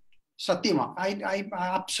പറയുന്നു, സത്യമാണ്,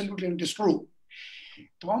 absolutely it is true.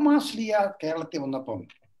 Thomas ലീഗ കേരളത്തിൽ വന്നപ്പം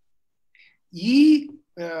ഈ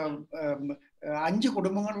 5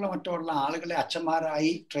 കുടുംബങ്ങളിലെ മറ്റുള്ള ആളുകളെ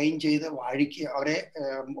അച്ഛന്മാരായി ട്രെയിൻ ചെയ്ത് വാഴിക്കുക, അവരെ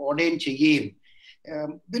ഓർഡൈൻ ചെയ്യുകയും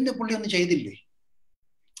പിന്നെ പുള്ളി ഒന്നും ചെയ്തില്ലേ?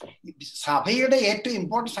 സഭയുടെ ഏറ്റവും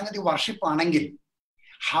ഇമ്പോർട്ടൻറ്റ് സംഗതി വർഷിപ്പ് ആണെങ്കിൽ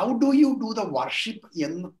how do you do the worship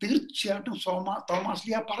എന്ന് തീർച്ചയായിട്ടും തോമസ്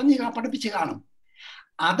ലീഗ പഠിപ്പിച്ച് കാണും.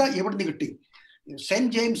 അത് എവിടുന്ന് കിട്ടി?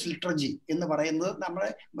 സെന്റ് ജെയിംസ് ലിറ്റർജി എന്ന് പറയുന്നത് നമ്മുടെ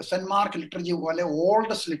സെന്റ് മാർക്ക് ലിറ്റർജി പോലെ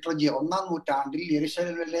ഓൾഡസ്റ്റ് ലിറ്റർജി. 1-ാം നൂറ്റാണ്ടിൽ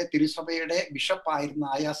യെരുശലേമിലെ തിരുസഭയുടെ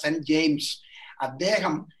ബിഷപ്പായിരുന്ന സെന്റ് ജെയിംസ്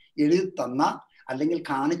അദ്ദേഹം എഴുതി തന്ന അല്ലെങ്കിൽ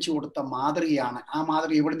കാണിച്ചു കൊടുത്ത മാതൃകയാണ്. ആ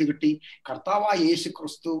മാതൃക എവിടുന്ന് കിട്ടി? കർത്താവായ യേശു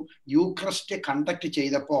ക്രിസ്തു യൂക്രിസ്റ്റ് കണ്ടക്ട്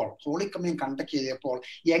ചെയ്തപ്പോൾ, ഹോളി കമ്മ്യൂണിയൻ കണ്ടക്ട് ചെയ്തപ്പോൾ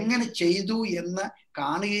എങ്ങനെ ചെയ്തു എന്ന്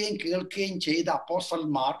കാണുകയും കേൾക്കുകയും ചെയ്ത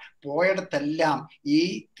അപ്പോസ്തലന്മാർ പോയിടത്തെല്ലാം ഈ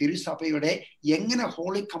തിരുസഭയുടെ എങ്ങനെ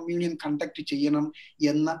ഹോളി കമ്മ്യൂണിയൻ കണ്ടക്ട് ചെയ്യണം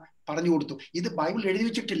എന്ന് പറഞ്ഞു കൊടുത്തു. ഇത് ബൈബിൾ എഴുതി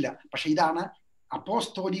വെച്ചിട്ടില്ല, പക്ഷെ ഇതാണ്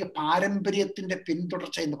അപ്പോസ്തോലിക പാരമ്പര്യത്തിന്റെ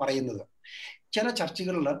പിന്തുടർച്ച എന്ന് പറയുന്നത്. ചില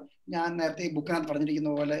ചർച്ചുകളിൽ ഞാൻ നേരത്തെ ഈ ബുക്കിനകത്ത്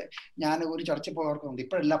പറഞ്ഞിരിക്കുന്ന പോലെ ഞാൻ ഒരു ചർച്ചിൽ പോയവർക്കുണ്ട്.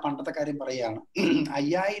 ഇപ്പോഴല്ല, പണ്ടത്തെ കാര്യം പറയുകയാണ്.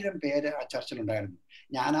 5000 പേര് ആ ചർച്ചിലുണ്ടായിരുന്നു.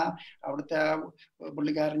 ഞാൻ അവിടുത്തെ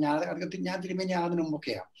പുള്ളിക്കാരൻ, ഞാൻ തിരുമേനി ആകുന്നതിന്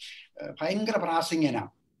മുമ്പൊക്കെയാണ്, ഭയങ്കര പ്രാസംഗികനാ.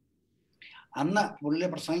 അന്ന് പുള്ളി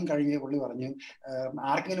പ്രസംഗം കഴിഞ്ഞ് പുള്ളി പറഞ്ഞു,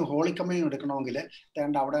 ആർക്കെങ്കിലും ഹോളി കമ്മ്യൂണിയൻ എടുക്കണമെങ്കിൽ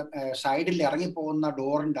അവിടെ സൈഡിൽ ഇറങ്ങിപ്പോകുന്ന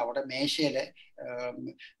ഡോറിൻ്റെ അവിടെ മേശയിലെ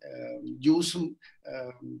ജ്യൂസും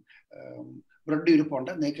ബ്രെഡ്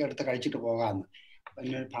ഇരിപ്പുണ്ട്, നിങ്ങൾക്ക് എടുത്ത് കഴിച്ചിട്ട് പോകാമെന്ന്.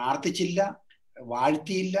 പിന്നെ പ്രാർത്ഥിച്ചില്ല,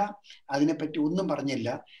 വാഴ്ത്തിയില്ല, അതിനെപ്പറ്റി ഒന്നും പറഞ്ഞില്ല.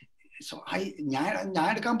 സോ ഞാൻ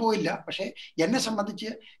എടുക്കാൻ പോയില്ല. പക്ഷെ എന്നെ സംബന്ധിച്ച്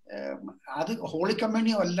അത് ഹോളി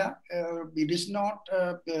കമ്മ്യൂണിയോ അല്ല, it is not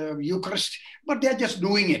Eucharist, but they are just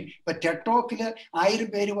doing it. ഇപ്പൊ ടെക്ടോക്കില് 1000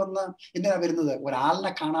 പേര് വന്ന് എന്തിനാ വരുന്നത്?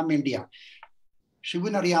 ഒരാളിനെ കാണാൻ വേണ്ടിയാ.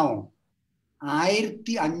 ഷിബുവിനറിയാമോ,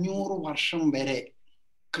 1500 വർഷം വരെ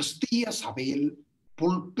ക്രിസ്തീയ സഭയിൽ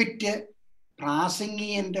പുൾപിറ്റ്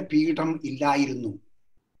പ്രാസംഗികന്റെ പീഠം ഇല്ലായിരുന്നു.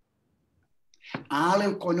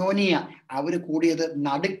 കൊനോനിയ അവര് കൂടിയത്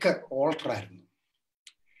നടുക്ക് ഓൾട്ടറായിരുന്നു.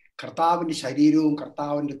 കർത്താവിന്റെ ശരീരവും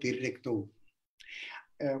കർത്താവിന്റെ തിരുരക്തവും.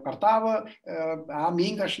 കർത്താവ് ആ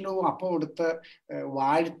മീൻ കഷ്ണവും അപ്പം എടുത്ത്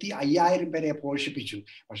വാഴ്ത്തി 5000 പേരെ പോഷിപ്പിച്ചു.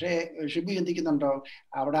 പക്ഷേ ഷിബു ചിന്തിക്കുന്നുണ്ടോ,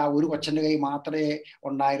 അവിടെ ഒരു കൊച്ചന്റെ കൈ മാത്രമേ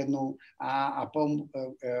ഉണ്ടായിരുന്നു ആ അപ്പം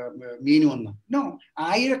മീനും ഒന്ന്? നോ,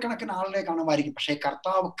 ആയിരക്കണക്കിന് ആളുകളെ കാണുമായിരിക്കും. പക്ഷെ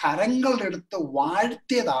കർത്താവ് കരങ്ങളെടുത്ത്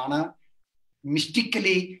വാഴ്ത്തിയതാണ്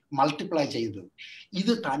മിസ്റ്റിക്കലി മൾട്ടിപ്ലൈ ചെയ്തത്.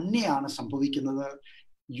 ഇത് തന്നെയാണ് സംഭവിക്കുന്നത്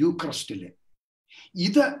യൂക്രിസ്റ്റില്.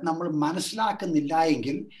 ഇത് നമ്മൾ മനസ്സിലാക്കുന്നില്ല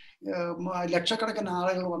എങ്കിൽ ലക്ഷക്കണക്കിന്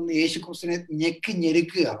ആളുകൾ വന്ന് യേശുക്രിസ്തുവിനെ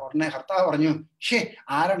ഞെരുക്കുക. ഉടനെ കർത്താവ് പറഞ്ഞു,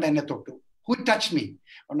 ആരണ്ട് എന്നെ തൊട്ടു? Who touch me?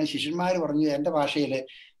 ഉടനെ ശിഷ്യന്മാർ പറഞ്ഞു എന്റെ ഭാഷയില്,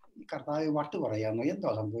 കർത്താവ് വട്ട് പറയാമോ, എന്തോ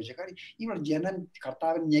സംഭവിച്ചത്? കാര്യം ഇവിടെ ജനം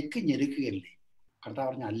കർത്താവിനെ ഞെരുക്കുകയല്ലേ. കർത്താവ്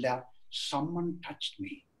പറഞ്ഞു, അല്ല, someone touched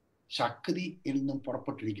me. ശക്തി എന്നും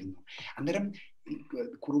പുറപ്പെട്ടിരിക്കുന്നു. അന്നേരം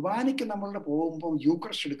കുർബാനയ്ക്ക് നമ്മളുടെ പോകുമ്പോൾ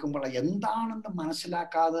യൂക്രിസ്റ്റ് എടുക്കുമ്പോൾ എന്താണെന്ന്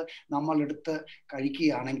മനസ്സിലാക്കാതെ നമ്മൾ എടുത്ത്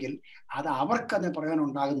കഴിക്കുകയാണെങ്കിൽ അത് അവർക്കത്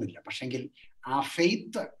പറയാനുണ്ടാകുന്നില്ല. പക്ഷെങ്കിൽ ആ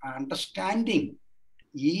ഫെയ്ത്ത്, ആ അണ്ടർസ്റ്റാൻഡിങ്,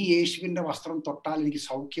 ഈ യേശുവിന്റെ വസ്ത്രം തൊട്ടാൽ എനിക്ക്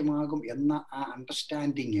സൗഖ്യമാകും എന്ന ആ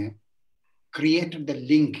അണ്ടർസ്റ്റാൻഡിങ് ക്രിയേറ്റഡ് ദ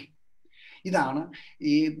ലിങ്ക്. ഇതാണ്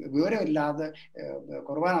ഈ വിവരമില്ലാതെ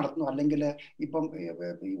കുർബാന നടത്തുന്നു, അല്ലെങ്കിൽ ഇപ്പം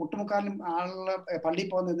ഒട്ടുമുക്കാലും ആളുകൾ പള്ളിയിൽ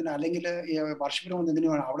പോകുന്നതിന് അല്ലെങ്കിൽ വർഷിപ്പിന്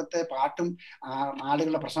പോകുന്നതിനുമാണ് അവിടുത്തെ പാട്ടും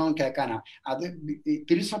ആളുകളുടെ പ്രസംഗം കേൾക്കാനാ. അത്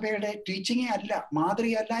തിരുസഭയുടെ ടീച്ചിങ്ങേ അല്ല,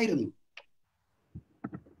 മാതൃകയല്ലായിരുന്നു.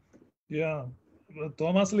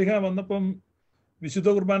 തോമസ് ലീഹ വന്നപ്പം വിശുദ്ധ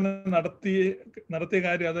കുർബാന നടത്തിയ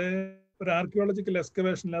കാര്യം, അത് ഒരു ആർക്കിയോളജിക്കൽ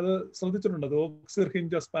എക്സ്കവേഷനിൽ അത് ശ്രദ്ധിച്ചിട്ടുണ്ട്. അത് ഓക്സിർ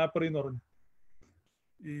ഹിഞ്ചസ് പാപ്പറി എന്ന് പറഞ്ഞു,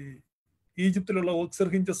 ഈ ഈജിപ്തിലുള്ള ഓക്സിർ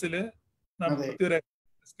ഹിഞ്ചസില് നടത്തിയ ഒരു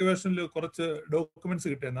എക്സ്കവേഷനിൽ കുറച്ച് ഡോക്യുമെന്റ്സ്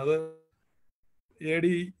കിട്ടിയിരുന്നു. അത് AD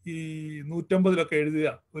 150 എഴുതിയ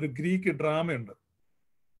ഒരു ഗ്രീക്ക് ഡ്രാമയുണ്ട്.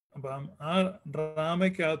 അപ്പം ആ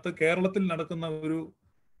ഡ്രാമയ്ക്കകത്ത് കേരളത്തിൽ നടക്കുന്ന ഒരു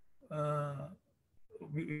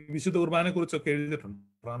വിശുദ്ധ കുർബാനയെ കുറിച്ചൊക്കെ എഴുതിയിട്ടുണ്ട്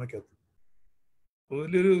ഡ്രാമയ്ക്കകത്ത്.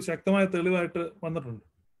 വലിയൊരു ശക്തമായ തെളിവായിട്ട് വന്നിട്ടുണ്ട്.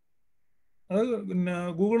 അത് പിന്നെ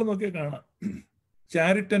ഗൂഗിൾ നോക്കിയാൽ കാണാം.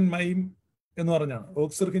 ചാരിറ്റൻ മൈം എന്ന് പറഞ്ഞാണ്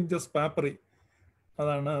ഓക്സിർ ഹിഞ്ചസ് പാപ്പറി.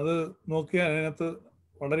 അതാണ്. അത് നോക്കിയാൽ അതിനകത്ത്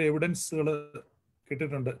വളരെ എവിഡൻസുകൾ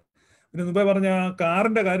കിട്ടിയിട്ടുണ്ട്. പിന്നെ മുമ്പേ പറഞ്ഞ ആ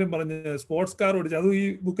കാറിന്റെ കാര്യം പറഞ്ഞ്, സ്പോർട്സ് കാർ ഓടിച്ച്, അതും ഈ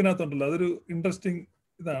ബുക്കിനകത്തുണ്ടല്ലോ. അതൊരു ഇൻട്രസ്റ്റിംഗ്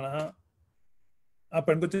ഇതാണ്. ആ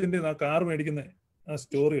പെൺകൊച്ചിന്റെ ആ കാർ മേടിക്കുന്ന ആ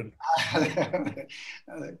സ്റ്റോറി ഉണ്ട്.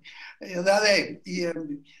 അതെ,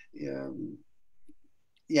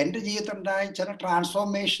 എൻ്റെ ജീവിതത്തിലുണ്ടായ ചില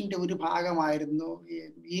ട്രാൻസ്ഫോർമേഷന്റെ ഒരു ഭാഗമായിരുന്നു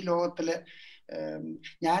ഈ ലോകത്തില്.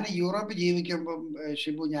 ഞാൻ യൂറോപ്പിൽ ജീവിക്കുമ്പം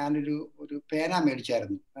ഷിബു, ഞാനൊരു പേന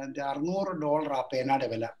മേടിച്ചായിരുന്നു. അതിന്റെ $600 ആ പേനയുടെ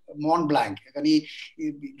വില, മോൺ ബ്ലാങ്ക്. കാരണം ഈ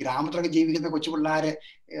ഗ്രാമത്തിലൊക്കെ ജീവിക്കുന്ന കൊച്ചു പിള്ളേര്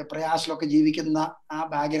പ്രയാസത്തിലൊക്കെ ജീവിക്കുന്ന ആ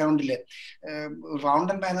ബാക്ക്ഗ്രൗണ്ടില്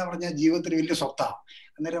ഫൗണ്ടൻ പേന പറഞ്ഞാൽ ജീവിതത്തിൽ വലിയ സ്വത്താണ്.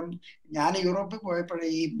 അന്നേരം ഞാൻ യൂറോപ്പിൽ പോയപ്പോഴേ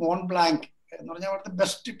ഈ മോൺ ബ്ലാങ്ക് എന്ന് പറഞ്ഞാൽ അവിടുത്തെ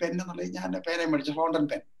ബെസ്റ്റ് പെൻ എന്നുള്ളത് ഞാൻ പേന മേടിച്ചു, ഫൗണ്ടൻ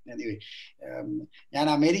പെൻ. ഞാൻ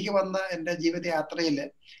അമേരിക്ക വന്ന എൻ്റെ ജീവിത യാത്രയിൽ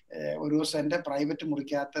ഒരു ദിവസം എൻ്റെ പ്രൈവറ്റ്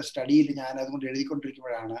മുറിക്കകത്ത് സ്റ്റഡിയിൽ ഞാൻ അതുകൊണ്ട്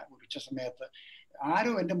എഴുതിക്കൊണ്ടിരിക്കുമ്പോഴാണ് ഒരു ഉച്ച സമയത്ത്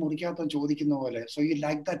ആരോ എൻ്റെ മുറിക്കകത്ത് ചോദിക്കുന്ന പോലെ, so you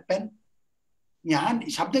like that pen? ഞാൻ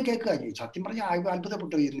ശബ്ദം കേൾക്കുക. സത്യം പറഞ്ഞാൽ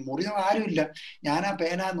അത്ഭുതപ്പെട്ടു. മുറി ആരുമില്ല. ഞാൻ ആ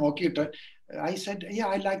പേന നോക്കിയിട്ട് I said,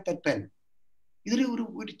 I like that pen. ഇതിൽ ഒരു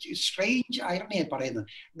സ്ട്രേഞ്ച് ഐറണിയായി പറയുന്നത്.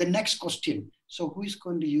 The next question, so who is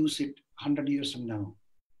going to use it 100 years from now?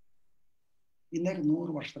 ഇന്നേക്ക്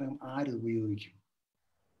 100 വർഷത്തിനകം ആര് ഉപയോഗിക്കും?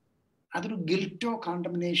 അതൊരു ഗിൽറ്റോ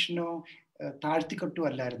കോണ്ടമിനേഷനോ താഴ്ത്തിക്കെട്ടോ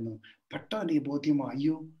അല്ലായിരുന്നു. പെട്ടെന്ന് എനിക്ക് ബോധ്യമോ,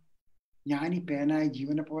 അയ്യോ, ഞാൻ ഈ പേനായി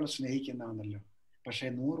ജീവനെ പോലെ സ്നേഹിക്കുന്നതാണല്ലോ, പക്ഷെ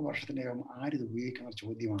 100 വർഷത്തിനകം ആരിത് ഉപയോഗിക്കുന്ന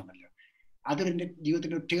ചോദ്യമാണല്ലോ. അതൊരു എൻ്റെ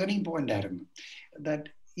ജീവിതത്തിൻ്റെ ഒരു ടേണിംഗ് പോയിന്റ് ആയിരുന്നു.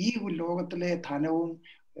 ദാറ്റ് ഈ ലോകത്തിലെ ധനവും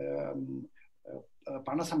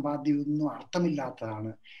പണസമ്പാദ്യമൊന്നും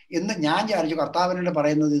അർത്ഥമില്ലാത്തതാണ് എന്ന് ഞാൻ വിചാരിച്ചു. കർത്താവിനോട്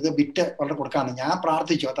പറയുന്നത് ഇത് വിറ്റ് വളരെ കൊടുക്കാണ്. ഞാൻ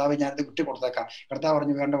പ്രാർത്ഥിച്ചു, കർത്താവ് ഞാനിത് വിറ്റ് കൊടുത്തേക്കാം. കർത്താവ്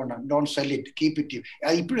പറഞ്ഞു, വേണ്ട, don't cell it, keep it.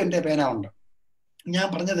 അത് ഇപ്പോഴും എൻ്റെ പേന ഉണ്ട്. ഞാൻ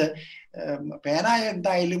പറഞ്ഞത് പേന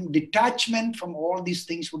എന്തായാലും detachment from all these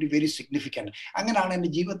things would be very significant. അങ്ങനെയാണ് എൻ്റെ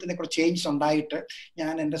ജീവിതത്തിനെ കുറച്ച് ചേഞ്ചസ് ഉണ്ടായിട്ട്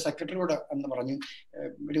ഞാൻ എൻ്റെ സെക്രട്ടറിയോട് എന്ന് പറഞ്ഞു,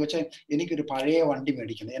 പക്ഷേ എനിക്കൊരു പഴയ വണ്ടി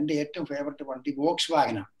മേടിക്കണം. എൻ്റെ ഏറ്റവും ഫേവററ്റ് വണ്ടി വോക്സ്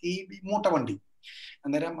വാഗനാണ്, ഈ മൂട്ട വണ്ടി.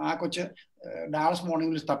 അന്നേരം ആ കൊച്ച് ഡാളസ്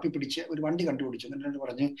മോർണിംഗിൽ തപ്പിപ്പിടിച്ച് ഒരു വണ്ടി കണ്ടുപിടിച്ചു. എന്നിട്ട്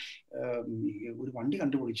പറഞ്ഞ് ഒരു വണ്ടി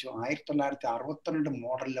കണ്ടുപിടിച്ചു, 1962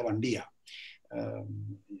 മോഡലിലെ വണ്ടിയാണ്.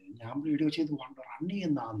 ഞാൻ വീഡിയോ ചെയ്ത് റൺ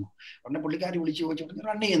ചെയ്യുന്നതാണെന്നോ ഉടനെ പുള്ളിക്കാരി വിളിച്ച് ചോദിച്ചു,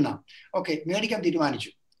 റൺ ചെയ്യുന്ന. ഓക്കെ, മേടിക്കാൻ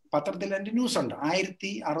തീരുമാനിച്ചു. പത്രത്തിൽ എൻ്റെ ന്യൂസ് ഉണ്ട്.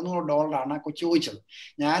 $1600 ആ കൊച്ചു ചോദിച്ചത്.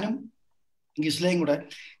 ഞാനും ഗിസ്ലയും കൂടെ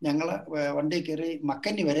ഞങ്ങൾ വണ്ടി കയറി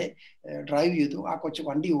മക്കന്നി വരെ ഡ്രൈവ് ചെയ്തു. ആ കൊച്ചു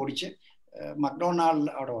വണ്ടി ഓടിച്ച്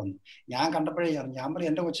മക്ഡൊണാൾഡ് അവിടെ വന്നു. ഞാൻ കണ്ടപ്പോഴേ ഞാൻ പറയും,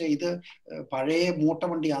 എൻ്റെ കൊച്ചെ ഇത് പഴയ മൂട്ട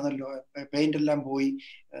വണ്ടിയാണല്ലോ, പെയിന്റ് എല്ലാം പോയി,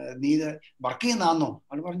 നീ ഇത് വർക്ക് ചെയ്യുന്നതാണോ?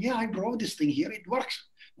 അവൾ പറഞ്ഞു, I drove this thing here, it works.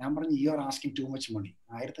 ഞാൻ പറഞ്ഞു, you are asking too much money,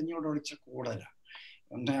 $1500 കൂടുതലാണ്.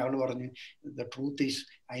 ഉടനെ അവൾ പറഞ്ഞു, the truth is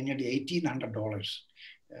I need $1800,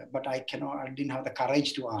 but I didn't have the courage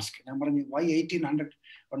to ask. ഞാൻ പറഞ്ഞു, why 1800?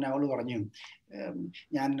 ഉടനെ അവൾ പറഞ്ഞു,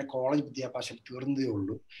 ഞാൻ എൻ്റെ കോളേജ് വിദ്യാഭ്യാസം തീർന്നതേ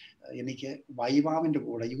ഉള്ളൂ, എനിക്ക് വൈവാമിൻ്റെ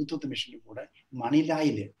കൂടെ യൂത്ത് ഓഫ് ദ മിഷൻ്റെ കൂടെ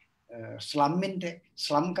മണിലായില്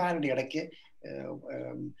സ്ലംകാരുടെ ഇടയ്ക്ക്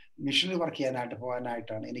മിഷണറി വർക്ക് ചെയ്യാനായിട്ട്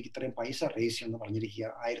പോകാനായിട്ടാണ് എനിക്ക് ഇത്രയും പൈസ റേസ് ചെയ്യുമെന്ന് പറഞ്ഞിരിക്കുക,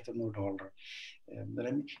 $1100.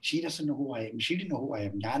 She doesn't know who I am. She didn't know who I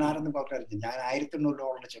am. ഞാൻ ആരെന്ന് പറഞ്ഞില്ല. ഞാൻ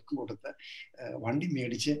 $1100 ചെക്ക് കൊടുത്ത് വണ്ടി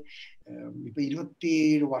മേടിച്ച് ഇപ്പൊ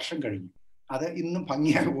 27 വർഷം കഴിഞ്ഞു. അത് ഇന്നും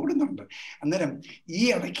ഭംഗിയായി ഓടുന്നുണ്ട്. അന്നേരം ഈ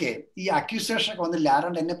ഇടയ്ക്ക് ഈ അക്യൂസേഷൻ ഒക്കെ വന്നില്ല.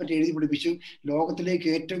 ആരാണ്ട് എന്നെ പറ്റി എഴുതി പിടിപ്പിച്ചു, ലോകത്തിലേക്ക്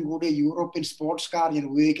ഏറ്റവും കൂടിയ യൂറോപ്യൻ സ്പോർട്സ് കാർ ഞാൻ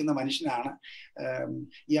ഉപയോഗിക്കുന്ന മനുഷ്യനാണ്,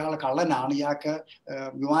 ഇയാൾ കള്ളനാണ്, ഇയാൾക്ക്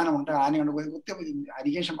വിമാനമുണ്ട്, ആനയുണ്ട്,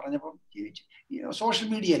 അലിഗേഷൻ പറഞ്ഞപ്പോൾ സോഷ്യൽ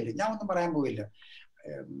മീഡിയ അല്ലേ, ഞാൻ ഒന്നും പറയാൻ പോയില്ല.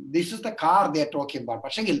 This is the car they are talking about.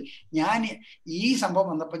 പക്ഷെങ്കിൽ ഞാൻ ഈ സംഭവം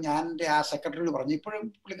വന്നപ്പോൾ ഞാൻ എൻ്റെ ആ സെക്രട്ടറിയോട് പറഞ്ഞു, ഇപ്പോഴും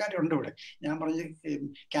പുള്ളിക്കാരി ഉണ്ട് ഇവിടെ, ഞാൻ പറഞ്ഞു,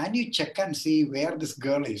 can you check and see wear this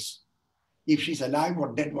girl is, if she's alive or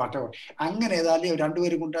dead what ever. അങ്ങനെ ഏതായാലും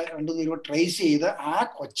രണ്ടുപേരും ട്രേസ് ചെയ്ത് ആ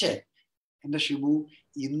കൊച്ചെ, എൻ്റെ ഷിബു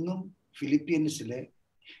ഇന്നും ഫിലിപ്പീൻസിലെ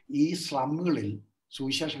ഈ സ്ലമ്മുകളിൽ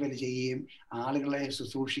സുവിശേഷ വേല ചെയ്യുകയും ആളുകളെ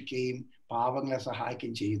ശുശ്രൂഷിക്കുകയും പാവങ്ങളെ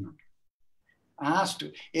സഹായിക്കുകയും ചെയ്യുന്നുണ്ട്.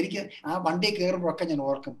 എനിക്ക് ആ വണ്ടി കയറുമ്പോഴൊക്കെ ഞാൻ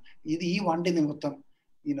ഓർക്കും, ഇത് ഈ വണ്ടി നിമിത്തം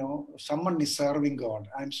someone is serving God.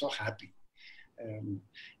 I am so happy.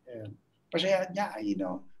 പക്ഷേ ഞാൻ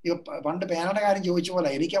പണ്ട് പേനയുടെ കാര്യം ചോദിച്ച പോലെ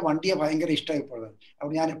എനിക്ക് ആ വണ്ടിയെ ഭയങ്കര ഇഷ്ടമായിപ്പോഴത്.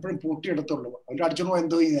 അപ്പോൾ ഞാൻ എപ്പോഴും പൂട്ടിയെടുത്തുള്ളൂ, അവർ അടിച്ചോളൂ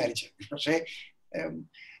എന്തോ വിചാരിച്ചു. പക്ഷേ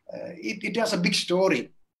it has A big story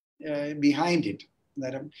behind it.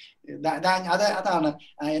 അന്നേരം അതാണ്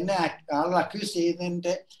എന്നെ ആളുകൾ അക്യൂസ്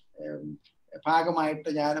ചെയ്യുന്നതിന്റെ ഭാഗമായിട്ട്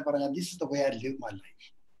ഞാൻ പറഞ്ഞ this is the way I live my life.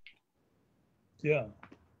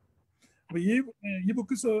 ഈ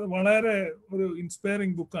ബുക്ക് വളരെ ഒരു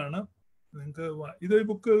ഇൻസ്പയറിംഗ് ബുക്കാണ്. നിങ്ങൾക്ക് ഇത്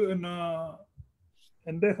ബുക്ക്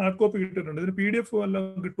എന്റെ ഹാർഡ് കോപ്പി കിട്ടിയിട്ടുണ്ട്. ഇതിന് PDF എല്ലാം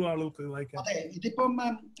കിട്ടും ആളുകൾക്ക് വായിക്കാൻ. അതെ, ഇതിപ്പം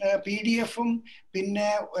PDF പിന്നെ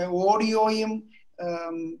ഓഡിയോയും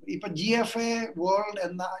ഇപ്പൊ GFA വേൾഡ്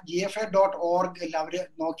എന്ന GFA.org അവര്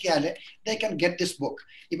നോക്കിയാല് they can get this book.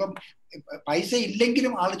 ഇപ്പം പൈസ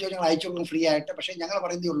ഇല്ലെങ്കിലും ആൾ ചോദിച്ചാൽ അയച്ചു കൊടുക്കും ഫ്രീ ആയിട്ട്. പക്ഷെ ഞങ്ങൾ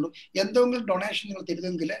പറയുന്നതേ ഉള്ളൂ, എന്തെങ്കിലും ഡൊണേഷൻ നിങ്ങൾ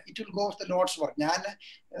തരുമെങ്കിൽ it will go of the lords work. ഞാൻ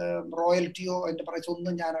റോയൽറ്റിയോ എൻ്റെ പ്രൈസ്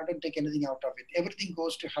ഒന്നും ഞാൻ I don't take anything out of it. Everything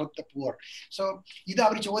goes to help the poor. So ഇത്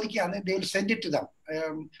അവർ ചോദിക്കുകയാണ്, they will send it to them,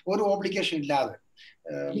 ഒരു ഓബ്ലിഗേഷൻ ഇല്ലാതെ.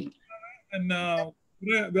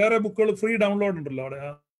 വേറെ ബുക്കുകൾ ഫ്രീ ഡൗൺലോഡ് ഉണ്ടല്ലോ അവിടെ?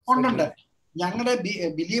 ഉണ്ട്. ഞങ്ങളുടെ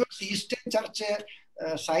ബിലീവേഴ്സ് ഈസ്റ്റേൺ ചർച്ച്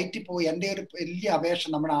സൈറ്റിൽ പോയി എൻ്റെ ഒരു വലിയ അപേക്ഷ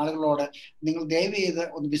നമ്മുടെ ആളുകളോട്, നിങ്ങൾ ദയവ് ചെയ്ത്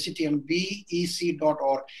ഒന്ന് വിസിറ്റ് ചെയ്യണം,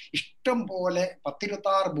 BEC.org. ഇഷ്ടം പോലെ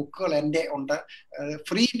 10-26 ബുക്കുകൾ എൻ്റെ ഉണ്ട്,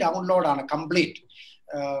 ഫ്രീ ഡൗൺലോഡാണ്, കംപ്ലീറ്റ്.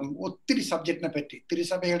 ഒത്തിരി സബ്ജക്റ്റിനെ പറ്റി,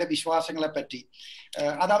 തിരുസഭയുടെ വിശ്വാസങ്ങളെ പറ്റി.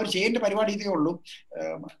 അത് അവർ ചെയ്യേണ്ട പരിപാടി ഇതേ ഉള്ളൂ.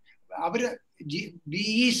 അവര്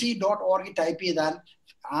BEC.org ടൈപ്പ് ചെയ്താൽ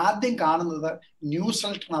ആദ്യം കാണുന്നത് ന്യൂസ്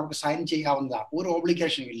ലെറ്ററിന് അവർക്ക് സൈൻ ചെയ്യാവുന്നതാണ്. ഒരു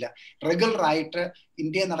ഓബ്ലിഗേഷനും ഇല്ല. റെഗുലർ ആയിട്ട്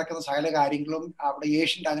ഇന്ത്യയിൽ നടക്കുന്ന സകല കാര്യങ്ങളും, അവിടെ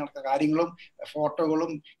ഏഷ്യൻ രാജ്യം നടക്കുന്ന കാര്യങ്ങളും,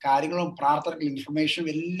 ഫോട്ടോകളും കാര്യങ്ങളും, പ്രാർത്ഥനകളും, ഇൻഫർമേഷനും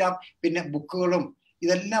എല്ലാം, പിന്നെ ബുക്കുകളും,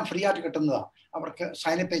 ഇതെല്ലാം ഫ്രീ ആയിട്ട് കിട്ടുന്നതാണ്. അവർക്ക്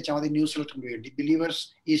സൈനപ്പ് അയച്ചാൽ മതി ന്യൂസ് ലെറ്ററിന് വേണ്ടി.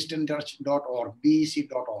 believerseasternchurch.org,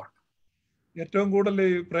 BEC.org. ഏറ്റവും കൂടുതൽ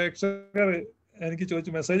പ്രേക്ഷകർ എനിക്ക്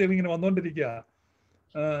ചോദിച്ചു, മെസ്സേജ് ഇങ്ങനെ വന്നുകൊണ്ടിരിക്കുക,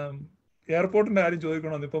 എയർപോർട്ടിന്റെ കാര്യം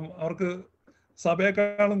ചോദിക്കണമെന്ന്. ഇപ്പം അവർക്ക്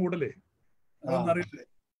സഭയെക്കാളും കൂടുതലേ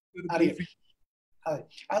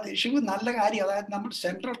അത് ഷിബു നല്ല കാര്യം. അതായത് നമ്മുടെ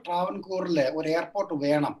സെൻട്രൽ ട്രാവൻകൂറില് ഒരു എയർപോർട്ട്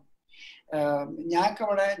വേണം.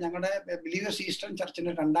 ഞങ്ങൾക്കവിടെ ഞങ്ങളുടെ ബിലീവേഴ്സ് ഈസ്റ്റേൺ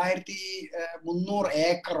ചർച്ചിന് 2300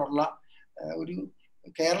 ഏക്കറുള്ള ഒരു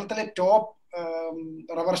കേരളത്തിലെ top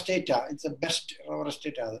rubber സ്റ്റേറ്റാണ്. It's A best rubber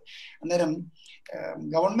state അത്. അന്നേരം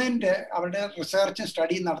ഗവൺമെന്റ് അവരുടെ റിസർച്ചും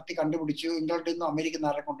സ്റ്റഡിയും നടത്തി കണ്ടുപിടിച്ചു, ഇംഗ്ലണ്ടിൽ നിന്നും അമേരിക്കയിൽ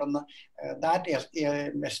നിന്നും കൊണ്ടുവന്ന് that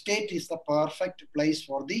estate is the perfect place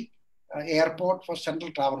for the airport four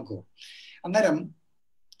central Travancore. അന്നേരം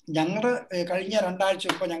ഞങ്ങൾ കഴിഞ്ഞ 2 ആഴ്ച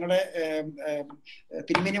മുമ്പ് ഞങ്ങളുടെ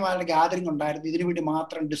തിരുമേനിമാരുടെ ഗാദറിംഗ് ഉണ്ടായിരുന്നു ഇതിനു വേണ്ടി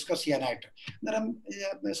മാത്രം ഡിസ്കസ് ചെയ്യാനായിട്ട്. അന്നേരം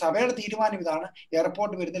സഭയുടെ തീരുമാനം ഇതാണ്,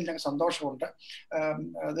 എയർപോർട്ട് വരുന്നതിൽ ഞങ്ങൾക്ക് സന്തോഷമുണ്ട്.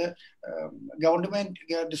 അത്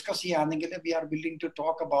ഗവൺമെന്റ് ഡിസ്കസ് ചെയ്യുകയാണെങ്കിൽ V are willing to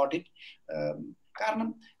talk about it. കാരണം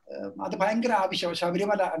അത് ഭയങ്കര ആവശ്യം.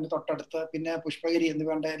 ശബരിമല അതിന് തൊട്ടടുത്ത്, പിന്നെ പുഷ്പഗിരി എന്ന്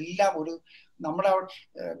വേണ്ട എല്ലാം ഒരു നമ്മുടെ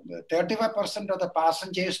 35% of the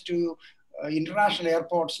passengers to international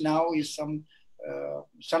airports now is some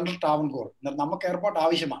central Travancore. നമുക്ക് എയർപോർട്ട്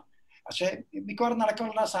ആവശ്യമാണ്, പക്ഷെ മിക്കവാറും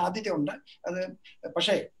നടക്കാനുള്ള സാധ്യതയുണ്ട് അത്.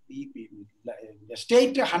 പക്ഷേ ഈ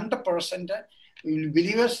സ്റ്റേറ്റ് 100%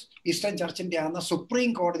 ബിലീവേഴ്സ് ഈസ്റ്റേൺ ചർച്ചിന്റെ ആണെന്ന് സുപ്രീം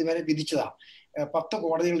കോടതി വരെ വിധിച്ചതാണ്. 10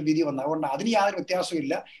 കോടതികൾ വിധി വന്നത്, അതുകൊണ്ട് അതിന് യാതൊരു വ്യത്യാസവും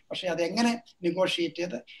ഇല്ല. പക്ഷെ അതെങ്ങനെ നെഗോഷിയേറ്റ്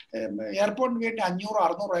ചെയ്ത് എയർപോർട്ടിന് വേണ്ടി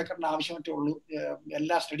 500-600 ഏക്കറിന് ആവശ്യമേ ഉള്ളൂ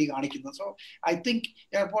എല്ലാ സ്റ്റഡി കാണിക്കുന്നത്. So I think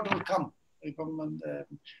airport will come. ഇപ്പം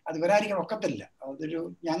അത് വരാതിരിക്കാൻ ഒക്കത്തില്ല. അതൊരു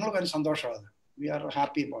ഞങ്ങൾ വരെ സന്തോഷമാണ്. We are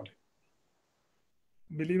happy about it.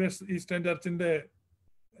 Believers eastern ചർച്ചിന്റെ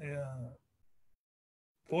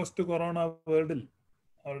post corona വേൾഡിൽ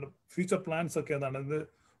അവരുടെ ഫ്യൂച്ചർ പ്ലാൻസ് ഒക്കെ എന്താണ്? ഇത്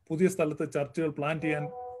പുതിയ സ്ഥലത്ത് ചർച്ചുകൾ പ്ലാൻ ചെയ്യാൻ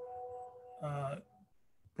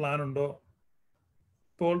പ്ലാൻ ഉണ്ടോ?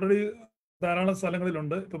 ഇപ്പോൾ ഓൾറെഡി ധാരാളം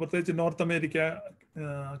സ്ഥലങ്ങളിലുണ്ട്. ഇപ്പൊ പ്രത്യേകിച്ച് നോർത്ത് അമേരിക്ക,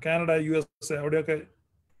 കാനഡ, USA അവിടെയൊക്കെ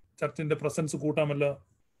ചർച്ചിന്റെ പ്രസൻസ് കൂട്ടാമല്ലോ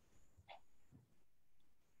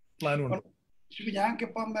പ്ലാനുണ്ട്.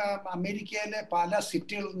 ഞങ്ങൾക്കിപ്പം അമേരിക്കയിലെ പല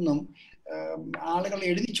സിറ്റികളിൽ നിന്നും ആളുകൾ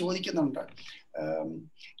എഴുതി ചോദിക്കുന്നുണ്ട്.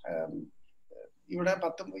 ഇവിടെ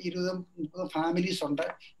 10-20-30 ഫാമിലീസ് ഉണ്ട്,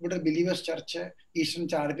 ഇവിടെ ബിലീവേഴ്സ് ചർച്ച് ഈസ്റ്റേൺ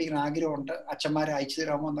ആരംഭിക്കാൻ ആഗ്രഹമുണ്ട്, അച്ഛന്മാരെ അയച്ചു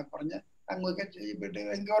തരാമോ എന്നൊക്കെ പറഞ്ഞ് അങ്ങൊക്കെ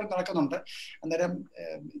എൻക്വയറി നടക്കുന്നുണ്ട്. അന്നേരം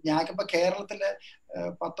ഞങ്ങൾക്കിപ്പോൾ കേരളത്തിലെ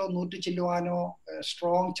 100-100 ചില്ലുവാനോ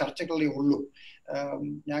സ്ട്രോങ് ചർച്ചകളേ ഉള്ളൂ.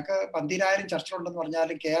 ഞങ്ങൾക്ക് 12,000 ചർച്ചകളുണ്ടെന്ന്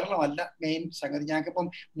പറഞ്ഞാലും കേരളമല്ല മെയിൻ സംഗതി. ഞങ്ങൾക്കിപ്പം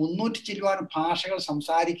 300 ചില്ലുവാനും ഭാഷകൾ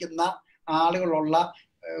സംസാരിക്കുന്ന ആളുകളുള്ള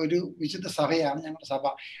ഒരു വിശുദ്ധ സഭയാണ് ഞങ്ങളുടെ സഭ.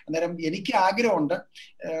 അന്നേരം എനിക്ക് ആഗ്രഹമുണ്ട്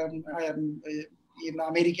ഈ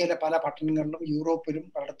അമേരിക്കയിലെ പല പട്ടണങ്ങളിലും യൂറോപ്പിലും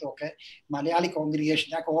പലയിടത്തും ഒക്കെ മലയാളി കോൺഗ്രിഗേഷൻ,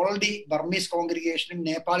 ഞങ്ങൾക്ക് ഓൾറെഡി ബർമീസ് കോൺഗ്രിഗേഷനും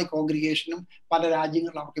നേപ്പാളി കോൺഗ്രിഗേഷനും പല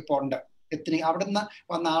രാജ്യങ്ങളിലും അവർക്കിപ്പോൾ ഉണ്ട്. അവിടുന്ന്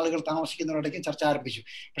വന്ന ആളുകൾ താമസിക്കുന്നവരുടെയൊക്കെ ചർച്ച ആരംഭിച്ചു.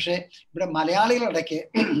 പക്ഷേ ഇവിടെ മലയാളികളുടെ ഇടയ്ക്ക്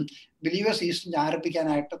ബിലീവേഴ്സ് ഈസ്റ്റേൺ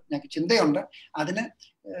ആരംഭിക്കാനായിട്ട് ഞങ്ങൾക്ക് ചിന്തയുണ്ട്. അതിന്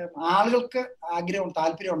ആളുകൾക്ക് ആഗ്രഹവും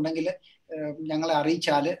താല്പര്യം ഉണ്ടെങ്കിൽ ഞങ്ങളെ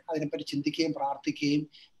അറിയിച്ചാൽ അതിനെപ്പറ്റി ചിന്തിക്കുകയും പ്രാർത്ഥിക്കുകയും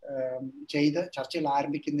ചെയ്ത് ചർച്ചകൾ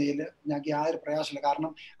ആരംഭിക്കുന്നതിൽ ഞങ്ങൾക്ക് യാതൊരു പ്രയാസമില്ല.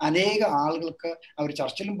 കാരണം അനേക ആളുകൾക്ക് അവർ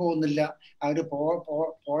ചർച്ചിലും പോകുന്നില്ല, അവർ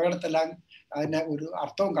പോയിടത്തെല്ലാം അതിന് ഒരു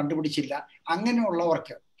അർത്ഥവും കണ്ടുപിടിച്ചില്ല.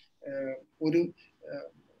 അങ്ങനെയുള്ളവർക്ക്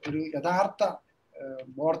ഒരു യഥാർത്ഥ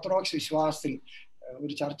ഓർത്തഡോക്സ് വിശ്വാസത്തിൽ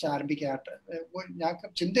ഒരു ചർച്ച ആരംഭിക്കാനായിട്ട് ഞങ്ങൾക്ക്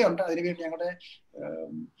ചിന്തയുണ്ട്. അതിനുവേണ്ടി ഞങ്ങളുടെ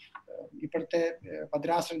ഇപ്പോഴത്തെ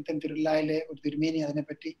ഭദ്രാസനത്തിൻ തിരുവല്ലായിലെ ഒരു തിരുമേനി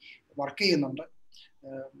അതിനെപ്പറ്റി വർക്ക് ചെയ്യുന്നുണ്ട്.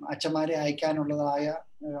 അച്ഛന്മാരെ അയക്കാനുള്ളതായ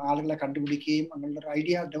ആളുകളെ കണ്ടുപിടിക്കുകയും അങ്ങനെയുള്ള ഒരു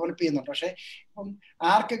ഐഡിയ ഡെവലപ്പ് ചെയ്യുന്നുണ്ട്. പക്ഷേ ഇപ്പം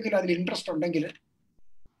ആർക്കെങ്കിലും അതിൽ ഇൻട്രസ്റ്റ് ഉണ്ടെങ്കിൽ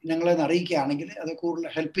ഞങ്ങളെ അറിയിക്കുകയാണെങ്കിൽ അത് കൂടുതൽ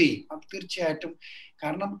ഹെൽപ്പ് ചെയ്യും. അത് തീർച്ചയായിട്ടും.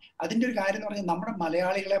 കാരണം അതിൻ്റെ ഒരു കാര്യം എന്ന് പറഞ്ഞാൽ നമ്മുടെ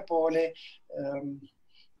മലയാളികളെ പോലെ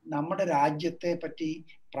നമ്മുടെ രാജ്യത്തെ പറ്റി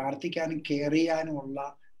പ്രാർത്ഥിക്കാനും കെയർ ചെയ്യാനുമുള്ള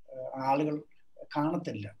ആളുകൾ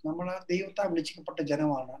കാണത്തില്ല. നമ്മൾ ദൈവത്താൽ വിളിച്ചിക്കപ്പെട്ട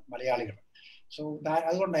ജനമാണ് മലയാളികൾ. സോ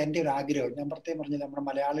അതുകൊണ്ടാണ് എൻ്റെ ഒരു ആഗ്രഹം. ഞാൻ പ്രത്യേകം പറഞ്ഞില്ല, നമ്മുടെ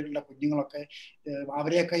മലയാളികളുടെ കുഞ്ഞുങ്ങളൊക്കെ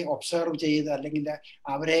അവരെയൊക്കെ ഒബ്സർവ് ചെയ്ത് അല്ലെങ്കിൽ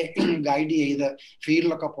അവരെ ഗൈഡ് ചെയ്ത്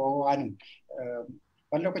ഫീൽഡിലൊക്കെ പോകുവാനും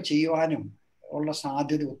വല്ലതൊക്കെ ചെയ്യുവാനും ഉള്ള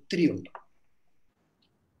സാധ്യത ഒത്തിരിയുണ്ട്.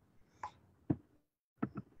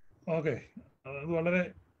 ഓക്കെ, അത് വളരെ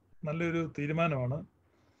നല്ലൊരു തീരുമാനമാണ്.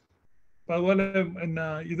 അപ്പം അതുപോലെ പിന്നെ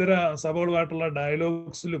ഇതര സഭകളുമായിട്ടുള്ള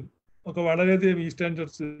ഡയലോഗ്സിലും ഒക്കെ വളരെയധികം eastern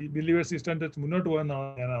church, believers eastern church മുന്നോട്ട് പോയെന്നാണ്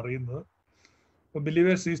ഞാൻ അറിയുന്നത്. അപ്പോൾ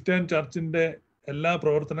ബിലീവേഴ്സ് ഈസ്റ്റേൺ ചർച്ചിൻ്റെ എല്ലാ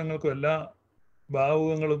പ്രവർത്തനങ്ങൾക്കും എല്ലാ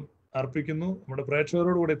ഭാവുകങ്ങളും അർപ്പിക്കുന്നു. നമ്മുടെ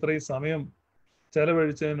പ്രേക്ഷകരോടുകൂടി ഇത്രയും സമയം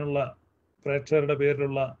ചെലവഴിച്ചതിനുള്ള പ്രേക്ഷകരുടെ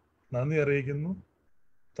പേരിലുള്ള നന്ദി അറിയിക്കുന്നു.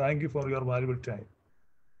 Thank you for your valuable time.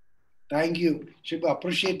 Thank you, Shibu.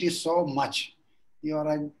 Appreciate you so much. You are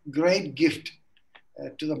a great gift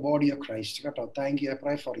to the body of Christ. Thank you. I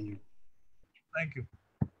pray for you. Thank you.